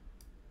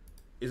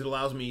is it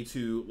allows me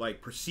to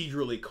like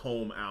procedurally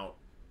comb out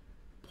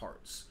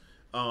parts.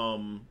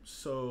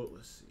 So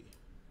let's see.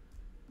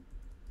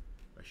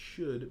 I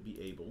should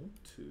be able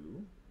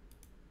to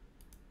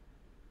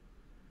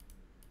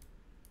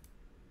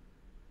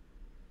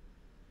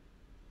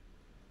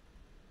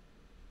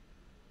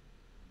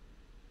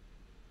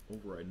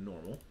override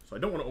normal. So I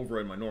don't want to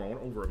override my normal, I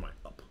want to override my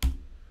up.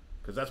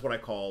 Because that's what I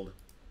called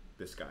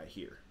this guy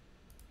here.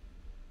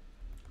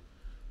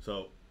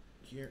 So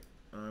here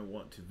I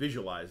want to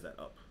visualize that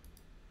up.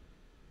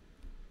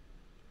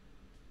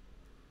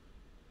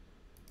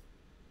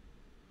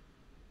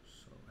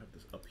 So I have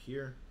this up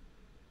here.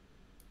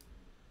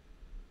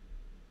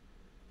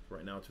 So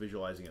right now it's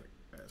visualizing it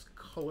as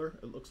color,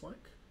 it looks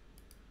like.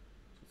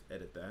 So let's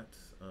edit that.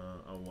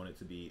 I want it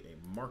to be a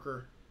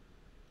marker,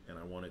 and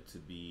I want it to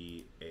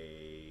be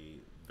a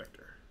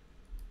vector.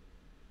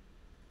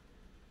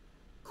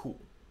 Cool.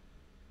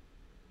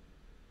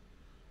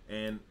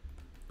 And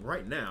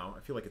right now,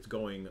 I feel like it's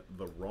going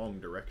the wrong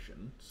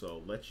direction.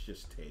 So let's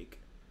just take,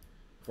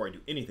 before I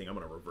do anything, I'm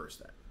going to reverse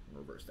that.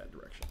 Reverse that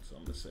direction. So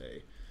I'm going to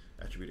say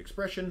attribute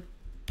expression.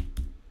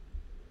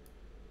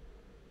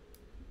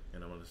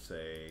 And I'm going to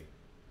say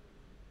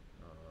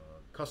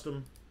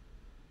custom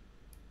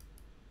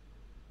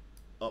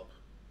up.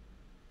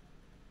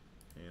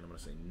 And I'm going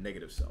to say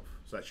negative self.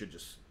 So that should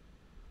just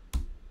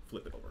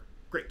flip it over.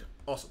 Great.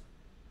 Awesome.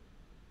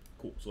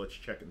 Cool. So let's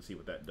check and see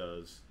what that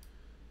does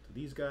to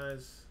these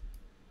guys.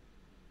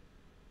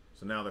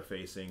 So now they're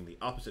facing the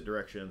opposite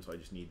direction, so I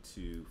just need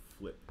to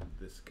flip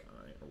this guy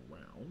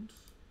around.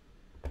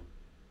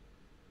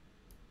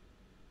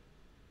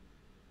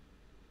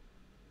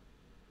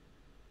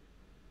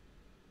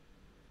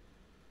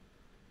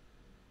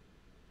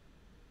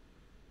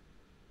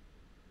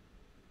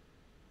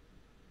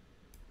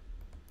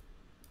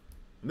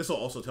 And this will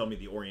also tell me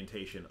the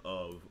orientation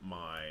of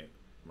my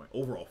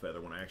overall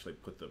feather when I actually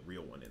put the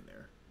real one in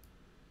there.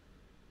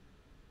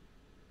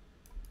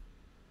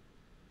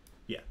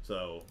 Yeah,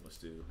 so let's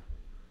do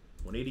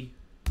 180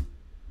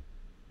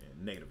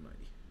 and negative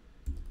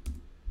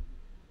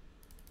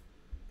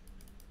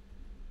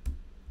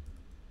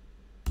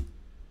 90.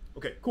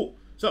 Okay, cool.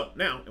 So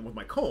now, and with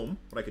my comb,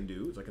 what I can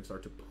do is I can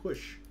start to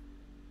push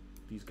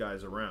these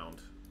guys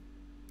around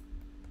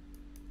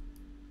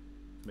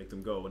to make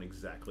them go in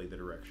exactly the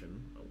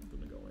direction I want them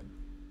to go in.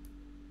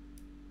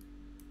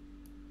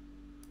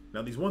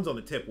 Now these ones on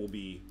the tip will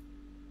be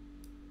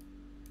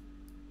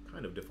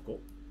kind of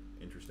difficult,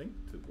 interesting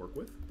to work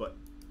with, but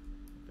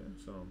okay,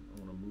 so I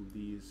want to move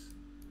these.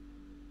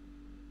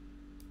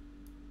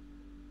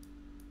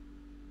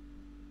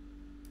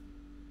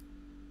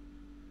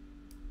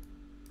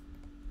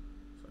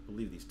 So I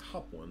believe these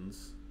top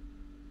ones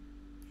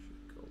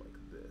should go like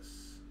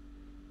this.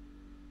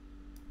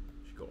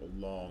 Should go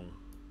along.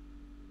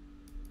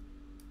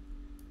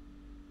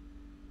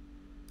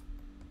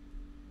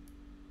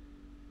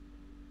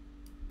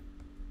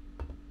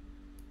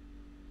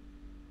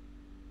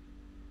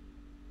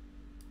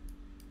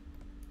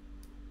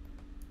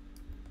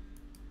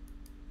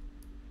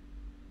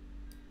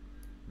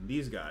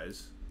 These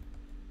guys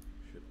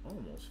should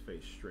almost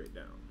face straight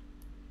down.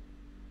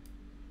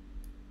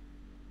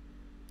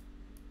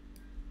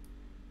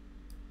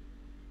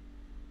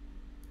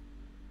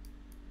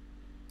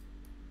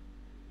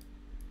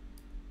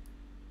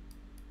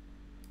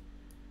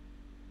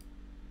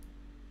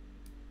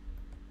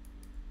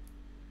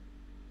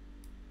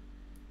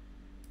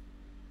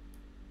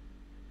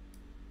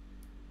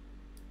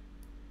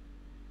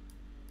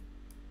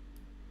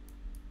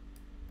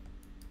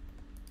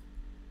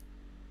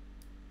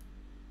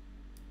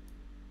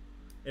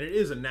 And it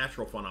is a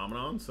natural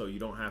phenomenon, so you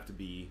don't have to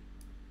be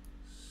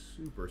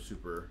super,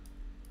 super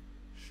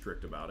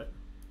strict about it.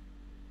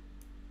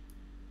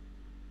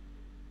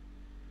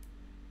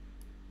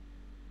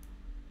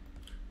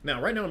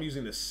 Now, right now I'm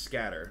using this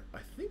scatter. I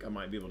think I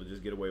might be able to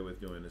just get away with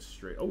doing this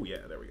straight. Oh,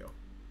 yeah, there we go.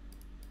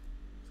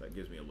 So that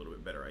gives me a little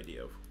bit better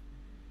idea of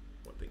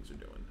what things are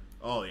doing.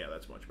 Oh, yeah,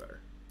 that's much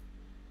better.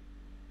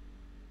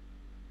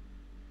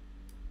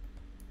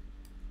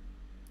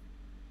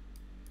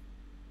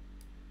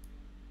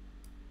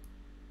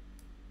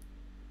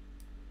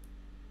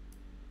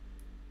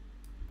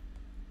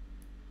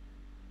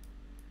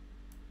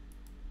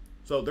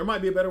 So there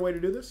might be a better way to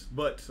do this,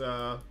 but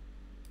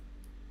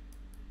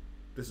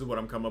this is what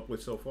I'm come up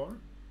with so far.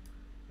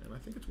 And I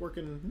think it's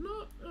working.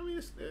 Not, I mean,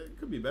 it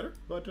could be better,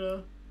 but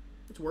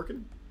it's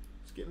working.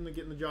 It's getting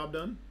the job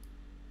done.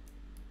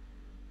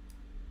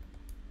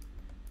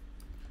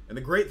 And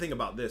the great thing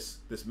about this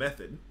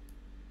method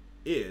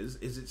is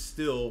it's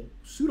still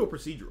pseudo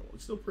procedural.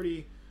 It's still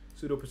pretty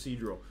pseudo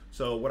procedural.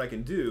 So what I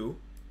can do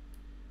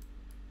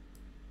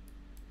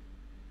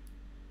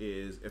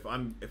is if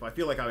I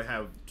feel like I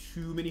have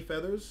too many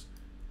feathers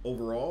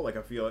overall, like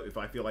if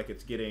I feel like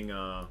it's getting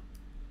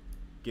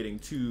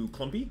too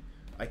clumpy,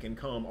 I can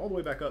come all the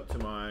way back up to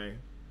my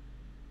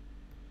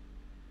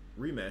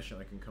remesh,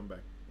 and I can come back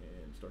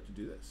and start to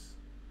do this.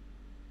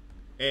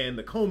 And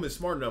the comb is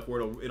smart enough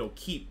where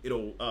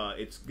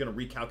it's gonna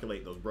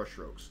recalculate those brush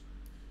strokes.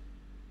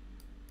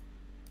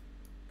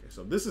 Okay,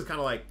 so this is kind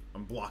of like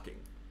I'm blocking.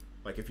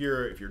 Like if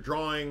you're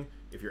drawing,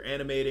 if you're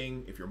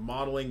animating, if you're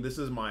modeling, this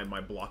is my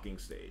blocking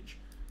stage.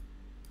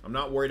 I'm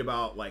not worried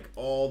about like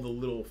all the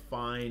little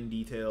fine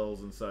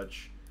details and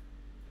such.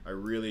 I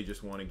really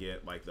just want to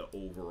get like the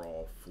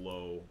overall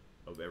flow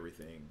of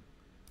everything.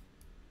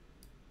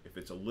 If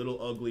it's a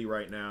little ugly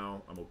right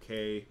now, I'm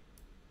okay.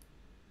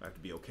 I have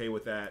to be okay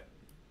with that.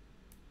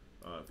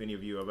 If any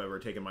of you have ever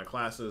taken my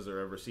classes or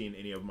ever seen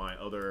any of my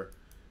other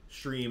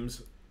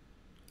streams,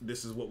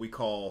 this is what we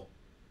call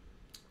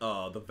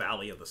the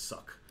valley of the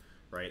suck,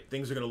 right?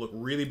 Things are going to look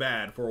really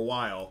bad for a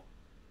while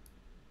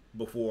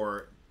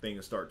before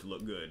things start to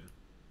look good.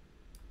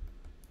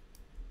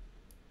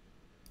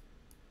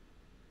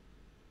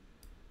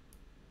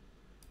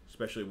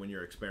 Especially when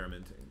you're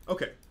experimenting.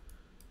 Okay.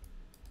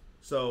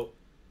 So,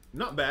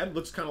 not bad.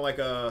 Looks kind of like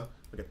a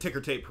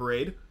ticker tape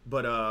parade,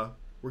 but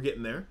we're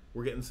getting there.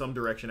 We're getting some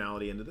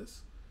directionality into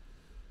this.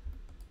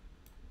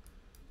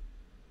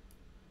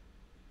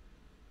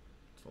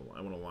 So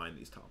I want to line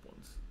these top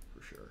ones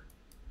for sure.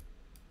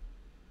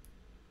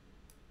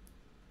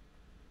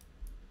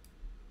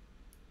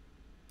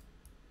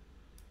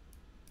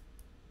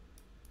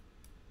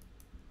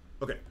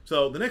 Okay,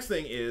 so the next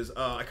thing is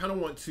I kind of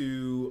want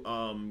to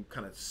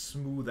kind of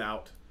smooth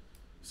out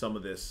some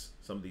of these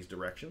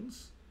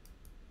directions.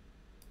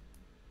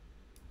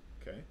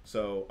 Okay,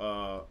 so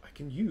I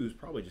can use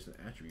probably just an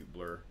attribute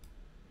blur.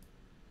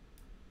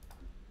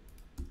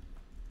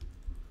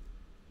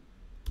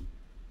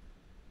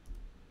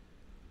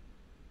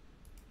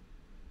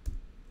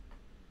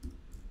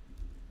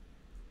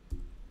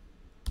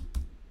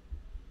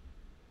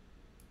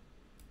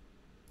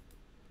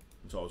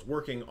 And so I was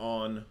working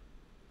on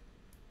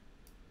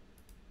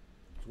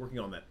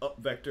that up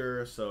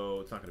vector,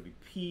 so it's not going to be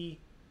P,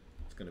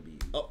 it's going to be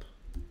up.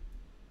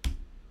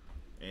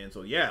 And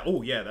so yeah,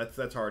 oh yeah,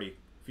 that's already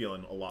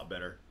feeling a lot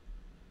better.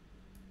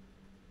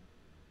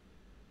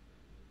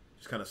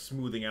 Just kind of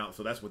smoothing out,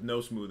 so that's with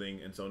no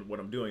smoothing, and so what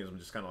I'm doing is I'm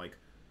just kind of like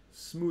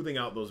smoothing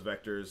out those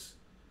vectors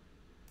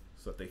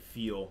so that they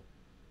feel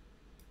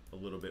a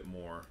little bit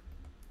more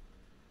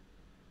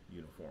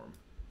uniform.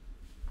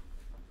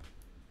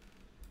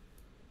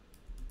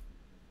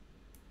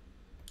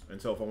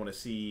 And so if I want to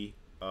see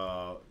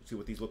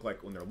what these look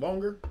like when they're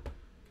longer, I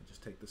can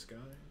just take this guy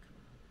and kind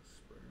of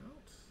spread it out.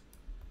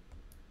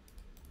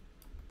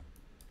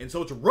 And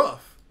so it's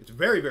rough. It's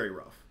very, very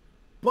rough.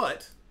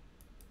 But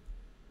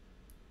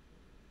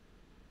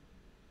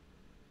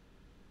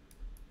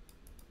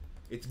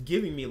it's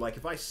giving me, like,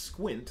 if I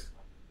squint,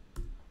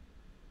 let's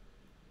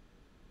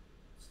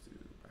do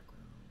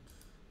background.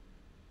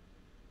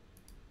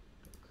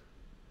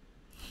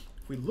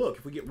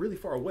 If we get really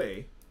far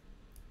away,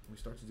 we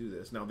start to do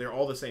this. Now, they're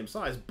all the same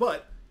size,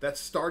 but that's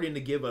starting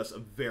to give us a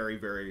very,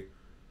 very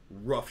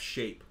rough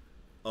shape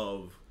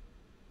of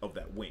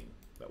that wing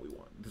that we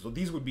want. So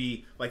these would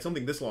be, like,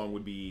 something this long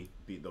would be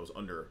those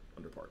under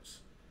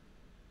parts.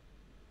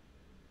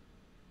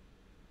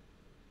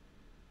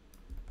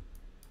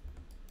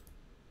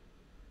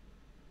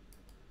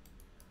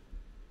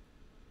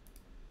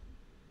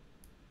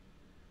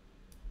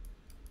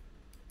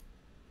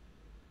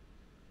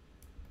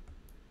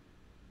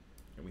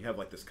 And we have,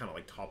 like, this kind of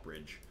like top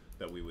ridge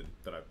that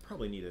I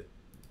probably need to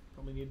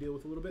deal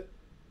with a little bit.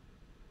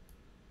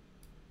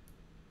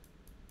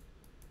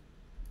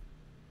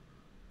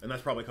 And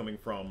that's probably coming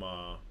from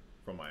my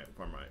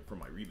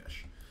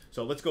remesh.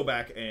 So let's go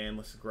back and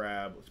let's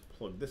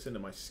plug this into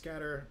my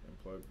scatter and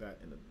plug that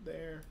into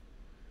there,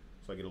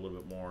 so I get a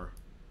little bit more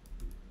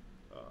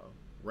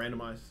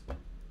randomized. Let's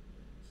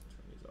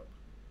turn these up.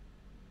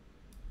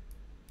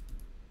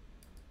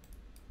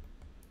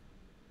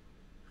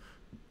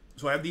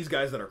 So I have these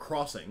guys that are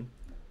crossing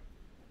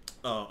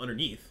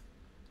underneath.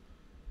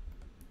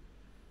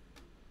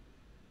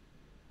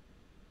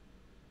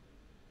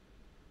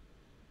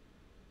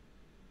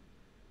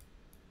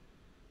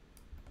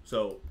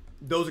 So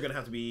those are going to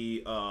have to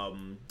be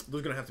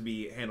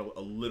handled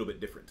a little bit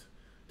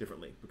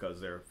differently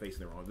because they're facing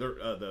the wrong.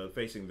 They're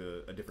facing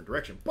a different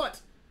direction. But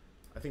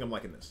I think I'm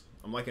liking this.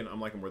 I'm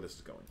liking where this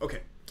is going.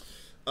 Okay.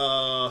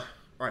 All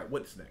right.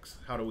 What's next?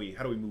 How do we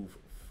move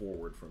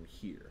forward from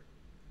here?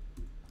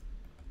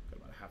 Got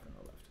about a half an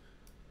hour left.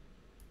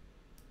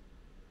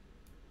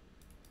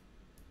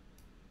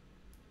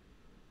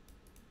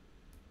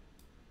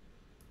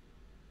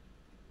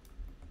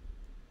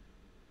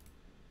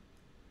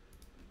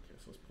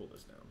 So let's pull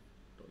this down.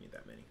 Don't need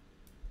that many.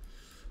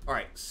 All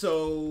right,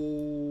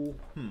 so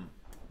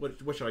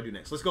what should I do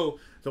next? Let's go.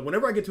 So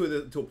whenever I get to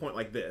a point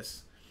like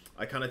this,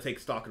 I kind of take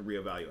stock and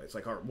reevaluate. It's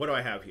like, all right, what do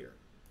I have here?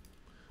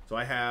 So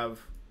I have,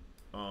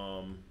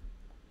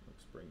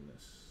 let's bring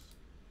this.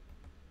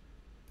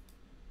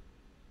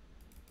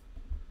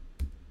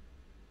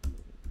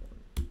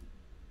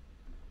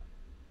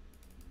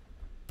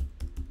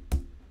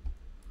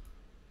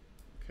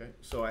 Okay,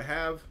 so I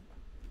have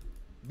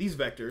these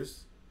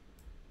vectors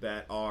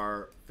that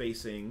are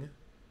facing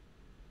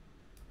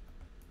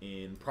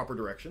in proper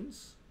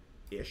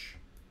directions-ish.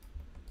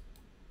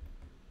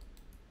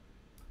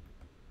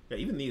 Yeah,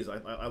 even these,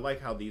 I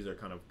like how these are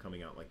kind of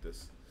coming out like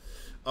this.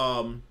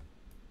 So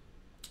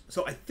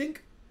I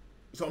think,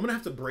 so I'm going to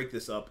have to break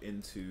this up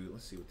into,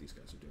 let's see what these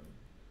guys are doing.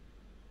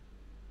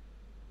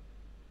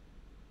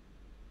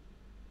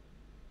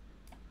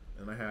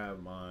 And I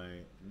have my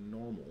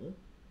normal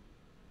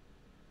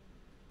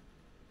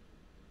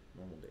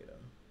data.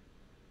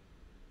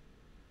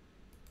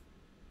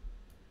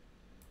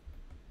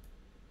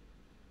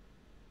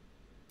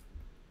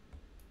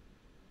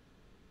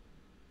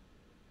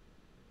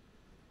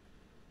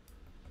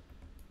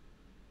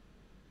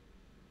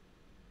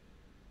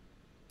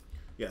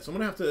 Yeah, so I'm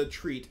gonna have to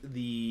treat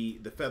the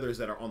feathers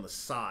that are on the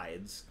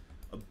sides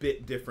a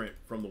bit different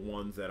from the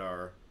ones that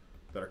are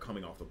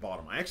coming off the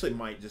bottom. I actually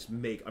might just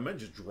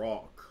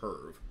draw a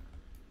curve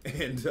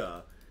and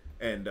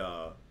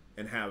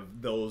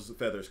have those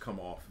feathers come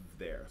off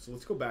there. So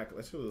let's go back.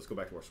 Let's go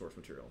back to our source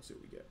material and see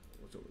what we get.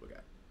 Let's see what we look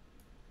at.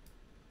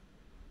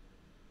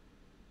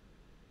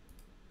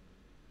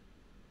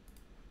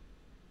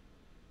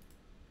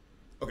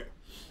 Okay,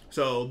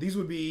 so these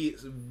would be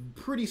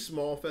pretty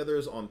small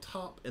feathers on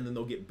top, and then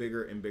they'll get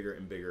bigger and bigger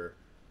and bigger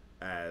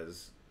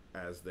as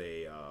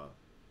they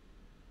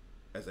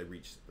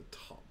reach the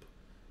top,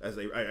 as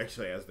they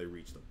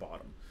reach the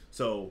bottom.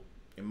 So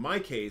in my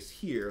case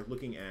here,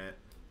 looking at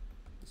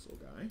this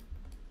little guy,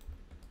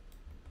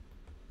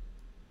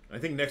 I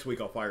think next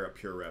week I'll fire up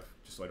Pure Ref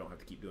just so I don't have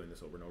to keep doing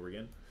this over and over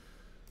again.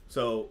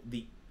 So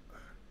there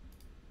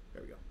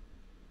we go.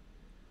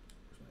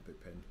 Where's my big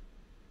pen?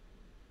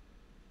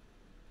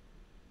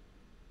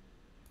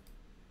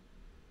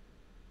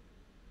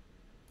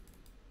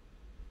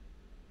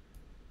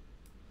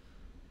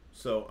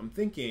 So I'm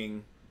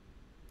thinking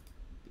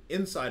the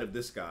inside of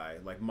this guy,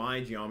 like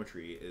my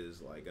geometry is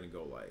like gonna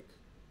go like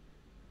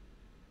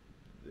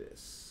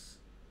this.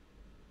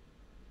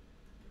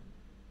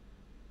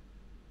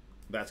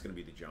 That's going to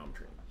be the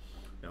geometry.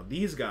 Now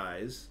these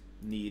guys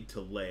need to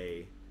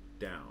lay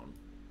down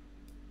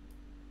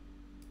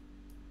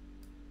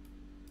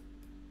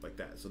like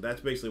that. So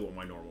that's basically what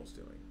my normal's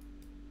doing.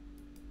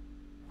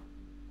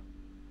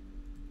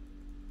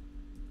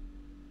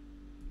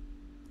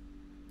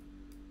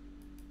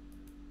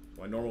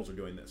 My normals are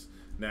doing this.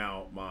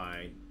 Now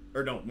my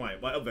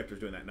up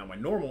vector's doing that. Now my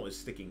normal is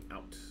sticking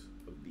out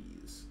of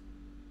these.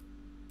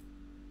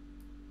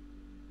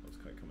 That one's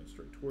kind of coming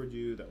straight toward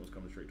you. That one's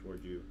coming straight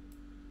toward you.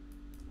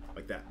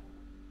 Like that.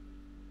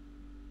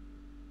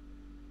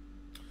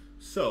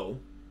 So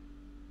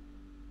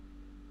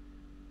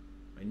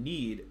I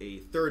need a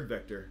third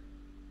vector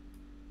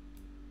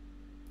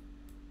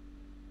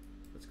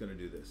that's going to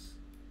do this.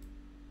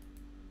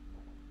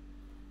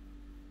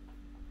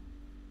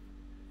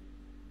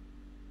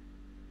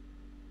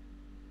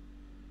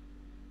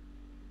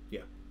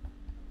 Yeah.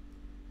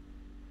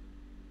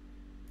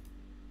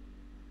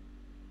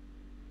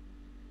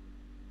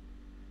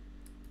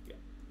 Yeah.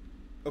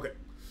 Okay.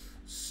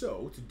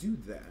 So to do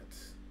that,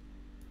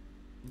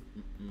 let's see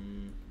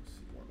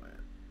where am I at?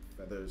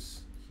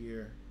 Feathers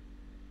here.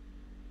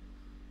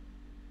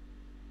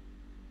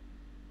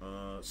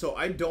 So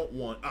I don't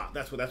want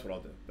that's what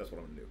I'll do. That's what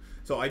I'm gonna do.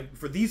 So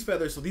for these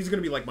feathers, so these are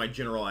gonna be like my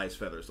generalized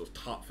feathers, those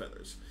top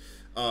feathers.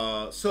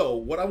 So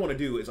what I want to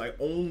do is I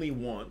only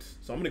want.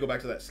 So I'm gonna go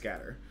back to that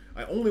scatter.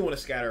 I only want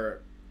to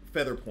scatter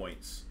feather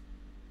points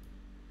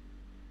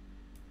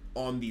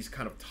on these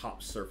kind of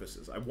top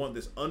surfaces. I want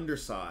this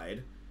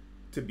underside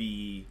to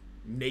be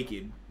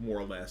naked, more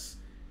or less,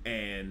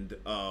 and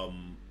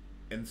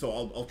so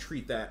I'll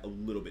treat that a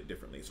little bit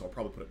differently. So I'll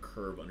probably put a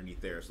curve underneath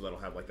there, so that'll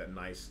have like that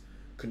nice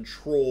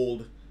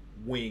controlled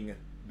wing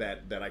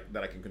that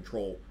I can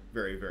control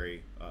very,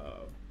 very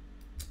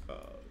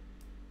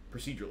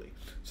procedurally.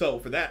 So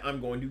for that, I'm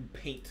going to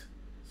paint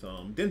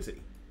some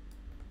density.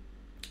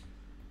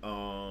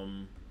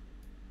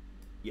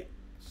 Yeah.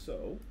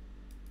 So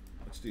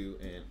let's do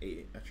an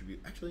A attribute.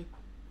 Actually,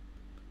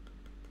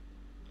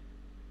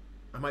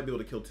 I might be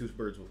able to kill two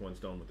birds with one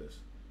stone with this.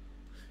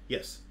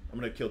 Yes, I'm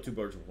going to kill two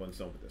birds with one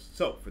stone with this.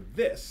 So for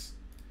this,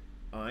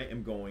 I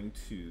am going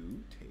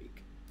to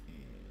take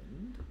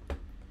and I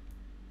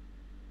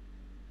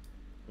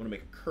want to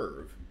make a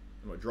curve.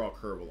 I'm going to draw a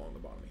curve along the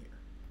bottom here.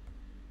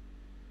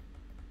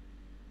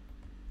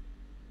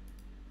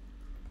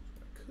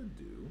 What I could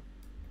do,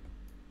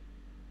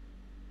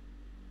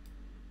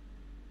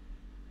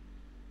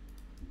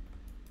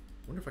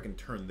 I wonder if I can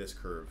turn this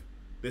curve,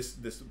 this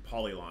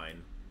polyline,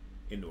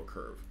 into a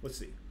curve. Let's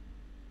see.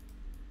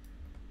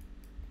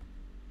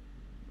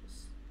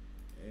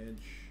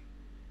 edge.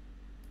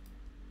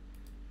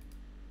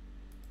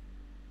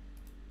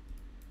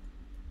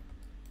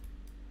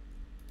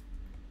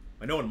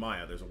 I know in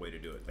Maya there's a way to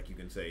do it. Like you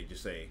can say,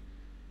 just say,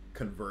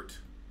 convert.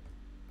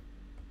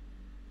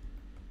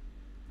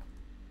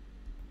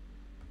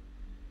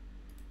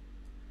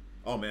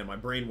 Oh man, my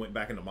brain went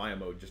back into Maya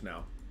mode just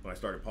now when I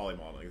started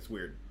polymodeling. It's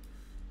weird.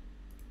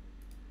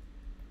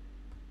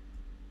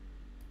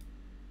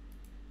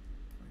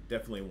 I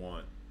definitely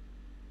want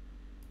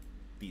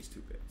these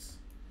two bits.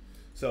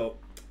 So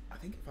I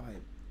think if I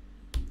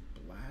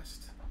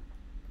blast,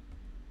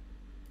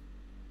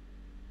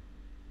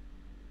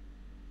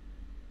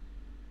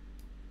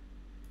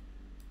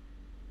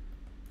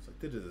 so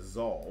I did a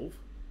dissolve.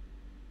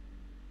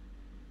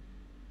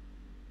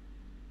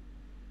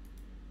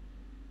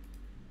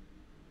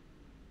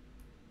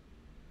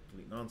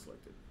 Delete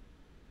non-selected.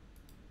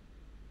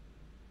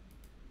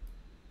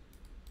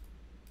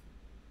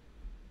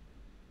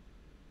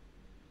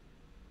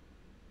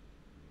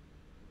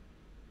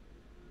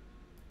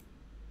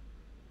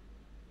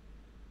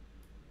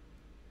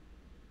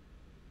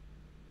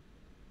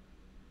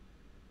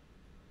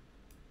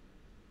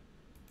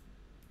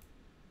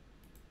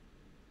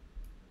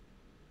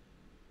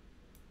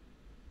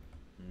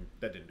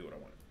 That didn't do what I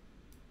wanted.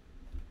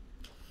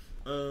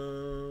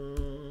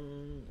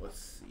 Let's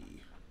see.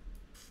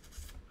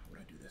 How would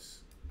I do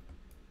this?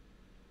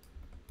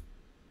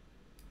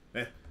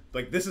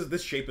 Like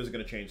this shape is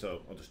going to change,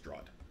 so I'll just draw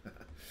it.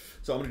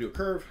 So I'm going to do a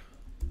curve.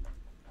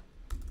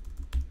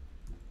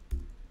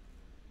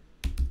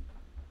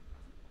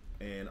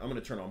 And I'm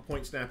going to turn on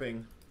point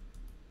snapping.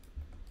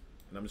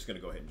 And I'm just going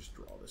to go ahead and just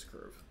draw this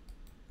curve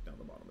down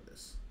the bottom of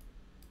this.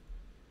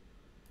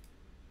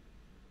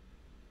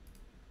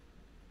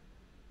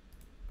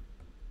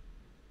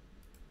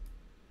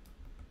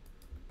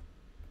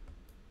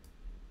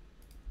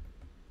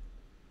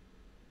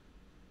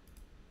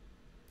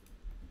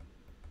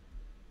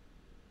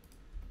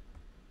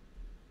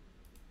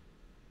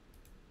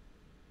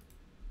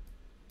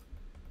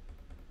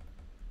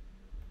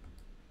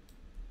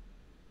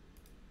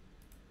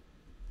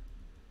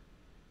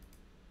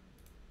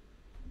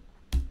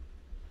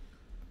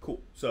 Cool.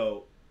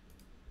 So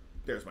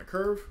there's my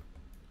curve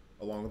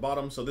along the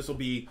bottom. So this will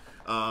be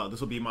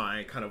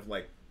my kind of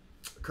like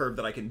curve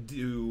that I can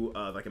do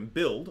that I can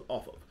build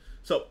off of.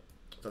 So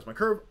that's my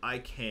curve. I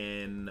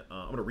can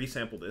I'm gonna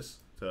resample this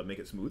to make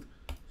it smooth.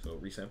 So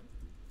resample.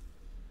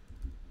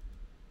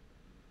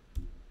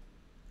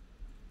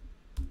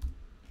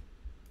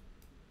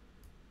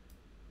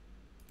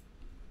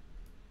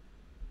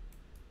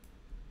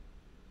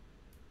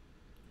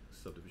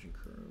 Subdivision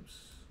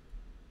curves.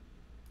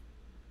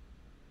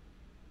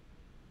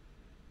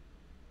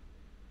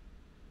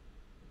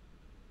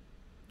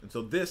 And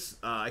so this,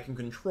 I can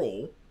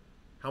control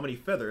how many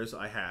feathers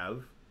I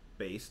have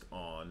based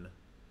on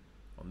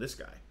this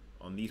guy,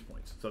 on these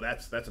points. So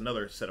that's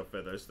another set of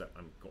feathers that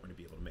I'm going to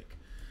be able to make.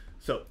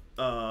 So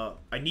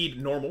I need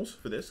normals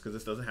for this because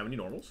this doesn't have any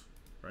normals,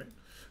 right?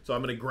 So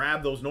I'm going to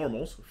grab those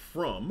normals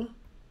from,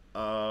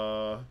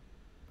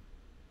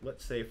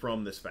 let's say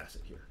from this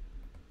facet here.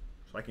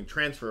 So I can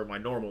transfer my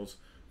normals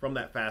from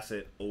that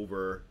facet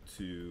over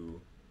to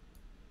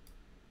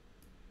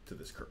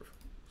this curve.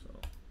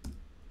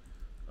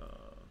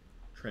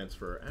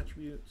 Transfer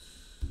attributes.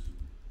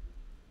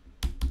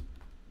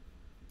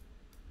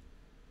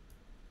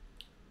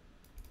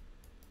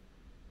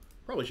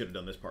 Probably should have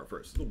done this part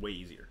first. It's way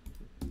easier.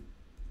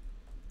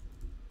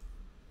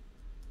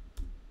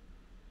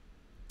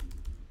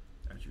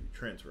 Attribute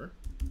transfer.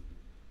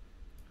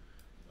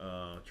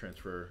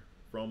 Transfer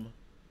from,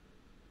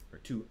 or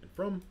to and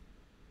from.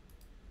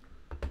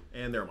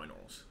 And there are my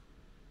normals.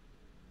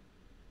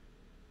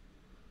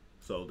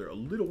 So they're a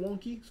little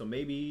wonky. So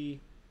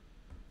maybe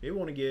we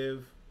want to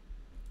give,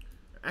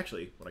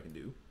 actually what I can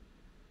do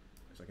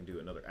is I can do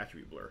another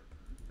attribute blur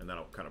and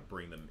that'll kind of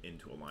bring them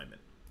into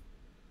alignment.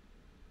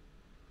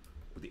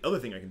 But the other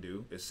thing I can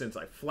do is since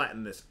I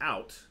flatten this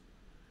out,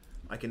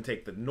 I can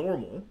take the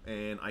normal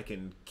and I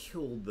can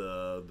kill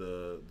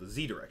the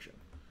Z direction.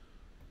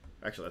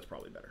 Actually, that's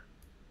probably better.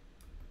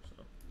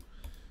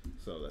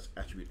 So that's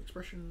attribute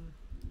expression.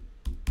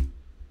 I'm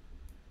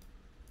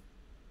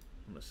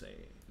going to say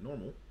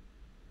normal.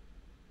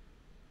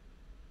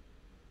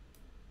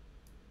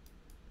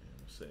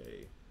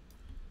 Say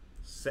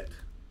set,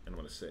 and I'm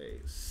going to say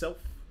self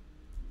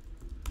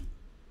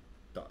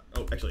dot,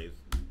 oh actually it's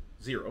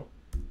 0,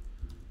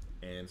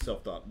 and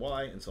self dot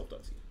y and self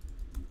dot z.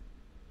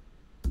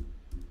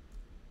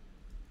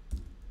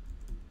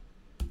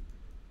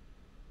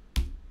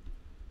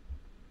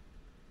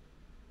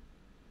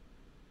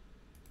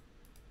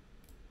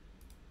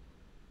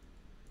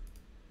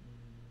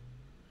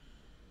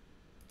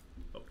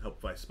 Oh, help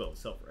if I spell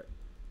self right.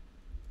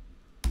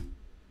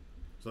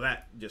 So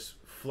that just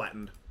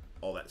flattened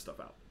all that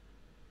stuff out.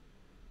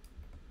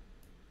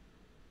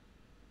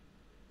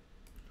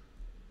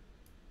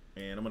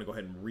 And I'm going to go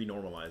ahead and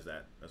renormalize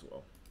that as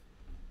well.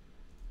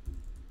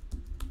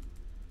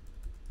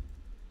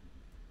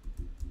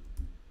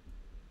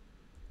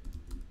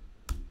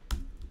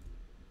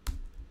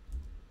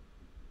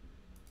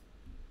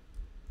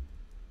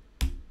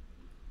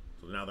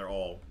 now they're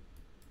all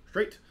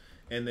straight.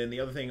 And then the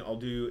other thing I'll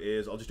do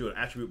is I'll just do an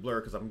attribute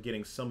blur because I'm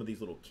getting some of these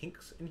little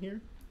kinks in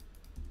here.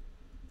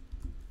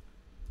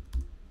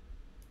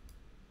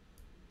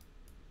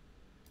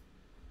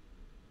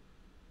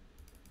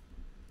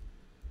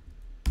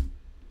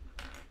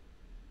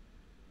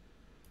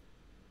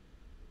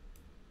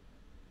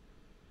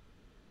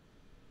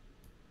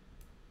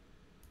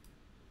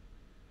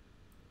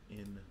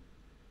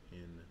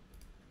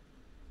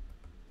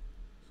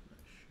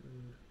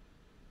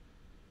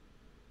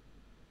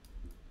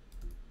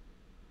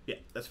 Yeah,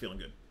 that's feeling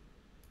good.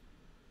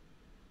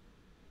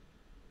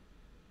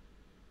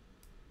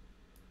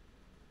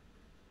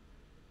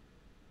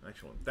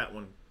 Actually, that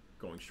one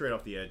going straight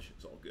off the edge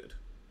is all good.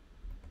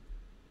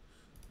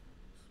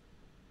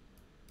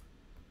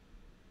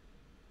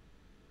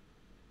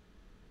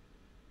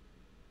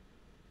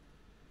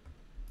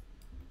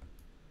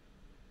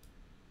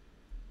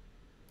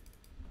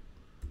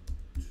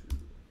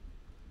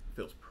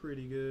 Feels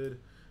pretty good.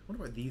 I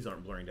wonder why these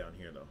aren't blurring down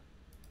here though.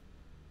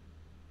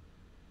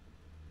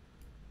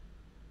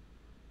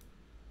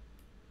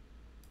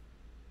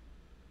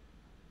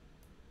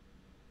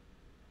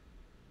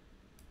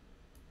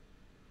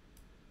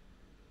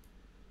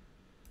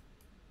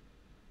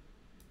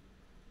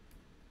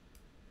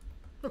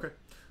 Okay,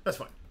 that's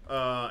fine.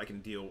 I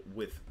can deal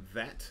with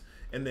that.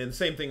 And then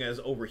same thing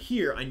as over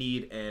here, I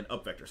need an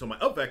up vector. So my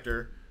up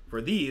vector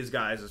for these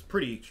guys is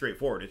pretty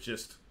straightforward. It's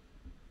just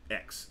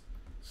X.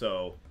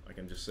 So I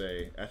can just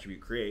say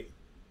attribute create.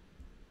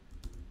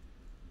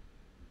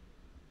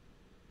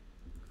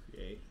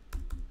 Create.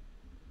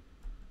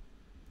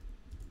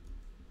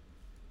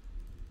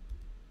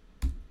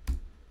 I'll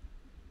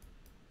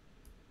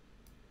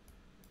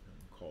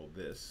call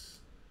this,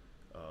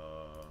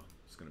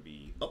 it's going to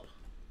be up.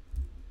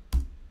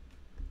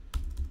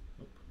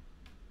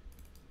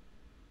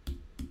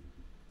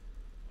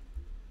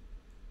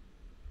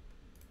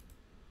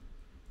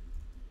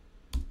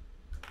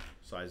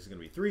 Size is going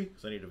to be 3,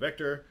 so I need a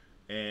vector,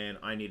 and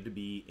I need to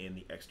be in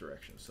the X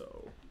direction.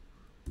 So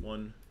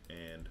 1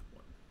 and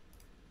 1.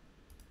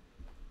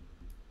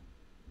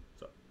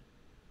 So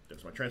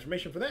there's my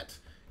transformation for that.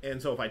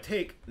 And so if I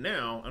take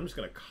now, I'm just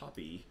going to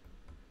copy.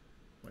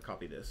 I'm going to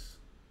copy this.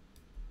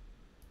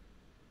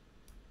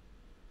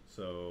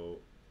 So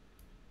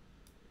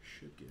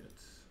should get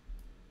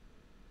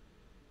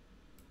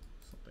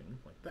something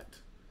like that.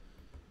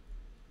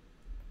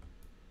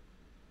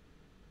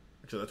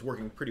 So that's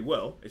working pretty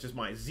well. It's just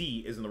my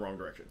Z is in the wrong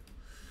direction.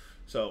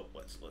 So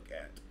let's look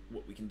at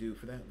what we can do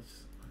for that.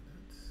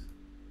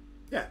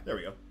 Yeah, there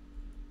we go.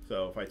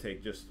 So if I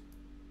take just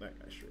that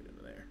guy straight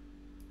into there,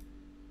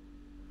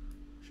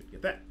 should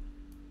get that.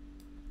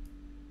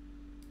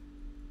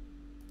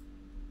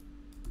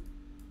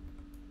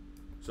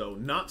 So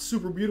not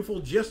super beautiful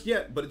just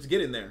yet, but it's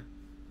getting there.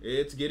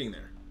 It's getting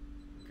there.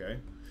 Okay,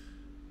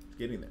 it's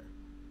getting there.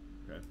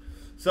 Okay.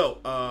 So,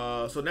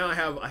 so now I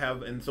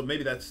have, and so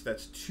maybe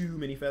that's too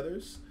many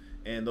feathers,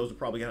 and those are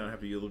probably gonna have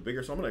to be a little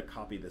bigger. So I'm gonna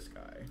copy this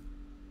guy,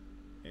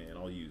 and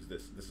I'll use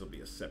this. This will be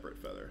a separate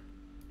feather.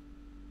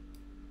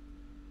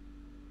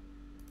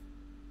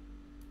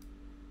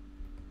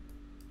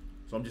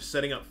 So I'm just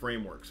setting up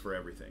frameworks for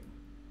everything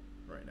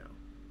right now,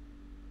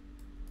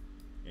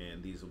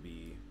 and these will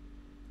be,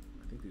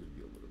 I think these will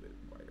be a little bit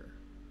wider.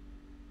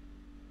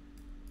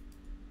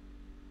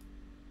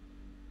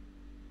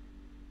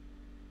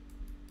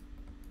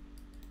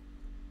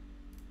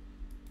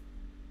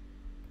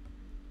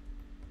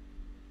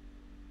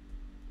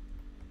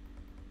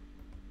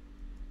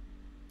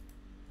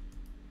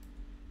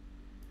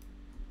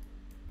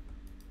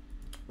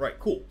 Right,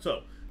 cool.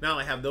 So now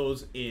I have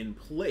those in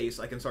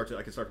place. I can start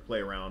to play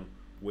around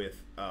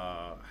with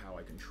how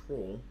I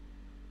control.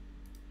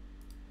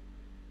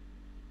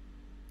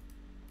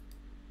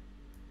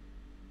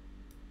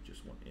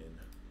 Just one in.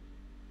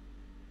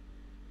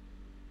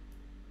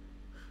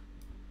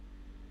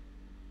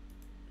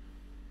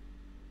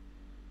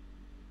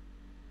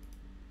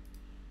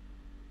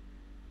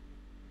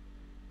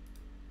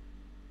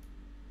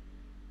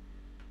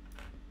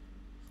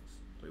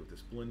 Play with this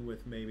blend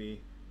width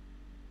maybe.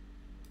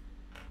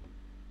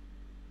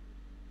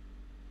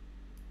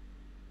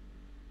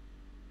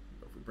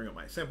 Bring up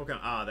my sample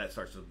count. Ah, that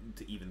starts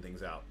to even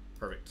things out.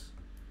 Perfect.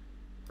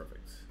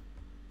 Perfect.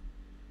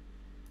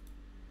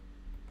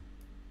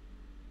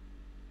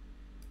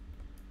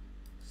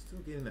 Still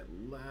getting that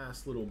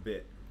last little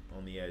bit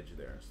on the edge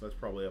there. So that's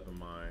probably up in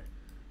my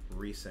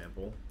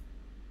resample.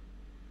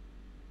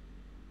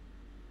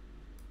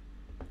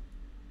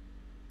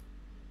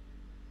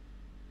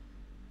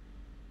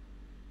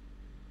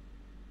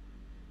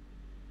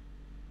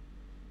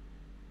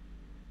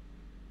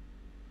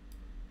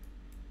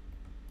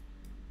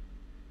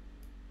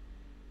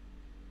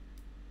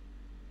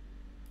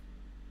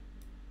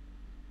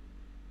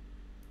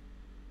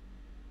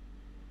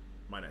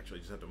 Might actually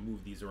just have to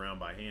move these around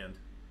by hand.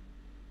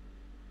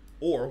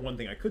 Or one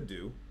thing I could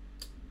do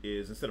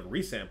is instead of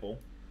resample,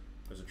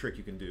 there's a trick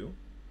you can do,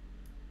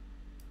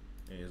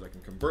 is I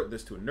can convert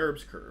this to a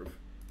NURBS curve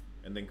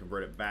and then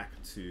convert it back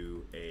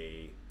to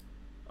a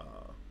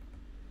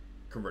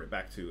convert it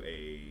back to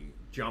a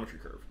geometry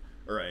curve,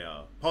 or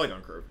a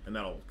polygon curve, and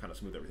that'll kind of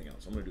smooth everything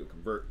out. So I'm going to do a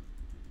convert.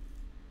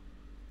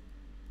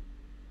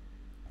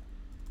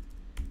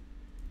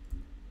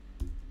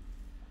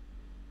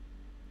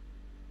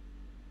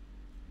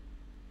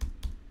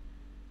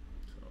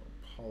 So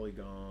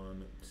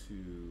polygon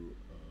to,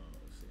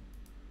 let's see,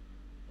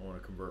 I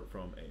want to convert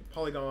from a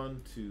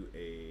polygon to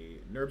a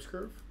NURBS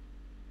curve.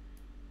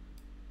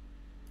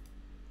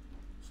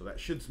 So that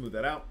should smooth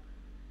that out.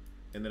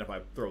 And then if I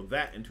throw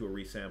that into a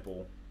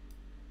resample,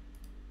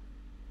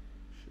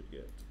 should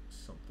get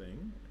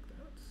something like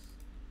that.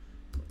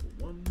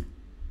 Level 1.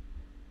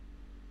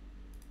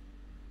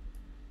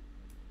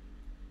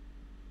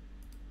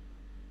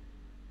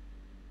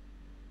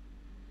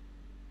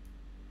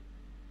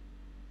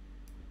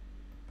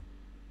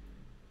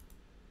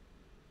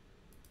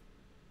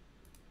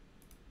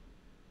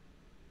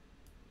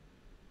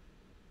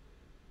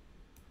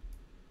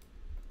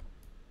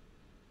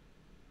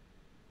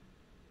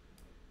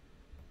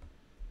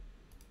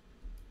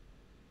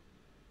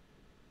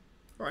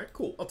 All right,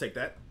 cool. I'll take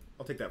that.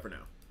 I'll take that for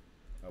now.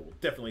 I will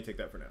definitely take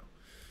that for now.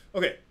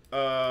 Okay,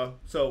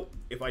 so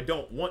if I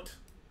don't want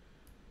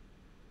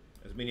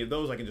as many of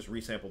those, I can just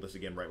resample this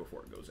again right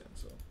before it goes in.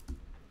 So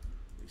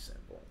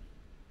resample.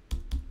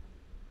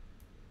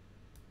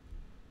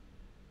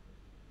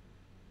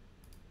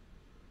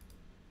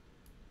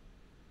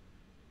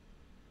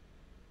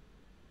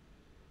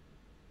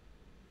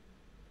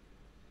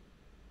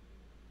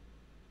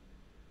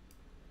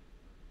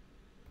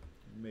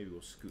 Maybe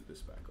we'll scoot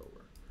this back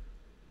over.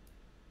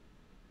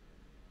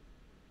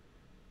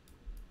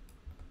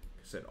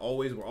 Said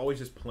we're always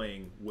just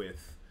playing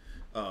with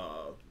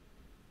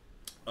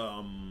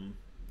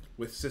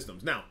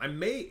systems. Now I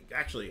may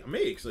actually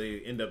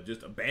end up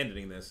just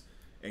abandoning this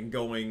and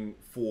going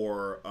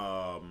for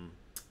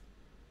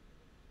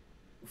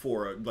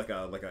like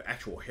a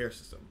actual hair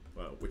system,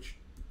 which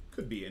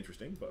could be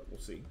interesting, but we'll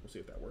see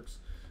if that works.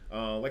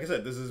 Like I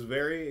said, this is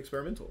very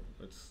experimental.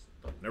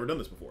 I've never done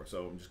this before,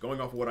 so I'm just going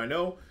off of what I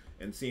know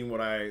and seeing what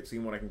I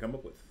can come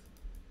up with.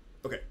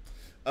 Okay.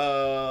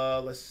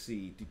 Let's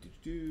see. So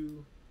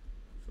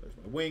there's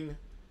my wing,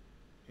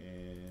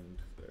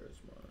 and there's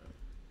my.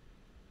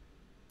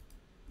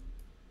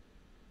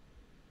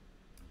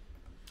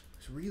 I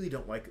just really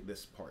don't like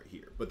this part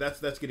here, but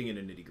that's getting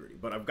into nitty gritty.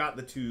 But I've got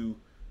the two.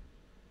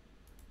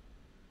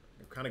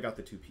 I've kind of got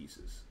the two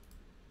pieces.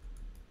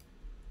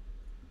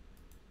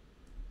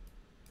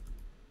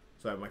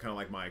 So I have my kind of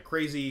like my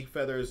crazy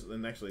feathers,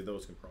 and actually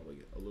those can probably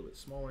get a little bit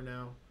smaller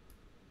now.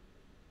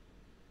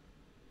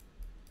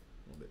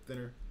 A little bit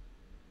thinner.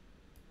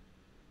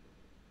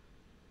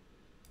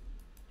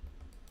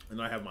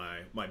 And I have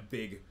my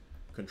big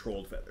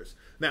controlled feathers.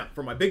 Now,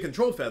 for my big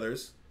controlled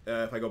feathers,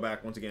 if I go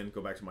back, once again,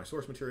 go back to my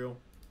source material,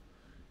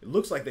 it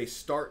looks like they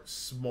start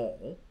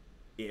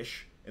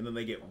small-ish, and then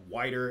they get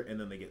wider, and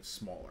then they get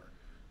smaller.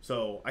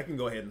 So I can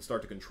go ahead and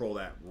start to control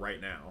that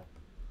right now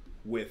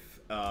with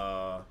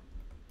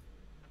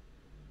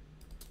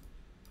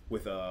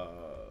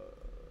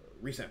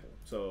resample.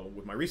 So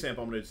with my resample,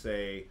 I'm going to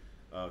say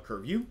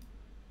curve U.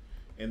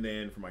 And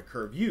then for my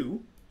curve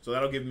U, so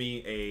that'll give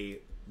me a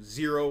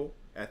 0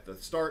 at the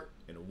start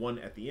and a 1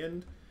 at the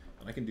end.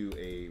 And I can do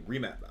a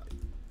remap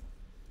value.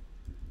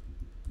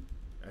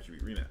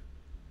 Attribute remap.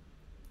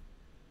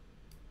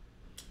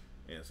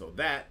 And so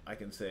that, I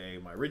can say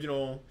my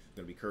original is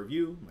going to be curve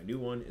U. My new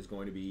one is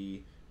going to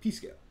be P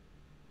scale.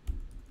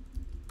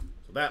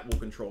 So that will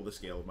control the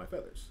scale of my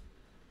feathers.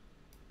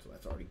 So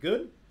that's already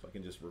good. So I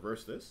can just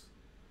reverse this.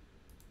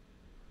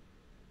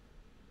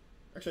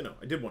 Actually, no.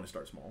 I did want to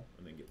start small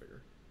and then get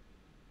bigger.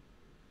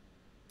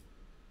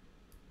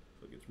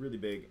 So it gets really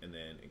big and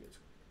then it gets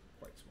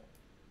quite small.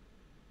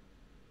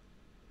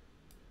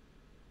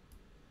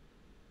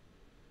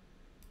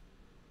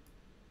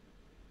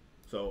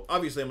 So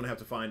obviously I'm going to have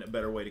to find a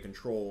better way to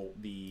control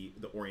the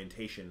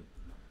orientation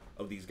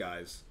of these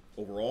guys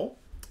overall.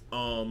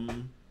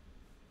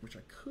 Which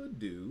I could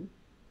do.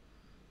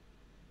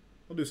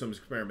 I'll do some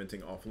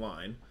experimenting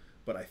offline,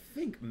 but I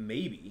think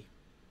maybe,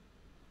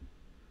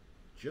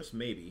 just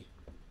maybe,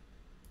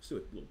 let's do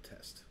a little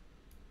test.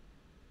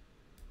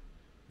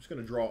 I'm just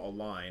going to draw a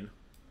line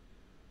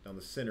down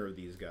the center of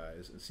these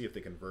guys and see if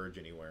they converge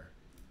anywhere.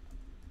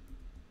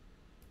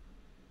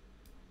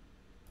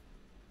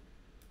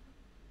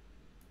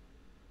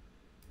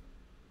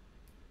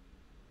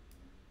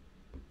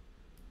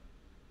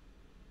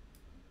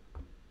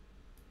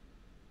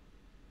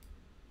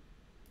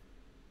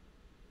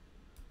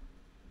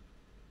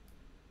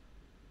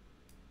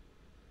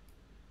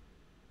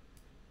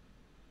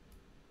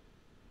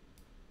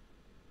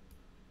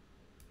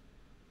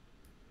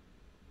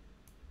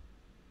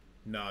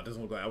 No, it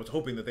doesn't look like. I was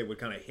hoping that they would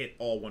kind of hit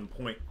all one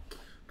point,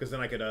 because then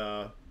I could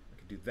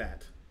do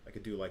that. I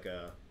could do like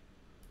a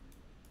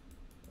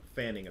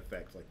fanning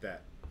effect like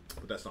that,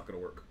 but that's not going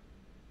to work.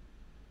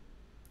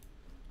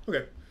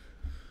 Okay,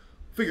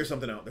 figure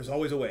something out. There's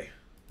always a way.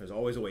 There's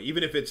always a way,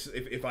 even if it's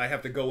if I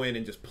have to go in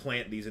and just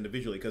plant these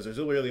individually, because there's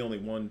really only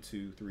 1,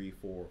 2, 3,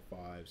 4,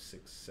 5,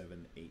 6,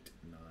 7, 8,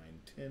 9,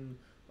 10,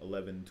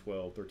 11,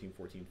 12, 13,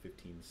 14,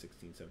 15,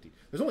 16, 17.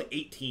 There's only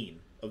 18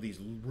 of these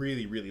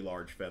really, really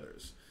large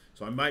feathers.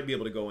 So I might be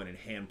able to go in and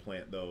hand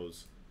plant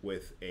those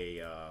with a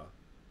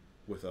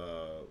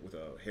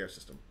hair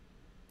system.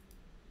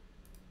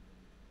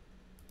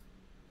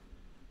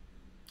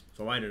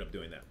 So I ended up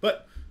doing that.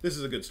 But this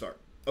is a good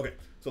start. Okay,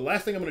 so the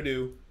last thing I'm going to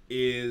do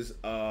is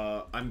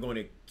I'm going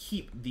to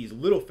keep these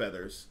little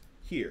feathers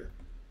here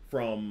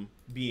from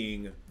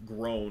being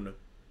grown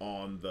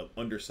on the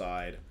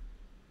underside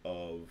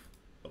of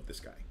this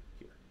guy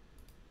here.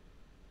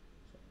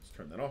 So let's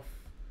turn that off.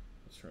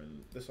 Let's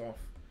turn this off.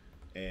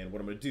 And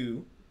what I'm going to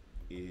do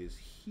is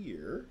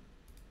here.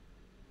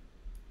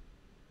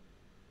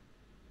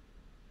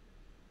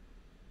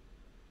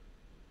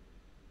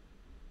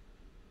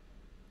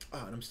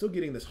 And I'm still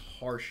getting this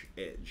harsh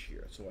edge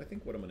here. So I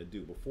think what I'm going to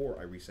do before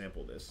I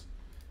resample this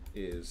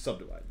is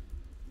subdivide.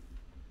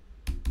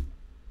 I'm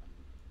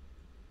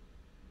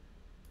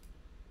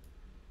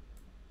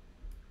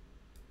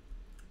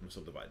going to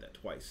subdivide that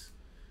twice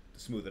to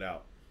smooth it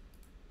out.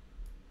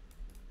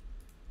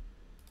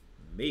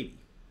 Maybe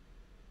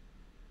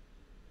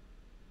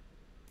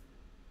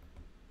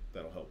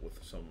that'll help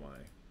with some of my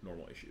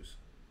normal issues.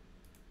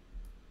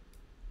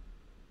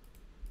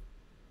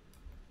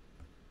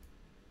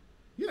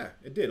 Yeah,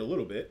 it did a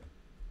little bit.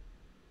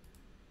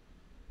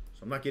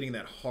 So I'm not getting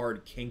that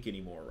hard kink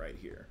anymore right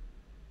here.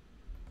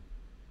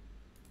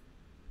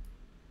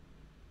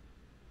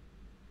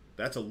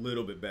 That's a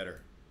little bit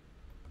better.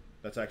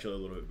 That's actually a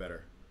little bit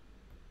better.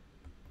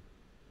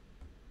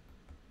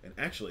 And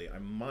actually, I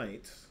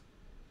might...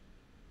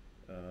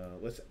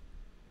 let's...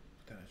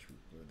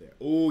 there.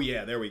 Oh,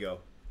 yeah, there we go.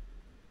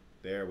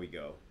 There we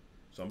go.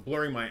 So I'm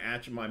blurring my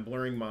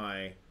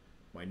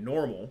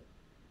normal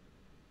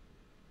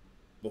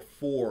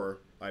before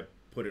I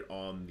put it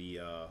on the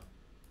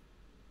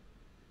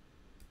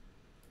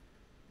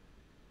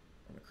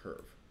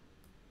curve.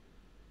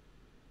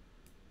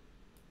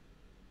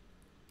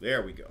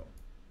 There we go.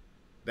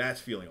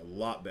 That's feeling a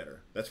lot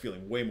better. That's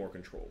feeling way more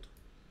controlled.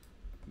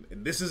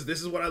 And this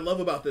is what I love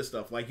about this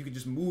stuff. Like, you can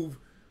just move,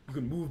 you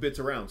can move bits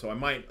around. So I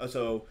might,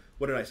 so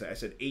what did I say? I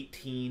said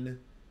 18.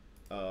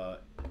 So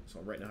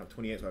right now I have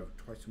 28, so I have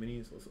twice too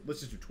many. So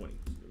let's just do 20.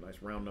 Let's do a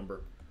nice round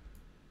number.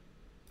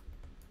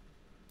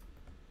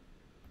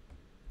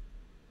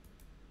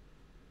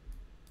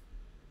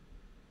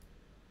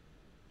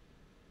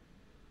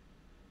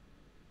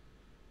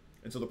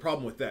 And so the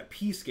problem with that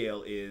P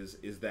scale is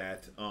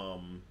that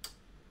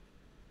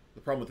the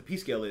problem with the P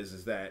scale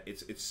is that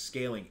it's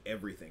scaling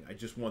everything. I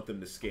just want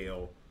them to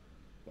scale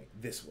like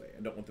this way.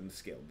 I don't want them to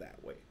scale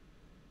that way.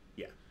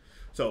 Yeah.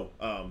 So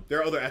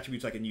there are other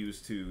attributes I can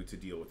use to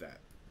deal with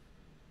that.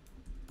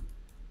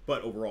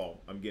 But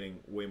overall, I'm getting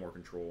way more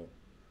control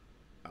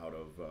out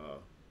of.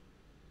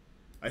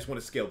 I just want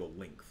to scale the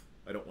length.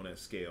 I don't want to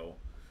scale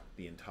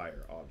the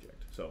entire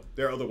object. So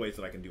there are other ways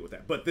that I can deal with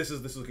that. But this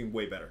is looking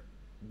way better.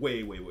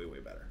 Way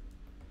better.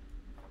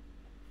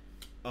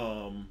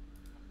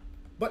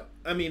 But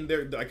I mean,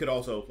 I could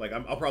also like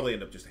I'll probably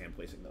end up just hand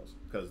placing those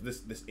because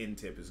this end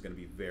tip is going to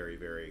be very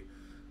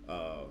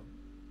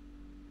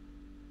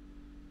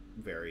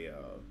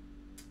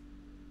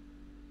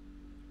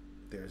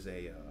there's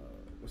a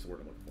what's the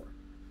word I'm looking for?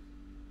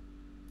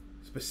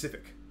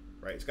 Specific,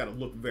 right? It's got to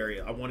look very.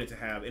 I want it to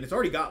have, and it's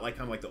already got like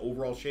kind of like the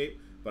overall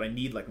shape, but I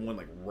need like one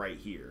like right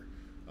here.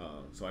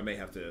 So I may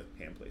have to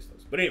hand place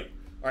those. But anyway,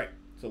 all right.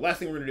 So last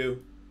thing we're going to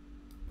do,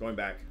 going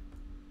back,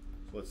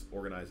 so let's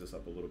organize this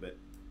up a little bit.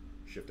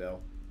 Shift L.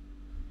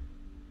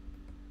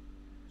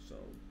 So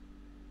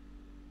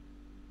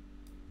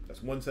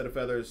that's one set of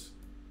feathers,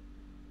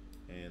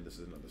 and this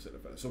is another set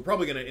of feathers. So we're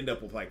probably going to end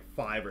up with like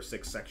 5 or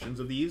 6 sections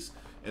of these,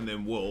 and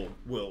then we'll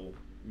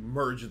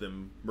merge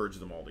them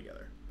all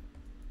together.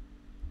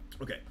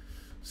 Okay,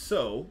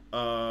 so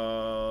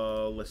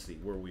let's see,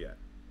 where are we at?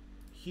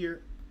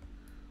 Here.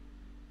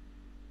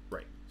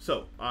 Right.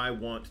 So I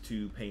want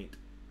to paint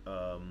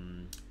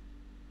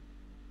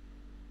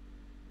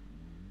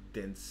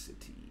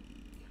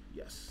density.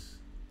 Yes.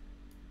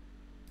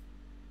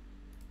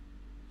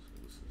 So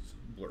this is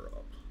blur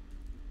up.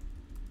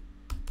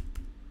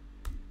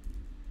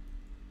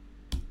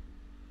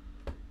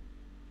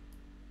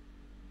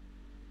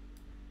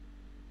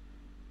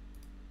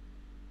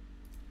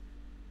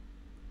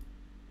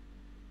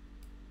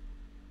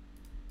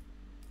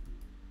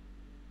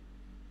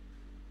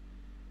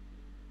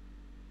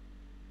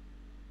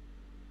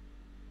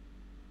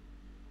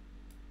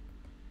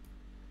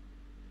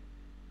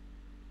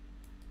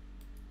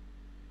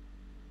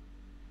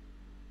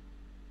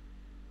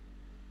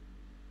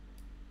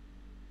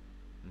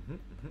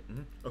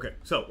 Okay,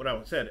 so what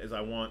I said is I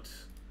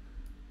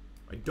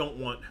don't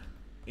want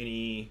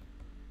any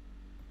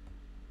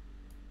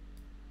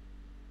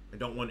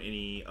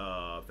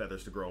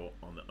feathers to grow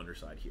on the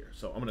underside here.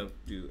 So I'm going to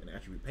do an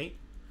attribute paint.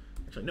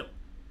 Actually, no.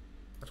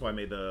 That's why I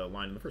made the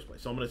line in the first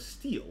place. So I'm going to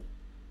steal,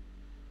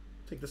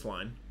 take this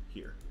line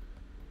here,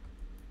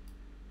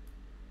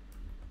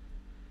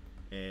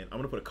 and I'm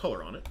gonna put a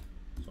color on it.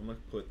 So I'm gonna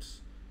put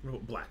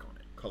black on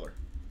it, color.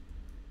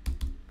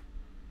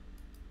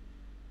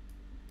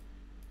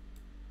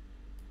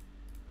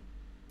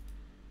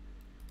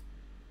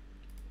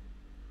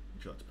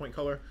 Make sure that's a point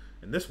color.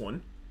 And this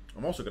one,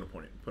 I'm also gonna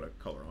put a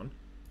color on.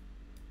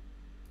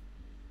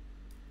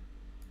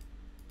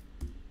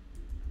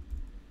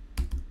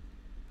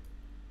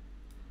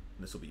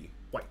 And this will be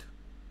white.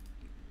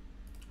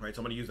 All right, so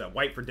I'm going to use that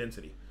white for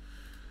density.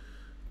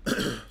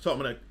 So I'm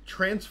going to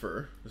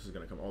transfer. This is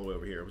going to come all the way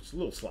over here, which is a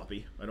little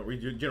sloppy.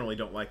 Generally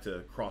don't like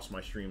to cross my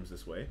streams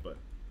this way, but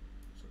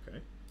it's okay.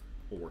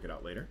 We'll work it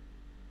out later.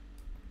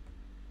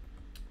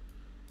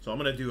 So I'm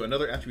going to do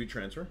another attribute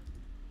transfer.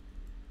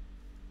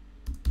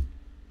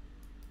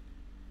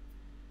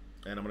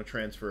 And I'm going to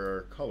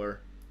transfer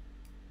color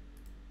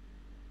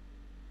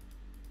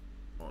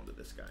onto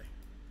this guy.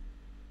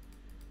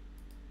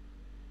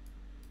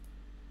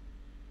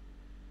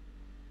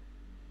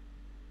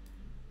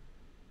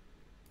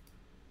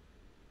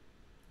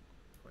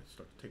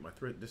 Start to take my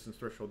distance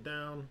threshold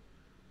down.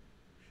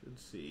 Should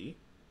see.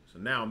 So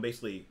now I'm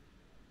basically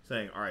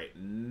saying, all right,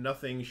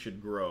 nothing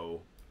should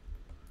grow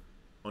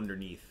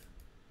underneath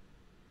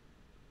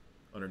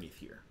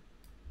here.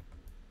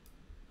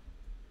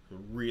 It's a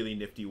really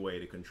nifty way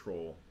to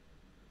control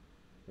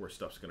where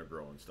stuff's going to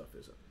grow and stuff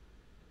isn't.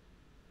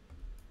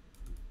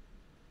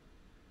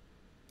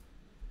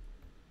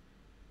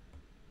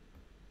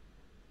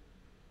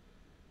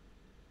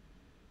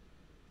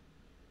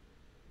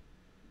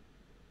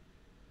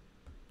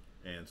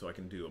 And so I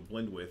can do a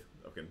blend with,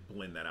 I can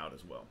blend that out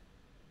as well.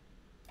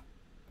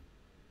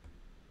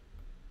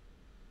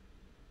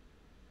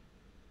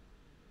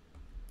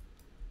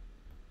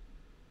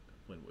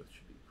 Blend with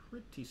should be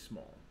pretty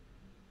small.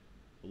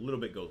 A little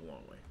bit goes a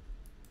long way.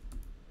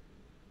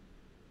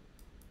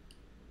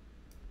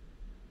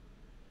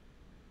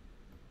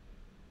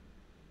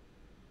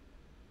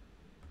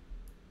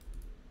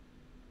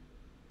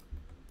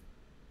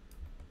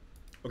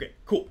 Okay,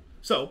 cool.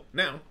 So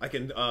now I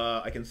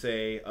can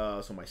say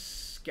so my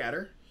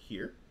scatter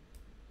here.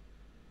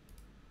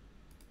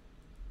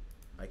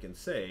 I can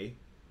say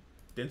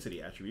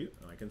density attribute,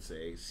 and I can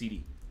say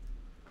CD.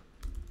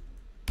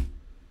 So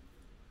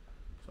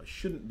I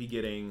shouldn't be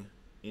getting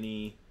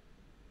any.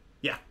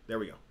 Yeah, there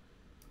we go.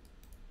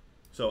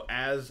 So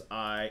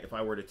if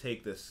I were to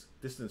take this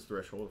distance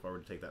threshold, if I were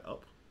to take that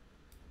up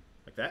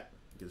like that,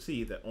 you can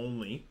see that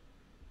only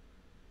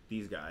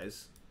these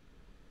guys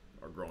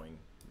are growing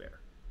there.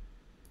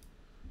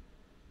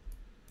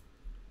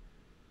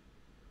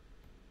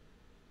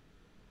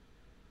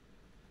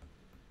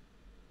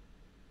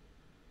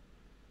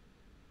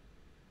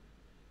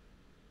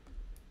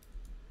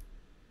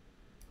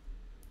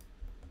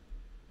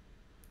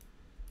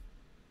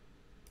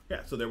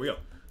 Yeah, so there we go.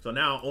 So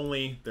now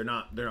only they're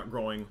not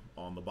growing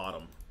on the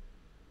bottom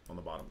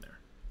there.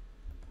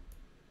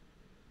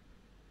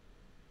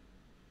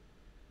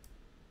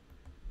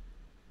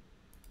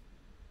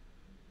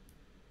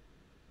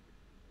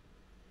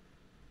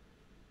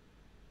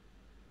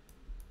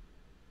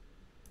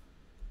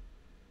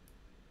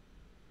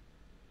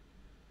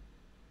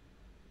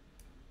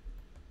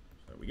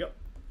 So there we go.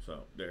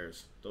 So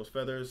there's those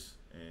feathers,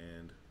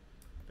 and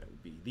that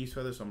would be these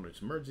feathers. So I'm going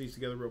to merge these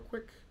together real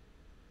quick.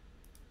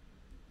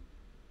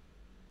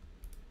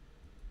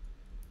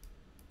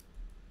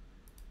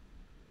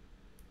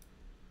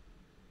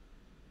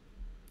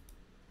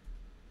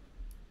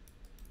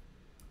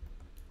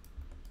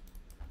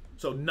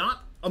 So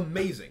not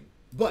amazing,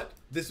 but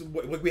this is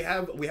what we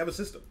have a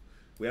system.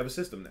 We have a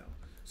system now.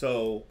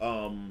 So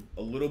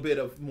a little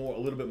bit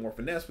more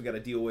finesse we got to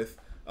deal with.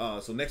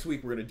 So next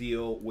week we're going to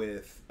deal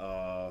with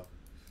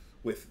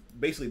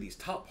basically these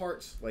top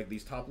parts, like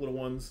these top little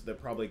ones. They're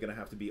probably going to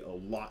have to be a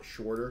lot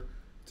shorter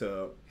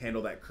to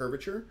handle that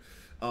curvature.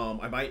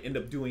 I might end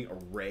up doing a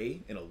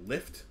ray and a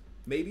lift,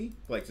 maybe,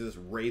 like to just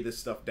ray this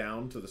stuff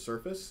down to the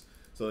surface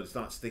so that it's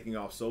not sticking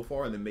off so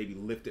far, and then maybe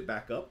lift it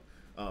back up.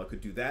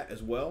 Could do that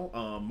as well.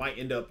 Might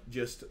end up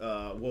just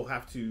we'll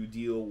have to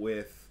deal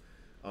with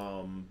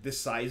this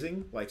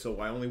sizing. Like, so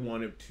I only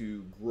want it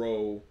to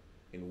grow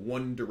in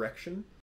one direction.